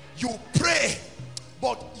 You pray,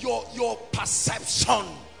 but your perception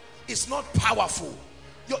is not powerful.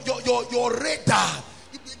 Your radar,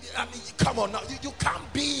 I mean, come on now. You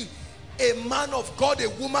can't be a man of God, a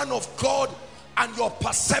woman of God, and your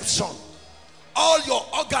perception, all your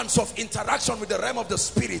organs of interaction with the realm of the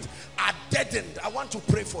spirit are deadened. I want to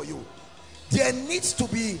pray for you. There needs to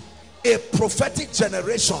be a prophetic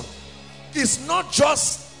generation. It's not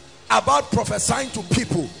just about prophesying to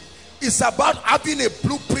people. It's about having a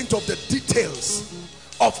blueprint of the details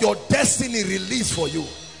of your destiny released for you.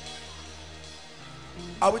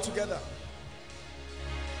 Are we together?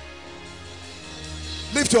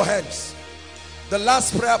 Lift your hands. The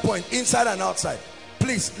last prayer point, inside and outside.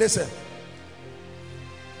 Please listen.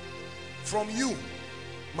 From you,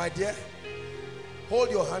 my dear, hold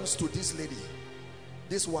your hands to this lady.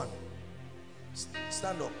 This one.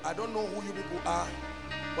 Stand up. I don't know who you people are,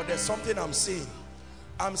 but there's something I'm seeing.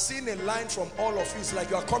 I'm seeing a line from all of you. It's like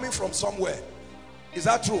you are coming from somewhere. Is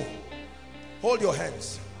that true? Hold your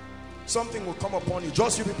hands. Something will come upon you.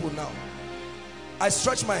 Just you people now. I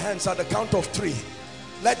stretch my hands at the count of 3.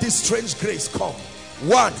 Let this strange grace come.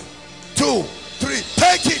 1, 2, 3.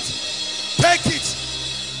 Take it. Take it.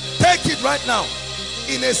 Take it right now.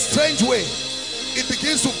 In a strange way, it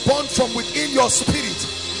begins to burn from within your spirit.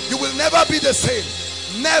 You will never be the same.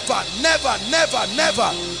 Never, never, never,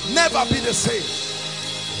 never, never be the same.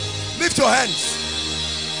 Lift your hands.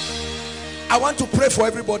 I want to pray for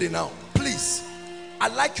everybody now. Please,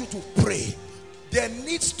 I'd like you to pray. There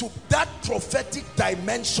needs to, that prophetic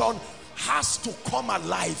dimension has to come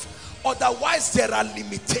alive. Otherwise, there are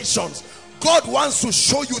limitations. God wants to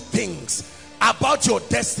show you things about your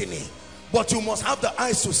destiny, but you must have the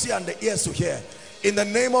eyes to see and the ears to hear. In the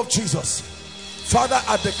name of Jesus, Father,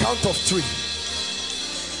 at the count of 3,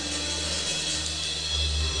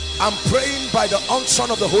 I'm praying by the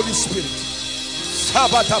unction of the Holy Spirit.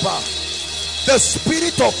 The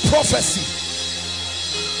spirit of prophecy,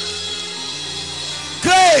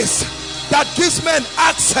 grace that gives men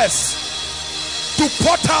access to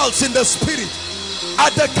portals in the spirit.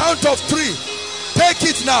 At the count of 3, take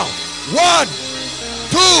it now. 1,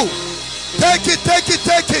 2, take it, take it,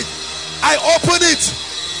 take it. I open it.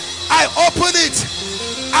 I open it.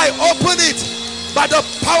 I open it by the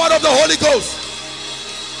power of the Holy Ghost.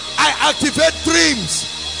 I activate dreams,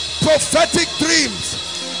 prophetic dreams,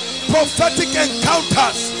 prophetic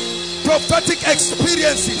encounters, prophetic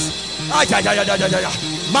experiences.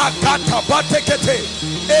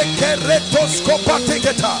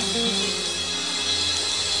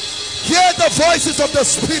 Hear the voices of the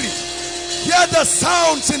Spirit. Hear the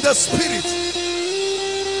sounds in the Spirit.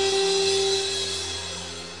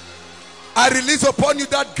 I release upon you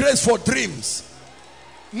that grace for dreams,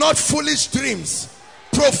 not foolish dreams,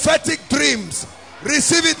 prophetic dreams.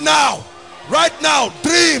 Receive it now, right now.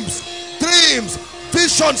 Dreams, dreams,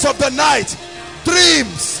 visions of the night,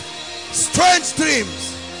 dreams, strange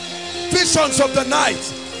dreams, visions of the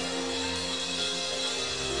night.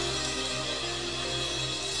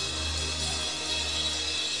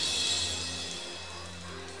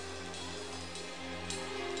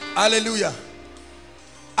 Hallelujah.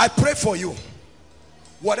 I pray for you.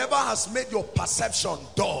 Whatever has made your perception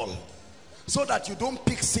dull, so that you don't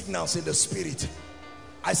pick signals in the spirit,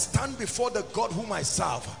 I stand before the God whom I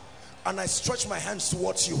serve and I stretch my hands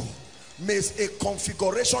towards you. May a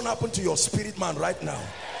configuration happen to your spirit man right now.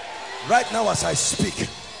 Right now as I speak,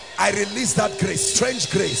 I release that grace,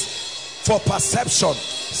 strange grace for perception,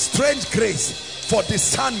 strange grace for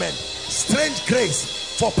discernment, strange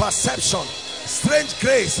grace for perception, strange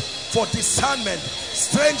grace for discernment,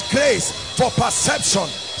 strange grace for perception,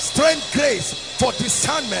 strange grace for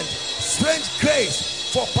discernment, strange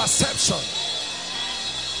grace for perception.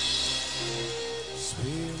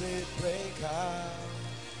 Spirit break out,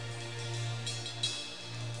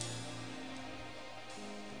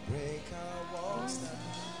 break our walls down.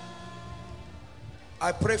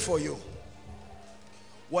 I pray for you.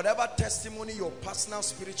 Whatever testimony your personal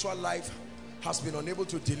spiritual life has been unable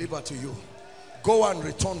to deliver to you, go and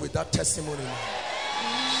return with that testimony now.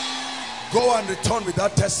 Go and return with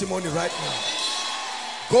that testimony right now.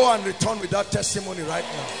 Go and return with that testimony right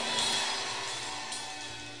now.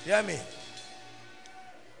 Hear me?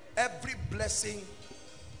 Every blessing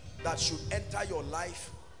that should enter your life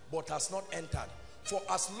but has not entered, for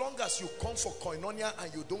as long as you come for koinonia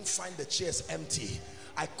and you don't find the chairs empty,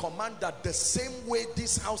 I command that the same way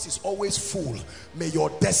this house is always full, may your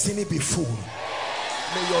destiny be full.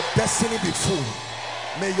 May your destiny be full.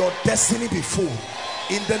 May your destiny be full.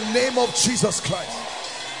 In the name of Jesus Christ.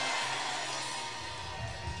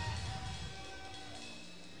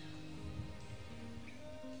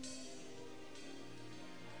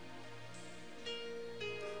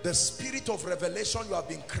 The spirit of revelation you have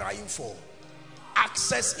been crying for,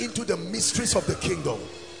 access into the mysteries of the kingdom.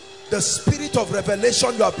 The spirit of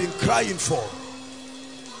revelation you have been crying for.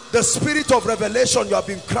 The spirit of revelation you have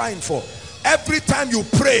been crying for. Every time you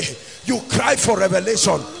pray, you cry for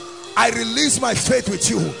revelation. I release my faith with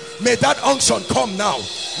you. May that unction come now.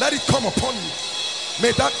 Let it come upon you.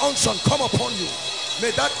 May that unction come upon you. May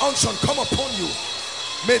that unction come upon you.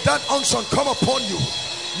 May that unction come upon you.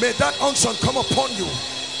 May that unction come upon you.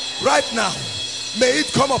 Right now, may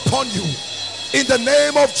it come upon you. In the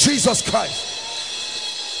name of Jesus Christ.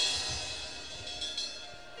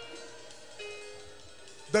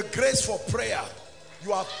 The grace for prayer.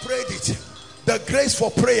 You have prayed it. The grace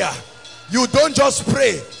for prayer. You don't just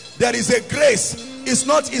pray. There is a grace. It's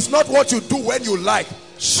not what you do when you like.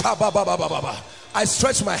 I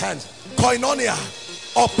stretch my hands. Koinonia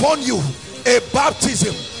upon you. A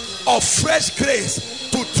baptism of fresh grace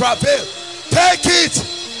to travel. Take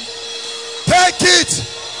it. it.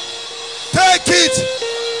 Take it.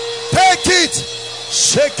 Take it.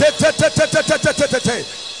 Shake it.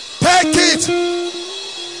 Take it.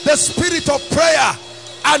 The spirit of prayer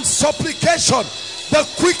and supplication, the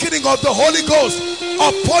quickening of the Holy Ghost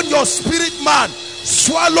upon your spirit man,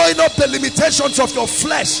 swallowing up the limitations of your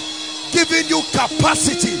flesh, giving you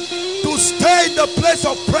capacity to stay in the place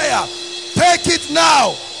of prayer. Take it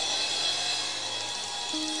now.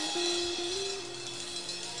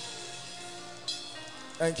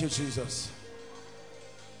 Thank you, Jesus.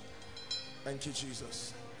 Thank you,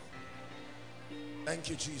 Jesus. Thank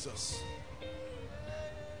you, Jesus.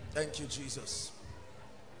 Thank you, Jesus.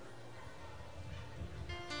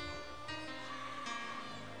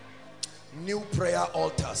 New prayer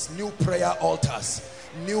altars, new prayer altars,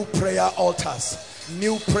 new prayer altars,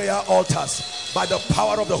 new prayer altars by the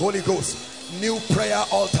power of the Holy Ghost. New prayer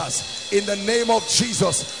altars in the name of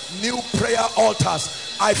Jesus. New prayer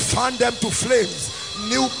altars. I fan them to flames.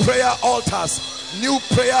 New prayer altars, new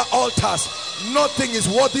prayer altars. Nothing is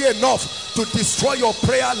worthy enough to destroy your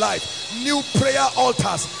prayer life. New prayer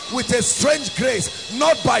altars with a strange grace,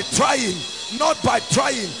 not by trying, not by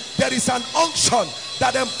trying. There is an unction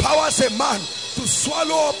that empowers a man to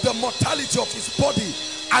swallow up the mortality of his body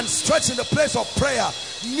and stretch in the place of prayer.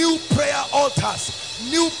 New prayer altars,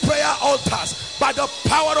 new prayer altars by the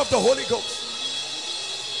power of the Holy Ghost.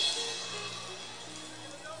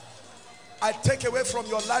 I take away from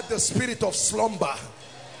your life the spirit of slumber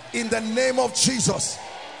in the name of Jesus.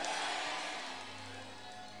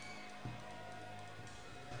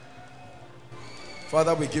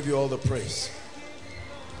 Father, we give you all the praise.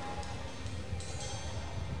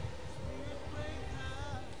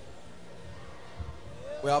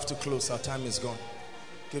 We have to close. Our time is gone.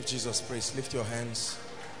 Give Jesus praise. Lift your hands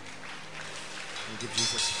and give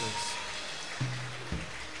Jesus praise.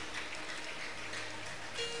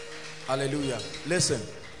 Hallelujah. Listen,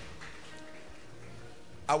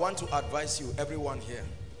 I want to advise you, everyone here,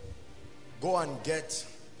 go and get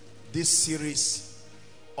this series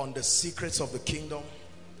on the secrets of the kingdom,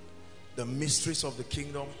 the mysteries of the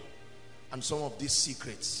kingdom, and some of these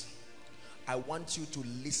secrets. I want you to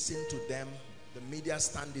listen to them. The media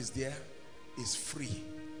stand is there, is free.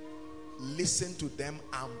 Listen to them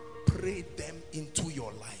and pray them into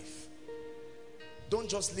your life. Don't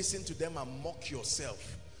just listen to them and mock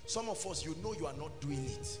yourself. Some of us, you know you are not doing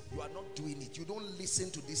it. You are not doing it. You don't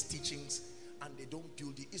listen to these teachings and they don't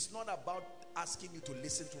build it. It's not about asking you to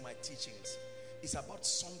listen to my teachings. It's about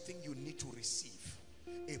something you need to receive.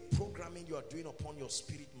 A programming you are doing upon your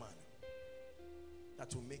spirit man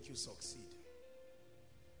that will make you succeed.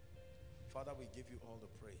 Father, we give you all the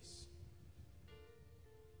praise.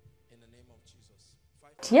 In the name of Jesus.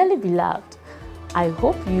 Dearly beloved, I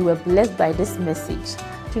hope you were blessed by this message.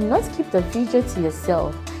 Do not keep the video to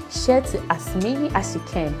yourself. Share to as many as you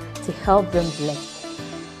can to help them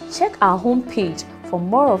bless. Check our homepage for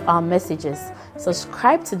more of our messages.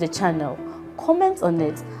 Subscribe to the channel, comment on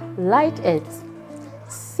it, like it.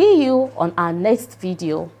 See you on our next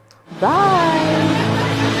video. Bye.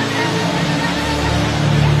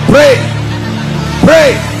 Pray,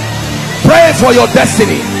 pray, pray for your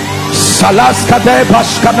destiny.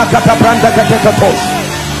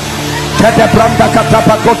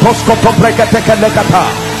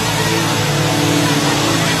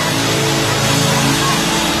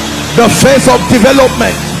 The phase of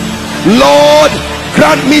development. Lord,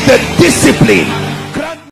 grant me the discipline